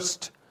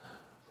First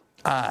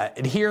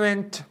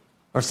adherent,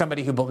 or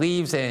somebody who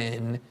believes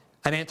in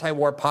an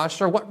anti-war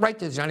posture, what right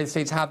does the United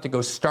States have to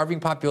go starving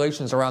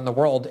populations around the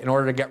world in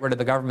order to get rid of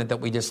the government that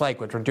we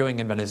dislike, which we're doing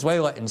in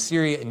Venezuela, in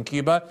Syria, in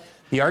Cuba?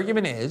 The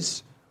argument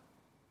is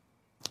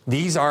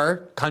these are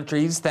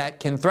countries that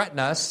can threaten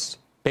us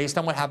based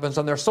on what happens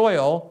on their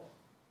soil,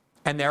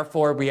 and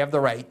therefore we have the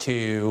right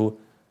to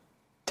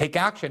take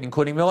action,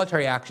 including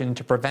military action,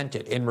 to prevent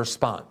it in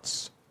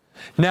response.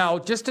 Now,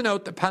 just to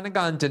note, the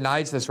Pentagon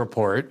denies this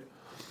report.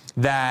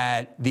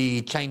 that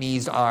the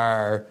Chinese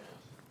are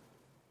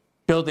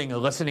building a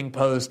listening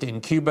post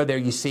in Cuba. There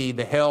you see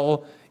the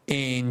Hill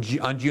on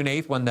June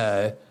 8th when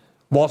the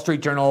Wall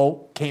Street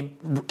Journal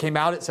came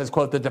out. It says,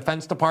 quote, the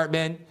Defense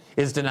Department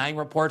is denying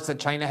reports that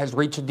China has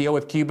reached a deal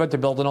with Cuba to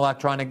build an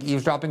electronic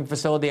eavesdropping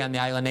facility on the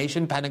island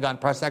nation. Pentagon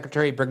Press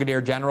Secretary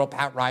Brigadier General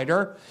Pat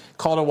Ryder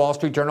called a Wall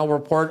Street Journal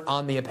report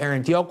on the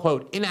apparent deal,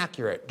 quote,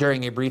 inaccurate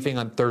during a briefing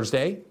on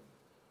Thursday.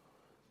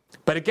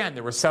 But again,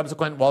 there was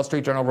subsequent Wall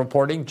Street Journal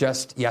reporting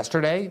just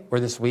yesterday or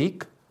this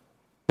week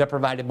that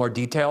provided more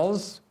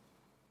details.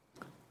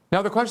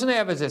 Now, the question I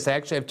have is this. I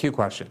actually have two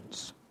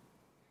questions.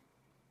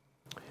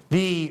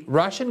 The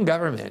Russian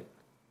government,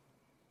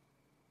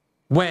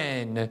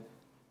 when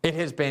it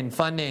has been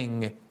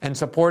funding and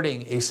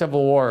supporting a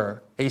civil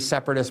war, a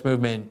separatist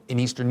movement in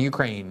eastern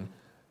Ukraine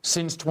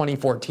since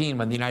 2014,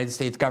 when the United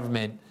States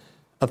government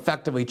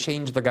effectively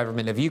changed the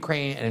government of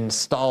Ukraine and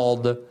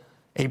installed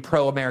a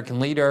pro-American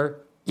leader,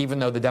 even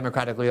though the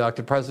democratically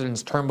elected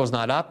president's term was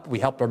not up. We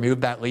helped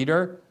remove that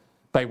leader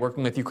by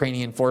working with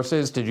Ukrainian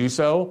forces to do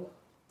so.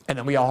 And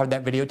then we all heard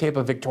that videotape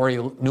of Victoria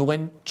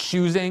Nuland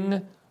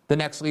choosing the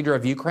next leader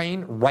of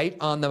Ukraine right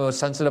on the most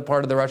sensitive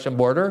part of the Russian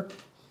border.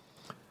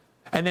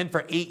 And then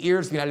for 8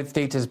 years, the United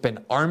States has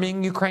been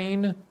arming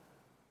Ukraine.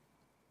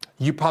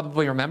 You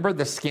probably remember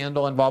the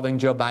scandal involving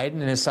Joe Biden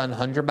and his son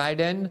Hunter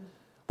Biden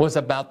was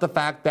about the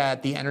fact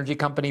that the energy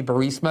company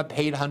Burisma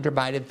paid Hunter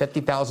Biden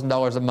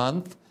 $50,000 a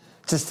month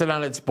to sit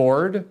on its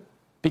board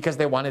because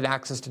they wanted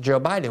access to Joe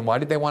Biden. Why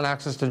did they want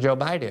access to Joe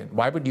Biden?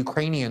 Why would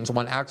Ukrainians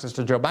want access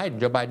to Joe Biden?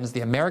 Joe Biden's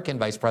the American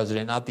vice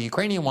president, not the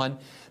Ukrainian one.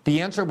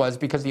 The answer was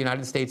because the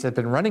United States had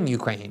been running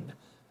Ukraine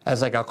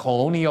as like a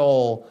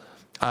colonial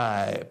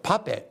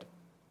puppet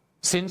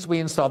since we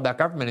installed that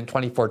government in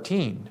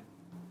 2014.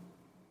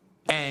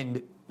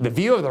 And the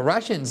view of the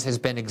Russians has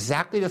been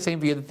exactly the same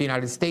view that the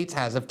United States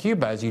has of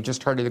Cuba, as you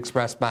just heard it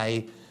expressed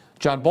by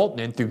John Bolton,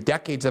 and through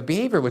decades of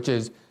behavior, which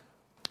is,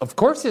 of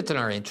course it's in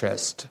our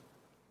interest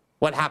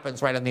what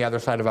happens right on the other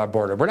side of our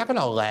border. We're not going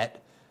to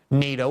let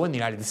NATO and the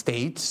United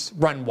States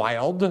run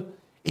wild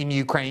in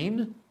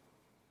Ukraine.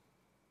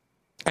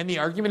 And the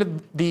argument of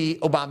the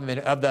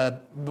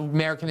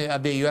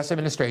U.S.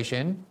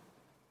 administration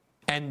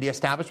and the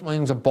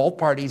establishments of both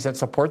parties that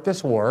support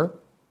this war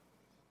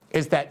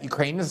is that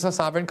Ukraine is a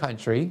sovereign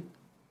country.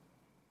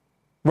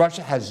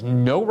 Russia has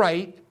no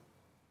right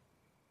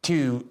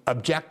to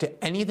object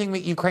to anything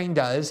that Ukraine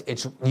does.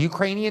 It's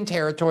Ukrainian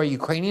territory,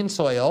 Ukrainian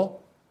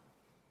soil,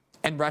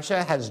 and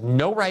Russia has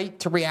no right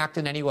to react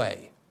in any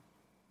way.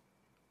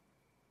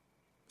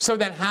 So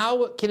then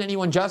how can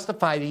anyone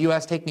justify the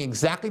U.S. taking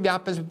exactly the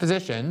opposite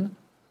position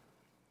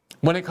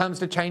when it comes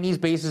to Chinese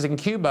bases in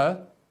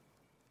Cuba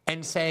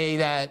and say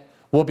that,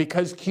 well,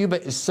 because Cuba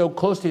is so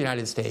close to the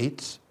United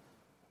States,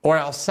 or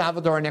El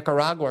Salvador and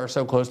Nicaragua are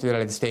so close to the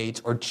United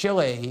States, or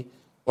Chile,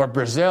 or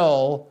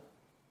Brazil,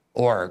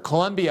 or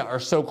Colombia are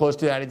so close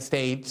to the United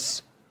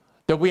States,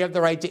 that we have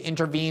the right to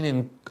intervene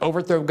and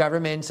overthrow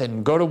governments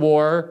and go to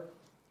war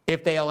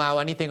if they allow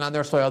anything on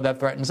their soil that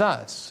threatens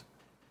us.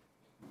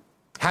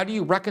 How do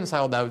you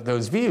reconcile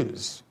those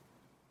views?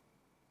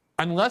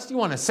 Unless you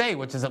want to say,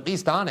 which is at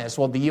least honest,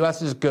 well, the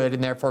U.S. is good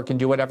and therefore can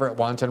do whatever it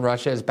wants, and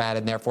Russia is bad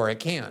and therefore it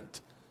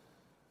can't.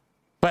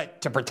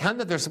 But to pretend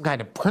that there's some kind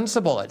of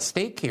principle at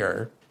stake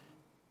here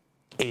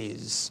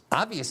is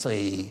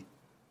obviously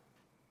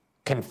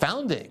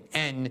confounding.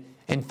 And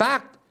in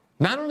fact,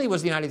 not only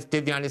did the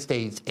United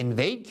States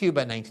invade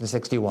Cuba in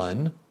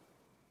 1961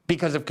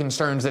 because of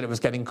concerns that it was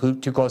getting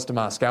too close to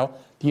Moscow,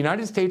 the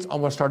United States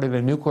almost started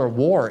a nuclear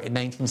war in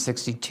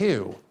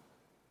 1962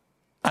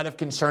 out of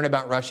concern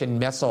about Russian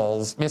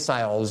missiles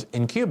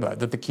in Cuba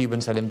that the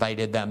Cubans had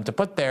invited them to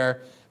put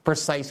there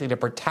precisely to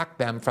protect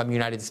them from the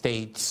United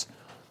States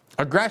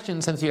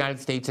aggression, since the United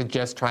States had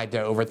just tried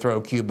to overthrow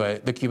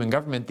the Cuban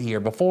government the year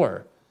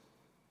before.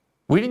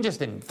 We didn't just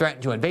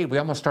threaten to invade, we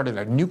almost started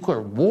a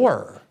nuclear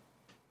war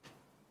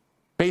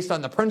based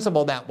on the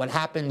principle that what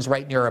happens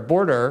right near a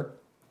border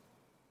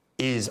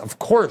is, of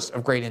course,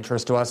 of great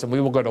interest to us, and we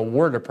will go to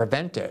war to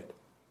prevent it.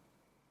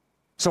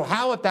 So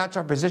how, if that's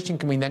our position,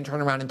 can we then turn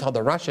around and tell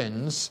the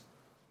Russians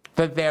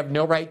that they have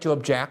no right to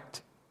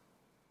object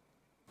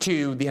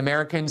to the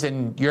Americans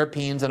and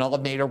Europeans and all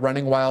of NATO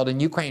running wild in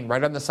Ukraine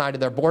right on the side of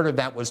their border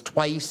that was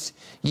twice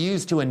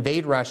used to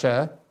invade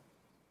Russia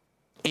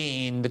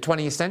in the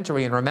 20th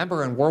century? And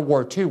remember, in World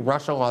War II,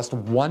 Russia lost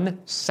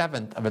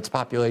 1/7 of its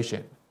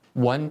population.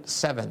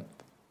 1/7.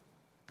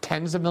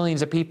 Tens of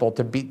millions of people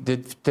to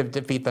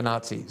defeat the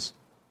Nazis.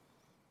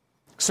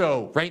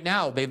 So right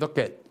now, they look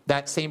at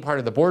that same part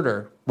of the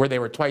border where they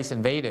were twice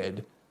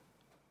invaded,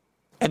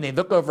 and they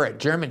look over at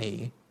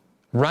Germany,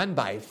 run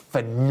by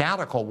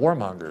fanatical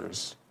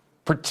warmongers,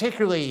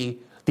 particularly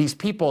these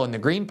people in the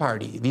Green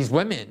Party, these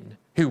women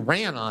who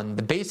ran on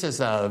the basis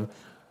of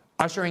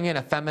ushering in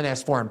a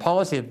feminist foreign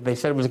policy that they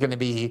said was going to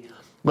be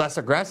less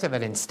aggressive,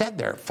 and instead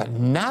they're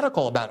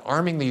fanatical about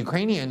arming the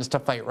Ukrainians to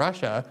fight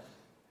Russia.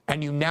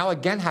 And you now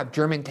again have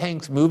German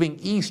tanks moving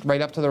east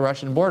right up to the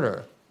Russian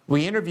border.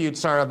 We interviewed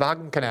Sarah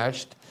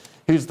Wagenknecht,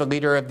 who's the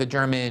leader of the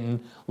German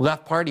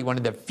left party, one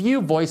of the few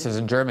voices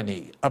in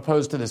Germany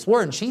opposed to this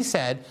war. And she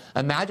said,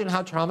 imagine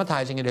how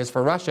traumatizing it is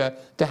for Russia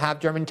to have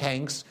German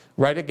tanks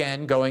right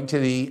again going to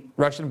the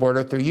Russian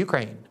border through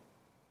Ukraine.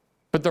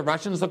 But the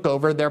Russians look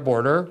over their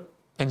border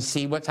and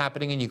see what's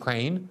happening in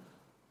Ukraine,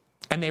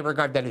 and they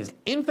regard that as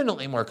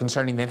infinitely more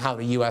concerning than how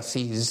the U.S.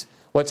 sees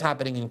what's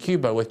happening in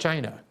Cuba with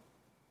China.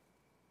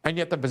 And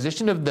yet the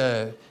position of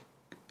the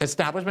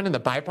establishment and the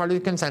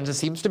bipartisan consensus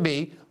seems to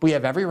be we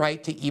have every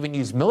right to even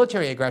use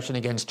military aggression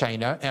against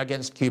China,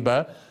 against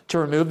Cuba, to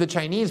remove the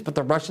Chinese, but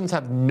the Russians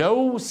have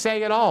no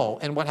say at all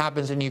in what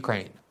happens in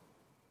Ukraine.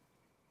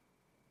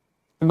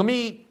 Let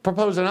me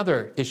propose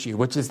another issue,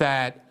 which is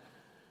that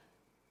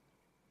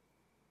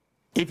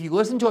if you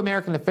listen to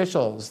American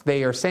officials,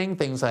 they are saying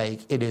things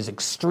like it is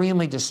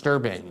extremely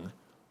disturbing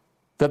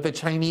that the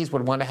Chinese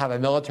would want to have a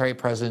military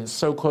presence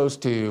so close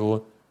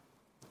to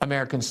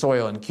American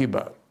soil in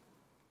Cuba.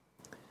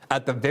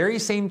 At the very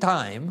same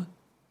time,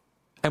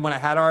 and when I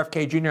had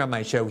RFK Jr. on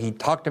my show, he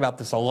talked about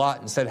this a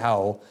lot and said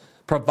how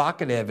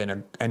provocative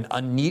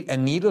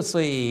and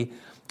needlessly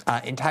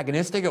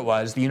antagonistic it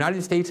was. The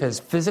United States has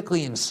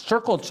physically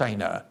encircled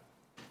China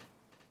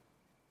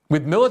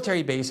with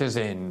military bases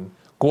in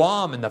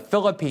Guam and the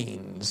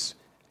Philippines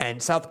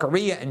and South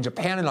Korea and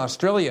Japan and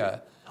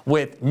Australia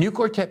with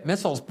nuclear-tipped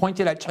missiles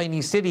pointed at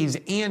Chinese cities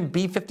and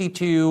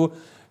B-52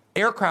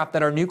 aircraft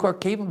that are nuclear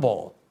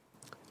capable.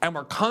 And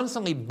we're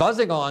constantly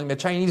buzzing along the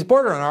Chinese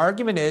border. And our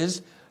argument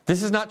is,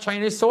 this is not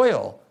China's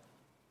soil.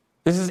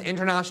 This is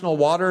international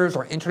waters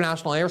or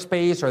international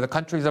airspace or the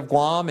countries of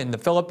Guam and the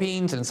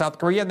Philippines and South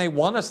Korea, and they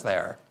want us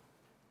there.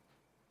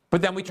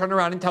 But then we turn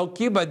around and tell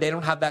Cuba they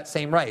don't have that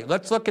same right.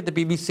 Let's look at the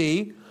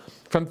BBC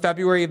from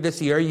February of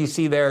this year. You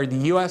see there,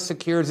 the U.S.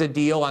 secures a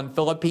deal on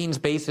Philippines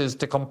bases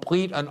to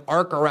complete an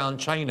arc around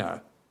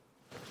China.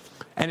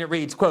 And it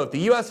reads, quote, the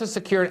U.S. has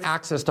secured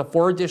access to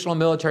 4 additional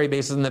military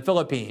bases in the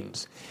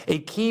Philippines, a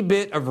key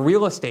bit of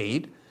real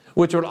estate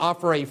which would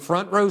offer a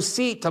front row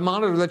seat to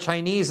monitor the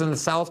Chinese in the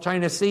South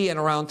China Sea and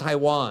around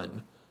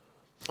Taiwan.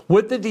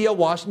 With the deal,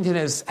 Washington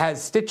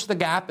has stitched the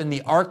gap in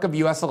the arc of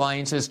U.S.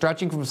 alliances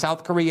stretching from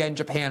South Korea and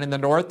Japan in the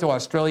north to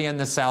Australia in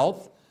the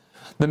south.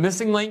 The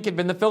missing link had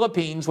been the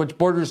Philippines, which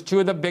borders 2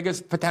 of the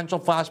biggest potential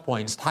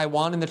flashpoints,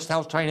 Taiwan and the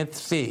South China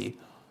Sea.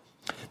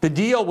 The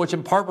deal, which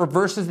in part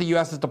reverses the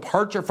U.S.'s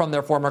departure from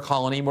their former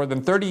colony more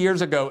than 30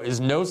 years ago, is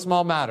no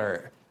small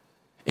matter.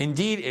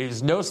 Indeed, it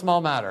is no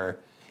small matter.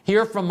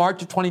 Here from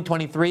March of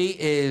 2023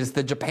 is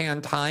the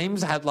Japan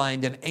Times,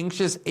 headlined, "An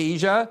Anxious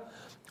Asia,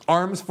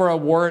 Arms for a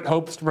War it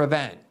Hopes to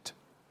Prevent."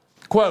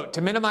 Quote,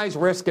 to minimize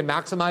risk and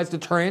maximize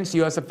deterrence,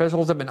 U.S.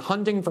 officials have been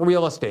hunting for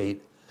real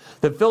estate.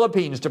 The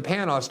Philippines,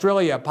 Japan,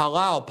 Australia,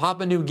 Palau,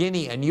 Papua New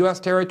Guinea, and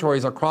U.S.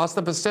 territories across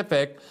the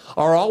Pacific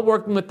are all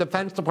working with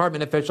Defense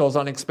Department officials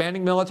on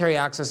expanding military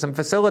access and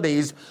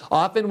facilities,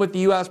 often with the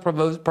U.S.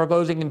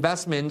 proposing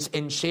investments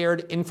in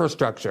shared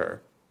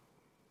infrastructure.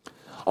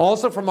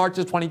 Also from March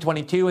of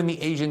 2022 in the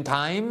Asian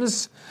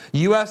Times,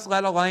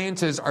 U.S.-led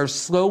alliances are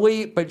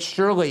slowly but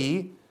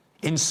surely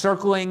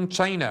encircling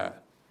China.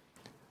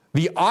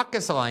 The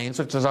AUKUS alliance,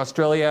 which is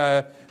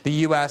Australia, the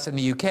U.S., and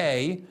the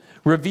U.K.,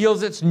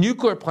 reveals its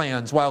nuclear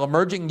plans while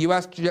emerging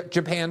U.S.,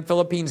 Japan,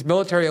 Philippines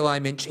military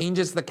alignment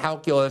changes the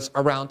calculus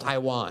around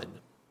Taiwan.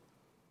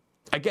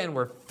 Again,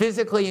 we're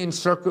physically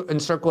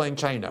encircling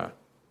China.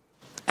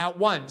 At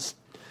once,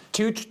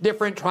 2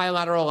 different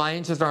trilateral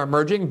alliances are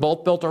emerging,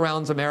 both built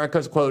around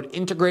America's, quote,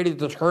 integrated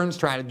deterrence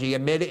strategy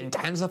amid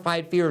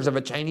intensified fears of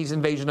a Chinese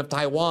invasion of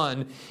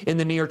Taiwan in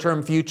the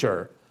near-term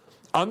future.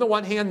 On the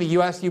one hand, the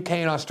U.S.,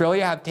 U.K., and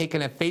Australia have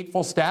taken a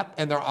fateful step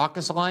in their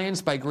AUKUS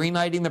alliance by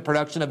greenlighting the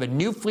production of a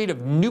new fleet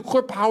of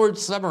nuclear-powered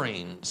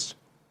submarines,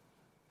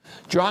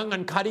 drawing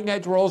on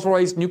cutting-edge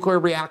Rolls-Royce nuclear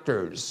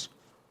reactors,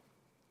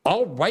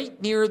 all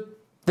right near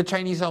the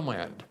Chinese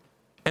homeland.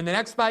 In the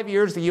next 5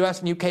 years, the U.S.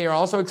 and U.K. are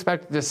also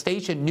expected to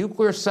station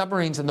nuclear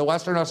submarines in the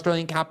Western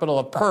Australian capital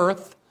of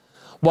Perth,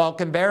 while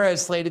Canberra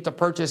is slated to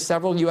purchase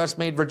several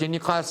U.S.-made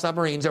Virginia-class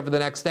submarines over the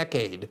next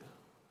decade.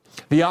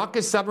 The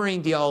AUKUS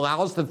submarine deal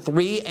allows the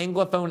 3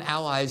 Anglophone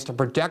allies to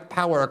project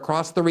power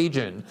across the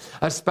region,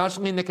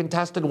 especially in the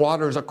contested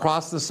waters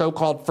across the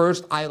so-called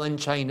First Island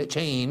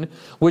chain,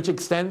 which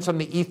extends from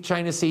the East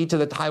China Sea to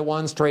the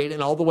Taiwan Strait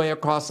and all the way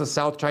across the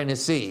South China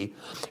Sea.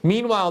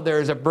 Meanwhile, there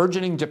is a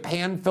burgeoning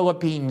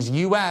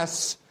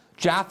Japan-Philippines-U.S.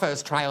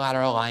 JAFA's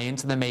trilateral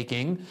alliance in the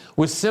making,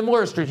 with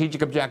similar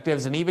strategic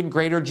objectives and even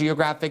greater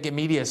geographic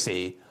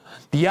immediacy.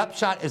 The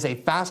upshot is a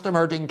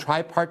fast-emerging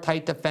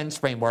tripartite defense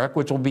framework,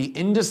 which will be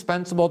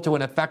indispensable to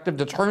an effective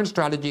deterrence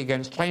strategy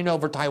against China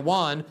over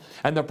Taiwan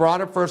and the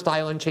broader First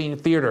Island chain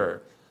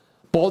theater.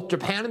 Both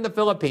Japan and the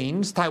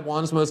Philippines,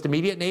 Taiwan's most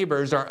immediate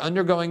neighbors, are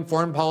undergoing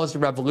foreign policy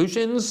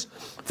revolutions.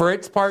 For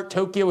its part,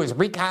 Tokyo is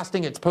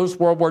recasting its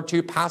post-World War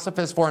II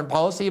pacifist foreign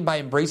policy by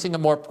embracing a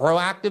more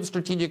proactive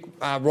strategic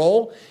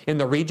role in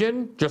the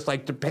region, just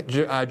like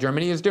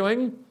Germany is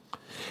doing.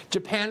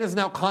 Japan is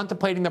now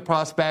contemplating the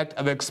prospect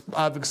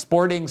of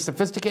exporting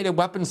sophisticated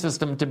weapon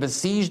systems to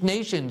besieged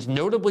nations,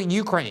 notably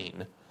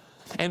Ukraine.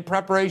 In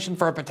preparation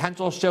for a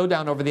potential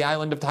showdown over the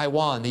island of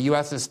Taiwan, the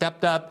U.S. has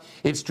stepped up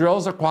its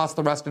drills across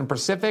the Western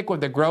Pacific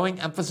with a growing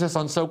emphasis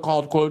on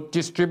so-called, quote,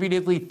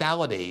 distributed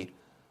lethality,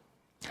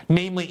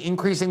 namely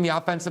increasing the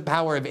offensive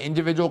power of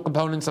individual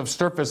components of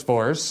surface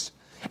force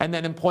and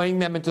then employing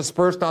them in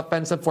dispersed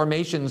offensive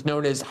formations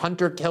known as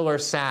hunter-killer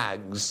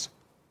SAGs.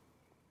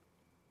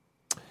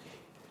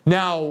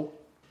 Now,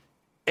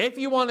 if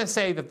you want to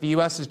say that the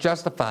U.S. is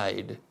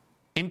justified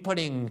in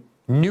putting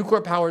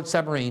nuclear-powered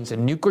submarines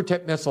and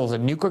nuclear-tipped missiles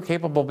and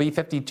nuclear-capable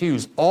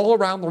B-52s all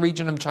around the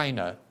region of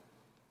China,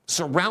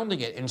 surrounding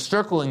it,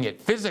 encircling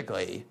it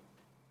physically,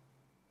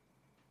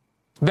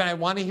 then I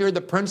want to hear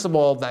the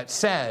principle that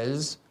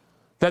says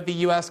that the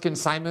U.S. can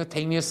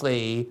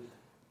simultaneously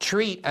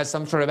treat as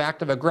some sort of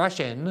act of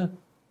aggression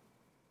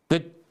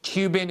the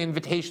Cuban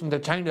invitation to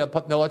China to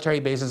put military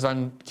bases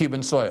on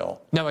Cuban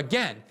soil. Now,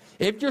 again,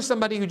 if you're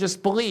somebody who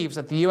just believes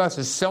that the U.S.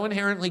 is so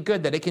inherently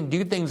good that it can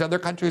do things other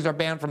countries are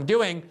banned from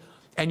doing,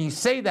 and you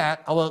say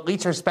that, I'll at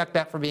least respect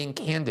that for being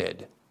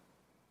candid.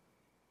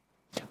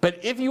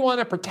 But if you want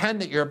to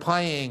pretend that you're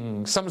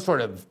applying some sort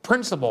of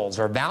principles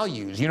or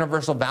values,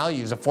 universal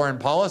values of foreign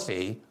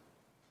policy,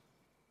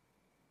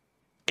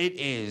 it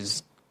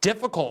is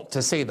difficult,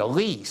 to say the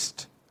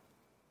least,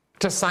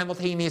 to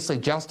simultaneously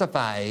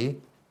justify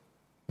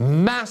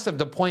massive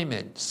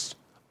deployments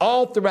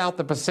all throughout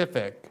the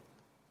Pacific,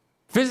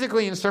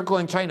 physically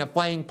encircling China,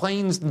 flying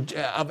planes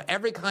of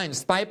every kind,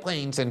 spy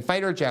planes and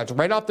fighter jets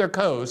right off their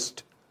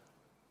coast,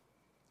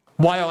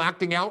 while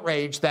acting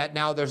outraged that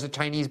now there's a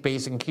Chinese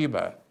base in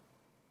Cuba.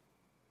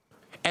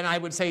 And I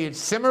would say it's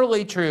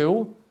similarly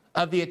true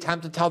of the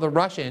attempt to tell the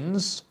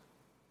Russians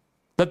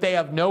that they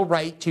have no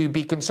right to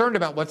be concerned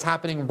about what's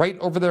happening right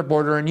over their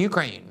border in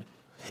Ukraine.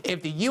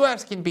 If the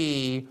U.S. can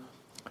be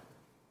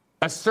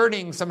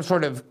asserting some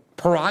sort of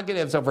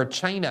prerogatives over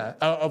China,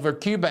 over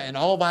Cuba and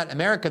all of Latin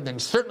America, then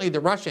certainly the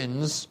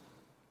Russians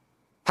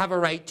have a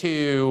right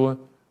to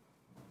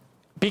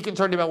be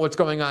concerned about what's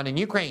going on in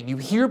Ukraine. You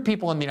hear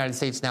people in the United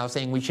States now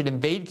saying we should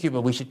invade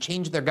Cuba, we should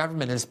change their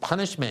government as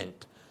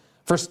punishment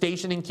for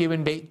stationing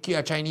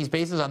Chinese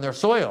bases on their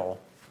soil.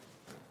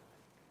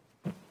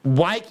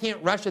 Why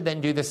can't Russia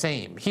then do the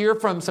same? Here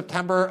from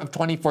September of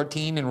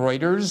 2014 in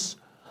Reuters,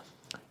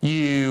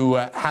 you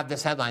have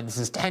this headline. This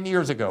is 10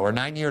 years ago or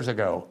 9 years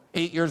ago,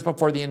 8 years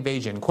before the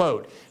invasion.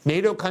 Quote,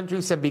 NATO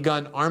countries have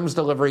begun arms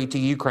delivery to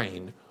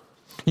Ukraine.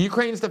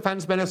 Ukraine's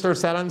defense minister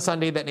said on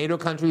Sunday that NATO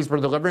countries were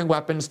delivering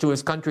weapons to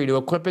his country to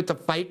equip it to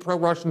fight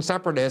pro-Russian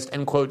separatists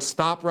and, quote,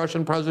 stop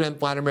Russian President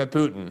Vladimir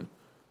Putin.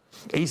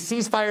 A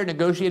ceasefire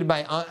negotiated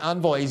by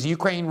envoys,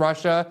 Ukraine,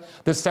 Russia,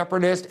 the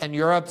separatists, and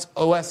Europe's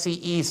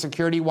OSCE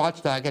security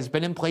watchdog has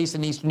been in place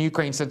in eastern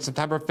Ukraine since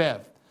September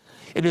 5th.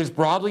 It is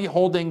broadly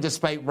holding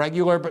despite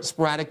regular but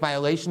sporadic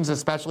violations,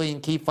 especially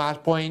in key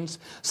flashpoints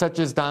such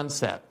as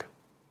Donetsk.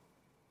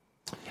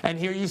 And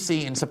here you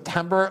see in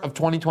September of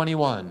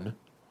 2021,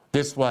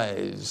 this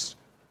was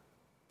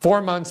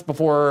 4 months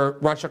before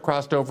Russia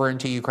crossed over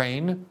into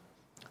Ukraine.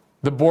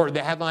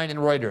 The headline in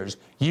Reuters,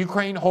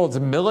 Ukraine holds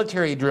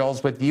military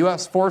drills with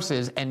U.S.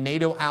 forces and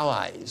NATO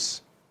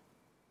allies.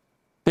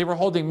 They were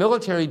holding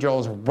military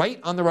drills right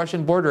on the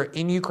Russian border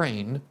in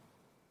Ukraine.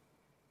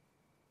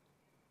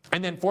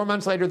 And then 4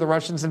 months later, the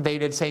Russians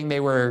invaded, saying they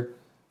were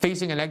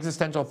facing an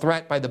existential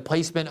threat by the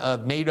placement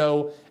of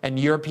NATO and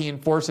European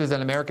forces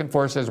and American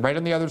forces right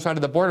on the other side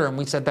of the border. And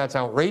we said that's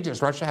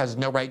outrageous. Russia has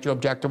no right to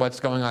object to what's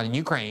going on in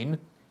Ukraine.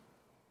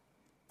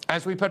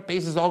 As we put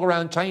bases all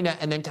around China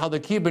and then tell the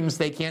Cubans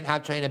they can't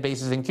have China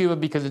bases in Cuba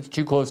because it's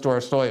too close to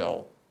our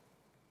soil.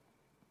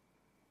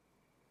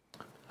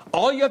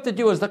 All you have to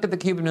do is look at the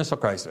Cuban Missile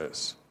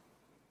Crisis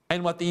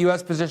and what the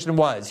U.S. position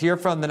was. Here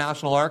from the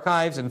National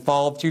Archives in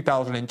fall of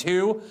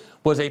 2002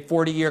 was a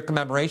 40-year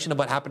commemoration of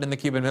what happened in the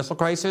Cuban Missile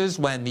Crisis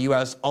when the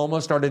U.S.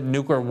 almost started a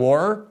nuclear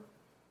war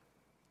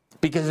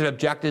because it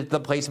objected to the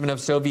placement of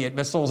Soviet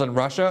missiles in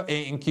Russia,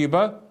 in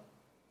Cuba.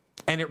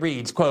 And it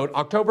reads, quote,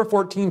 October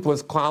 14th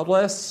was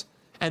cloudless,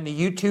 and the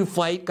U-2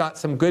 flight got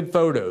some good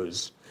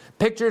photos.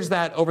 Pictures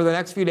that over the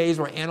next few days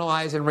were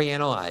analyzed and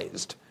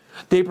reanalyzed.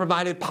 They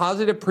provided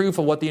positive proof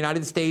of what the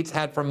United States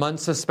had for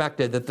months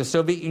suspected, that the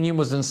Soviet Union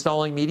was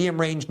installing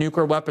medium-range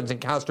nuclear weapons in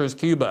Castro's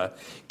Cuba,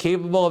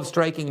 capable of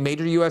striking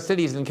major U.S.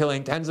 cities and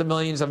killing tens of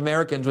millions of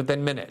Americans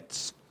within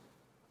minutes.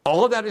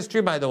 All of that is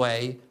true, by the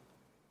way,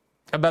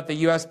 about the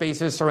U.S.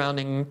 bases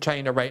surrounding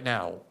China right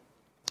now.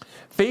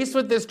 Faced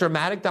with this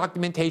dramatic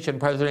documentation,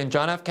 President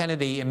John F.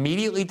 Kennedy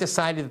immediately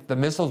decided that the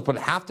missiles would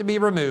have to be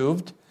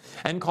removed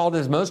and called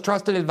his most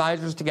trusted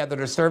advisors together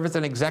to serve as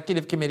an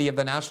executive committee of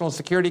the National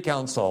Security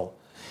Council.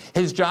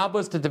 His job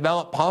was to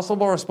develop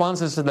possible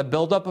responses to the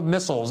buildup of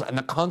missiles and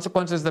the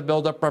consequences the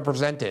buildup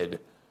represented.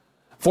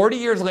 40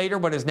 years later,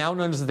 what is now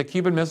known as the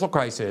Cuban Missile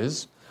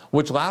Crisis,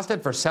 which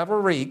lasted for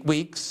several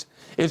weeks,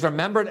 is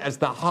remembered as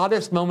the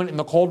hottest moment in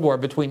the Cold War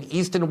between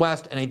East and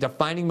West and a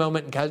defining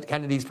moment in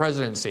Kennedy's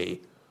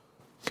presidency.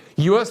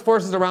 U.S.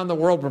 forces around the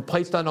world were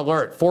placed on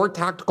alert. 4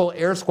 tactical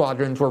air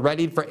squadrons were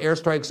readied for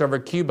airstrikes over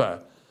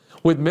Cuba.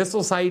 with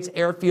missile sites,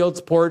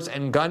 airfields, ports,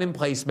 and gun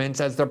emplacements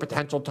as their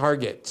potential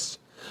targets.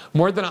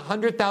 More than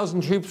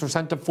 100,000 troops were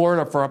sent to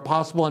Florida for a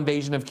possible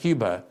invasion of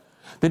Cuba.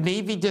 The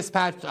Navy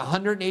dispatched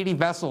 180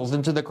 vessels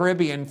into the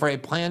Caribbean for a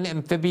planned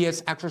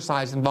amphibious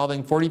exercise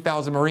involving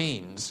 40,000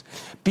 Marines.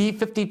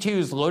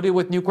 B-52s loaded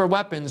with nuclear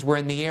weapons were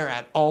in the air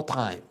at all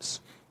times.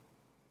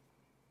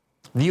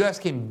 The U.S.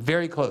 came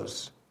very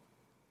close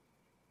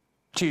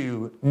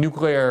to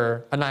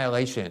nuclear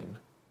annihilation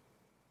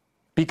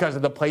because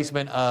of the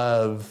placement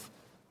of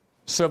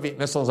Soviet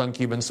missiles on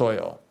Cuban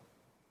soil.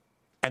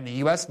 And the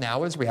U.S.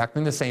 now is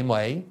reacting the same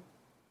way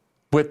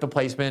with the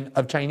placement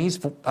of Chinese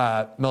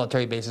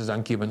military bases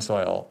on Cuban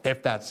soil,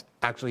 if that's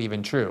actually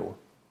even true.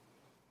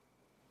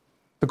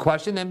 The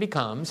question then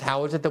becomes,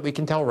 how is it that we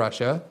can tell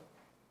Russia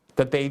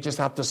that they just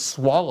have to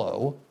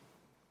swallow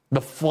the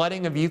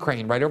flooding of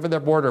Ukraine right over their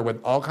border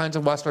with all kinds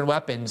of Western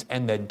weapons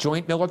and the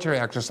joint military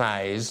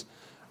exercise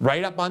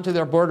right up onto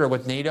their border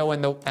with NATO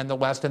and the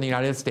West and the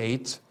United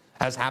States,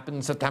 as happened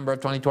in September of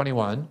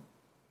 2021,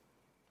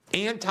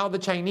 and tell the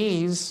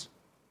Chinese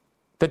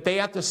that they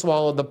have to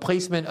swallow the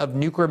placement of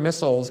nuclear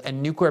missiles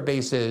and nuclear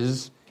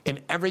bases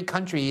in every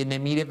country in the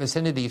immediate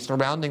vicinity,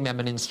 surrounding them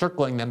and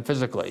encircling them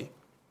physically.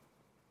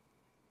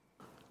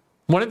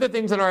 One of the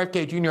things that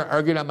RFK Jr.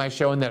 argued on my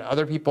show, and that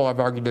other people have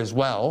argued as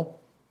well,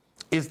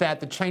 is that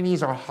the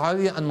Chinese are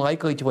highly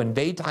unlikely to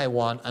invade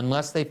Taiwan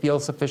unless they feel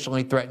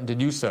sufficiently threatened to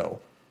do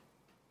so.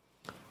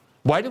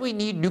 Why do we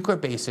need nuclear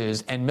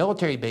bases and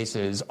military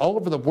bases all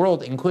over the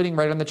world, including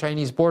right on the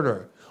Chinese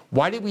border?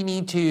 Why do we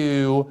need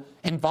to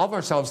involve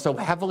ourselves so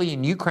heavily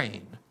in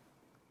Ukraine?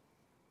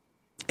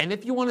 And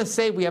if you want to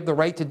say we have the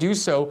right to do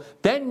so,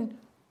 then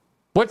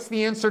what's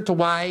the answer to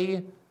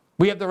why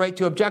we have the right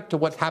to object to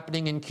what's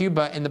happening in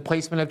Cuba and the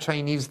placement of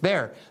Chinese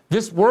there?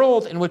 This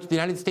world in which the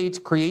United States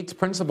creates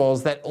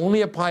principles that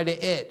only apply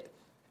to it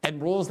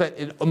and rules that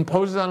it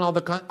imposes on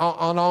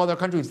all other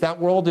countries, that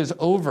world is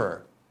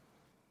over.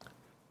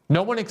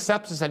 No one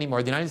accepts this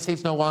anymore. The United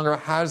States no longer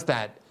has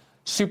that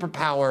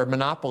superpower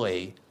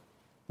monopoly.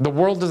 The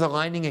world is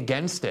aligning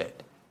against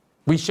it.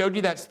 We showed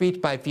you that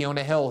speech by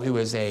Fiona Hill, who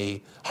is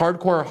a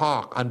hardcore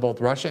hawk on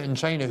both Russia and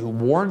China, who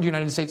warned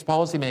United States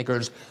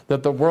policymakers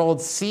that the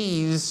world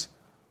sees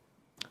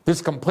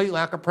this complete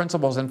lack of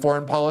principles in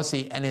foreign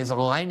policy and is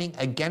aligning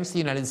against the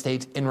United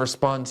States in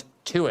response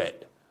to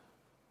it.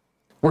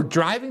 We're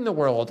driving the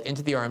world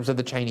into the arms of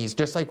the Chinese,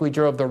 just like we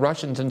drove the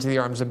Russians into the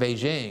arms of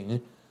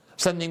Beijing,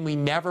 something we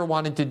never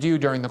wanted to do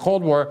during the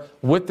Cold War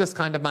with this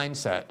kind of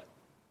mindset.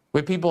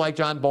 With people like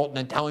John Bolton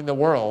and telling the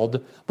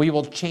world we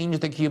will change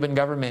the Cuban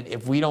government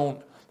if we don't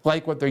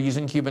like what they're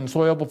using Cuban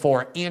soil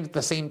before, and at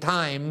the same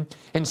time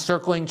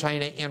encircling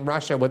China and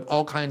Russia with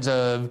all kinds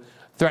of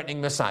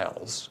threatening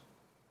missiles.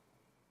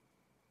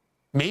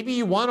 Maybe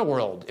you want a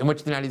world in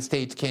which the United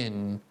States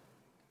can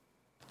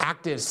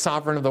act as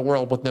sovereign of the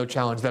world with no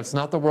challenge. That's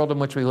not the world in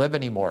which we live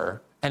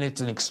anymore. And it's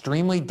an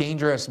extremely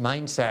dangerous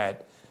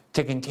mindset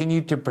to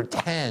continue to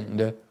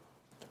pretend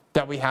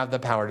that we have the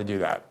power to do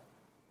that.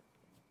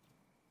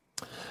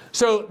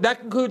 So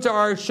that concludes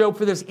our show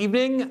for this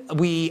evening.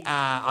 We,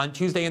 on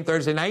Tuesday and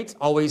Thursday nights,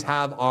 always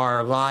have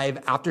our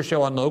live after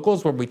show on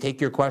Locals, where we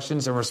take your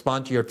questions and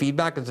respond to your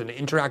feedback. It's an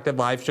interactive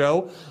live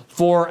show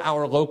for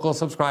our local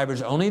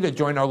subscribers only. To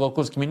join our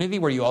Locals community,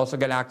 where you also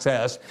get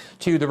access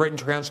to the written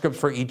transcripts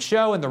for each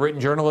show and the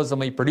written journalism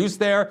we produce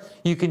there.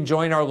 You can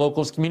join our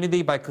Locals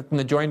community by clicking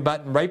the join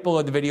button right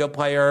below the video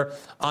player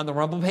on the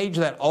Rumble page.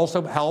 That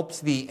also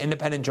helps the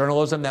independent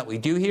journalism that we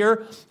do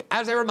here.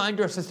 As a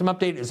reminder, System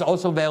Update is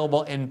also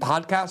available in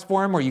podcast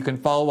form, where you can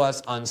follow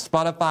us on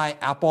Spotify,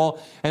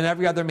 Apple, and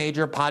every other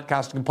major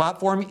podcasting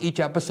platform. Each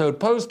episode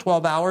posts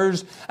 12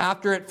 hours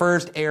after it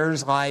first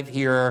airs live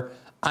here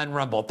on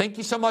Rumble. Thank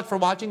you so much for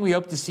watching. We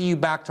hope to see you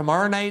back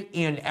tomorrow night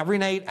and every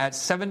night at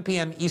 7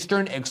 p.m.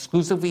 Eastern,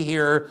 exclusively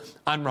here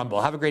on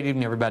Rumble. Have a great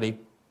evening, everybody.